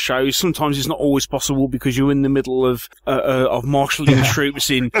catch you at shows. Sometimes it's not always possible because you're in the middle of marshalling troops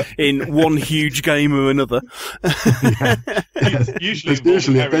in one huge game or another. There's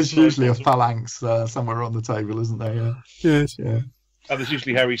usually a phalanx somewhere on the table, isn't there? Yeah. Yes. Yeah. And there's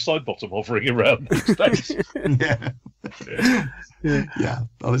usually Harry Sidebottom hovering around these days. Yeah.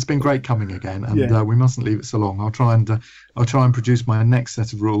 Well, it's been great coming again, and we mustn't leave it so long. I'll try and produce my next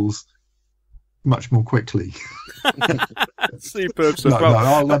set of rules much more quickly. Superb No, stuff.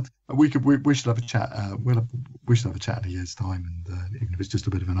 no, Well, we should have a chat. We should have a chat in a year's time, and even if it's just a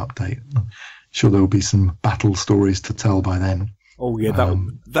bit of an update, I'm sure there will be some battle stories to tell by then. oh yeah,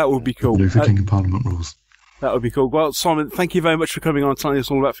 that would be cool. For King of Parliament rules. That would be cool. Well, Simon, thank you very much for coming on and telling us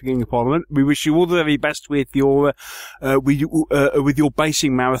all about King of Parliament. We wish you all the very best with your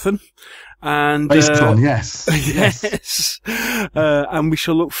basing marathon. And Based-on, yes. yes. And we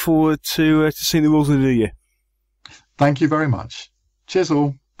shall look forward to seeing the rules in the new year. Thank you very much. Cheers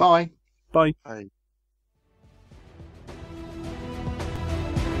all. Bye. Bye. Bye.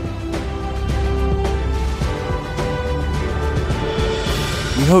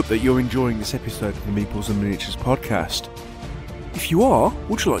 We hope that you're enjoying this episode of the Meeples and Miniatures podcast. If you are,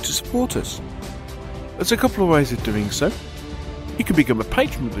 would you like to support us? There's a couple of ways of doing so. You can become a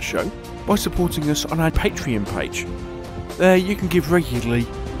patron of the show by supporting us on our Patreon page. There you can give regularly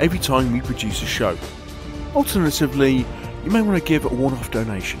every time we produce a show. Alternatively, you may want to give a one-off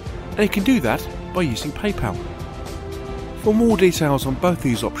donation, and you can do that by using PayPal. For more details on both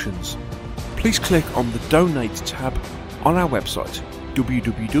these options, please click on the Donate tab on our website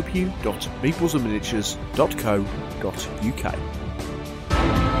www.meeplesandminiatures.co.uk.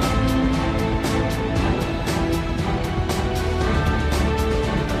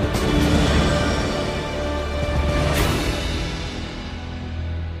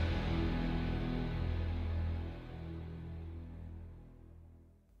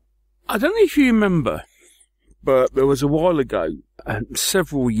 I don't know if you remember, but there was a while ago,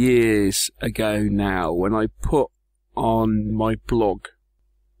 several years ago now, when I put on my blog,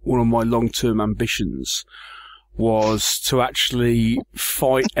 one of my long-term ambitions was to actually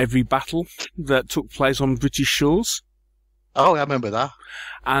fight every battle that took place on British shores. Oh, I remember that.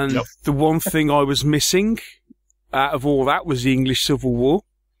 And the one thing I was missing out of all that was the English Civil War.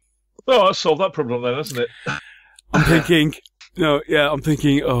 Well, that solved that problem then, hasn't it? I'm thinking, other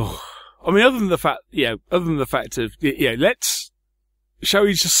than the fact of, shall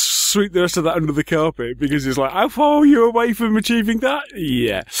we just sweep the rest of that under the carpet? Because it's like, how far are you away from achieving that?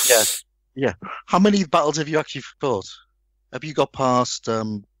 Yeah. Yeah. How many battles have you actually fought? Have you got past,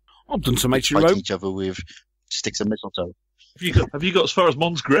 I've done some fighting HMO. each other with sticks and mistletoe? Have you got as far as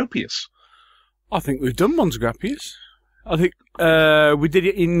Mons Gropius? I think we've done Mons Gropius. I think, we did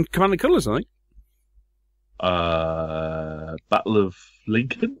it in Command and Colours, I think. Battle of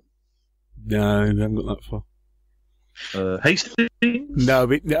Lincoln? No, we haven't got that far. Hastings? No,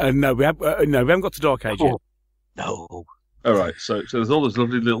 we haven't got to Dark Age yet. No. All right, so there's all those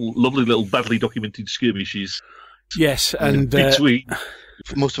lovely little badly documented skirmishes. Yes, and between.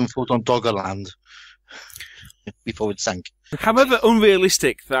 Most of them fought on Doggerland before it sank. However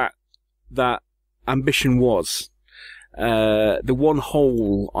unrealistic that ambition was, the one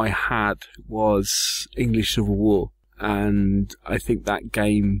hole I had was English Civil War. And I think that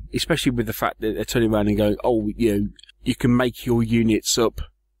game, especially with the fact that they're turning around and going, you can make your units up,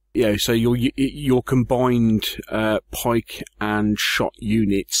 so your combined pike and shot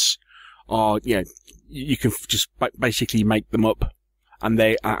units are, you can just basically make them up, and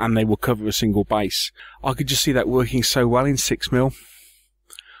they will cover a single base. I could just see that working so well in 6mm,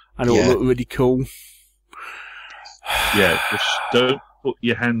 and it will look really cool. Yeah, just don't put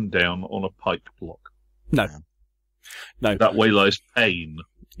your hand down on a pike block. No. That way lies pain.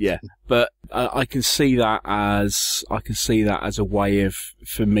 Yeah, but I can see that as a way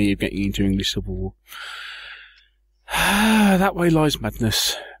for me of getting into English Civil War. That way lies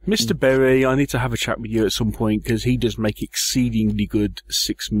madness. Mr. Berry, I need to have a chat with you at some point because he does make exceedingly good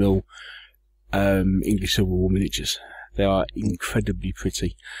 6mm English Civil War miniatures. They are incredibly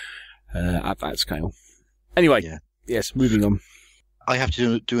pretty at that scale. Anyway, yes, moving on. I have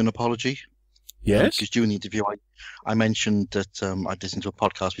to do an apology. Yes? Because during the interview, I mentioned that I'd listened to a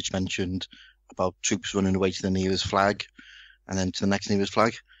podcast which mentioned about troops running away to the nearest flag and then to the next nearest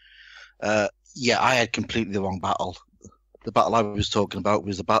flag. I had completely the wrong battle. The battle I was talking about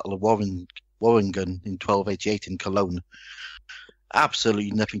was the Battle of Warringen in 1288 in Cologne. Absolutely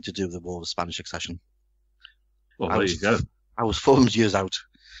nothing to do with the War of Spanish Succession. Well, there you go. I was 400 years out.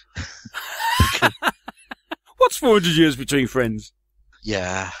 What's 400 years between friends?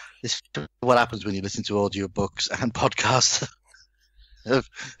 Yeah. This is what happens when you listen to audiobooks and podcasts of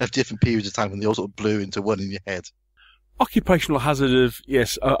different periods of time when they all sort of blur into one in your head. Occupational hazard of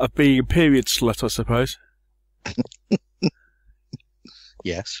being a period slut, I suppose.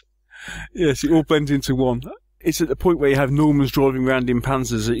 Yes. Yes, it all blends into one. It's at the point where you have Normans driving around in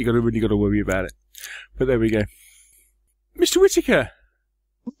Panzers that you really got to worry about it. But there we go. Mr. Whittaker.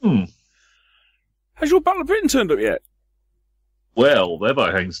 Has your Battle of Britain turned up yet? Well,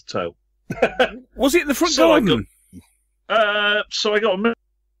 thereby hangs the tail. Was it the front garden? So I got a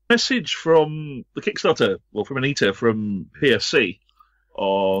message from the Kickstarter, well, from Anita from PSC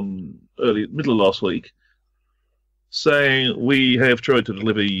on middle of last week, saying we have tried to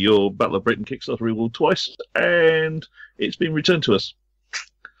deliver your Battle of Britain Kickstarter reward twice, and it's been returned to us.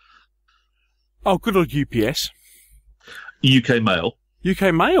 Oh, good old UPS. UK Mail.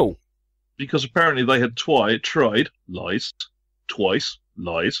 UK Mail? Because apparently they had tried, lies, twice,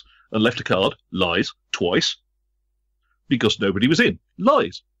 lies, and left a card, lies, twice, because nobody was in,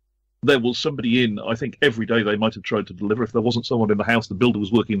 lies. There was somebody in, I think, every day they might have tried to deliver. If there wasn't someone in the house, the builder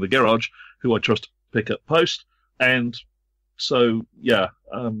was working in the garage, who I trust to pick up post. And so, yeah,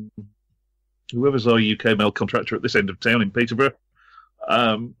 whoever's our UK Mail contractor at this end of town in Peterborough,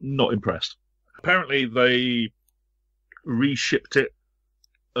 not impressed. Apparently they reshipped it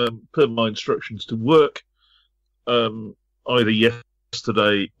per my instructions to work either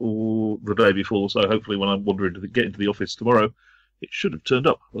yesterday or the day before, so hopefully when I'm wandering to get into the office tomorrow, it should have turned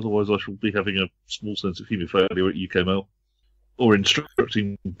up. Otherwise I shall be having a small sense of human failure at UK Mail, or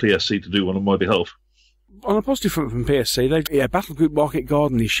instructing PSC to do one on my behalf. On a positive front from PSC, Battle Group Market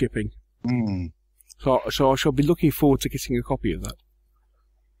Garden is shipping. So I shall be looking forward to getting a copy of that.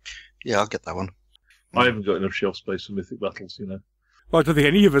 Yeah, I'll get that one. I haven't got enough shelf space for Mythic Battles, you know. Well, I don't think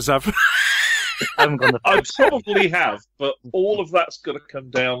any of us have. I probably have, but all of that's got to come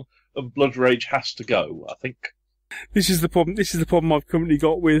down, and Blood Rage has to go, I think. This is the problem. This is the problem I've currently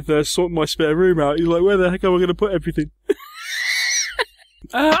got with sorting my spare room out. You're like, where the heck am I going to put everything?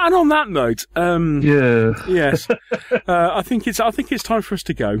 And on that note, yes, I think it's time for us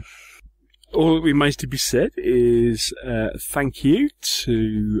to go. All that remains to be said is thank you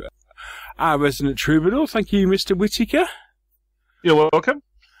to our resident troubadour. Thank you, Mr. Whittaker. You're welcome.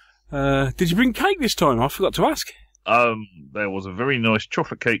 Did you bring cake this time? I forgot to ask. There was a very nice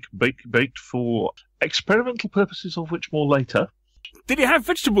chocolate cake baked for experimental purposes, of which more later. Did it have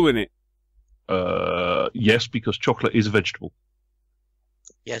vegetable in it? Yes, because chocolate is a vegetable.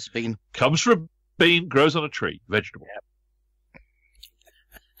 Yes, bean. Comes from a bean, grows on a tree, vegetable. Yep.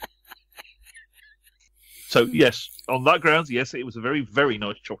 So, yes, on that grounds, yes, it was a very, very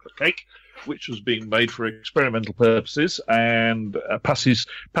nice chocolate cake, which was being made for experimental purposes and passes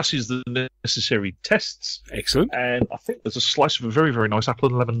the necessary tests. Excellent. And I think there's a slice of a very, very nice apple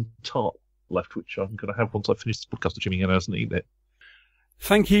and lemon tart left, which I'm going to have once I finish this podcast, assuming anyone hasn't eaten it.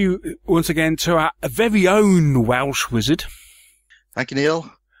 Thank you once again to our very own Welsh wizard. Thank you, Neil.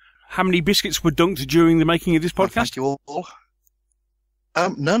 How many biscuits were dunked during the making of this podcast? Thank you all.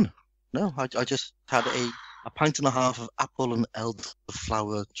 None. No, I just had a pint and a half of apple and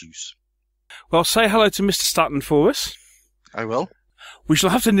elderflower juice. Well, say hello to Mr. Statton for us. I will. We shall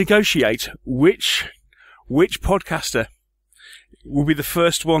have to negotiate which podcaster will be the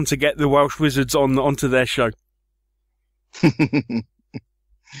first one to get the Welsh Wizards onto their show.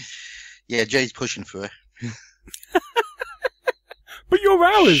 Yeah, Jay's pushing for it. But you're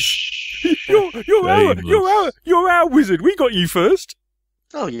ours. You're our wizard. We got you first.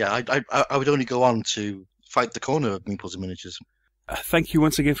 Oh yeah, I would only go on to fight the corner of Meeples and Miniatures. Thank you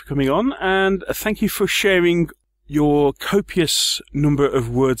once again for coming on, and thank you for sharing your copious number of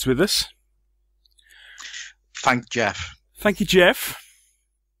words with us. Thank Jeff. Thank you, Jeff.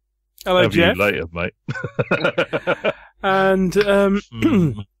 Hello, Jeff. You later, mate. And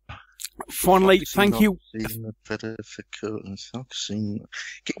finally, thank you.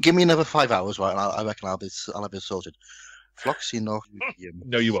 Give me another 5 hours, right? And I reckon I'll have it sorted. No,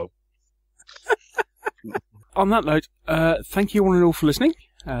 you won't. On that note, thank you one and all for listening.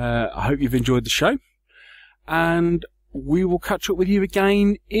 I hope you've enjoyed the show, and we will catch up with you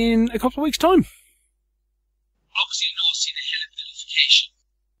again in a couple of weeks' time.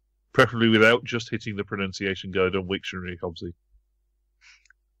 Preferably without just hitting the pronunciation guide on Wiktionary, Hobbsy.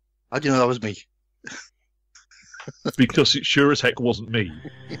 How do you know that was me? Because it sure as heck wasn't me.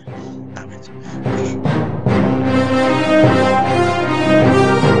 Damn it.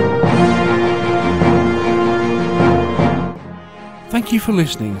 Thank you for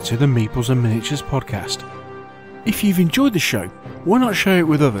listening to the Meeples and Miniatures podcast. If you've enjoyed the show, why not share it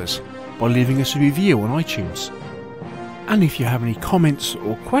with others by leaving us a review on iTunes? And if you have any comments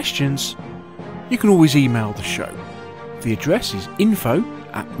or questions, you can always email the show. The address is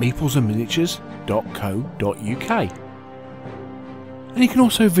info@meeplesandminiatures.co.uk. And you can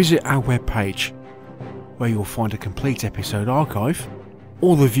also visit our webpage, where you'll find a complete episode archive,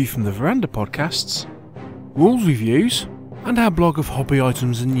 all the View from the Veranda podcasts, rules reviews, and our blog of hobby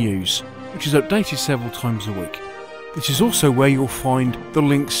items and news, which is updated several times a week. This is also where you'll find the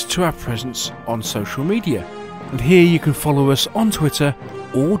links to our presence on social media, and here you can follow us on Twitter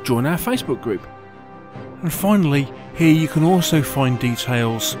or join our Facebook group. And finally, here you can also find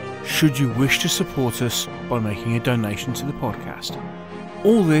details should you wish to support us by making a donation to the podcast.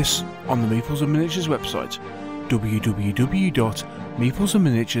 All this on the Meeples and Miniatures website,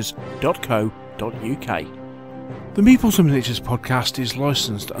 www.meeplesandminiatures.co.uk. The Meeples and Miniatures podcast is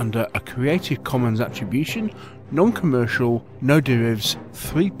licensed under a Creative Commons Attribution, Non-Commercial, No Derivatives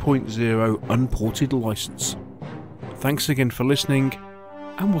 3.0 Unported license. Thanks again for listening,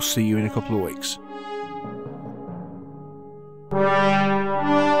 and we'll see you in a couple of weeks.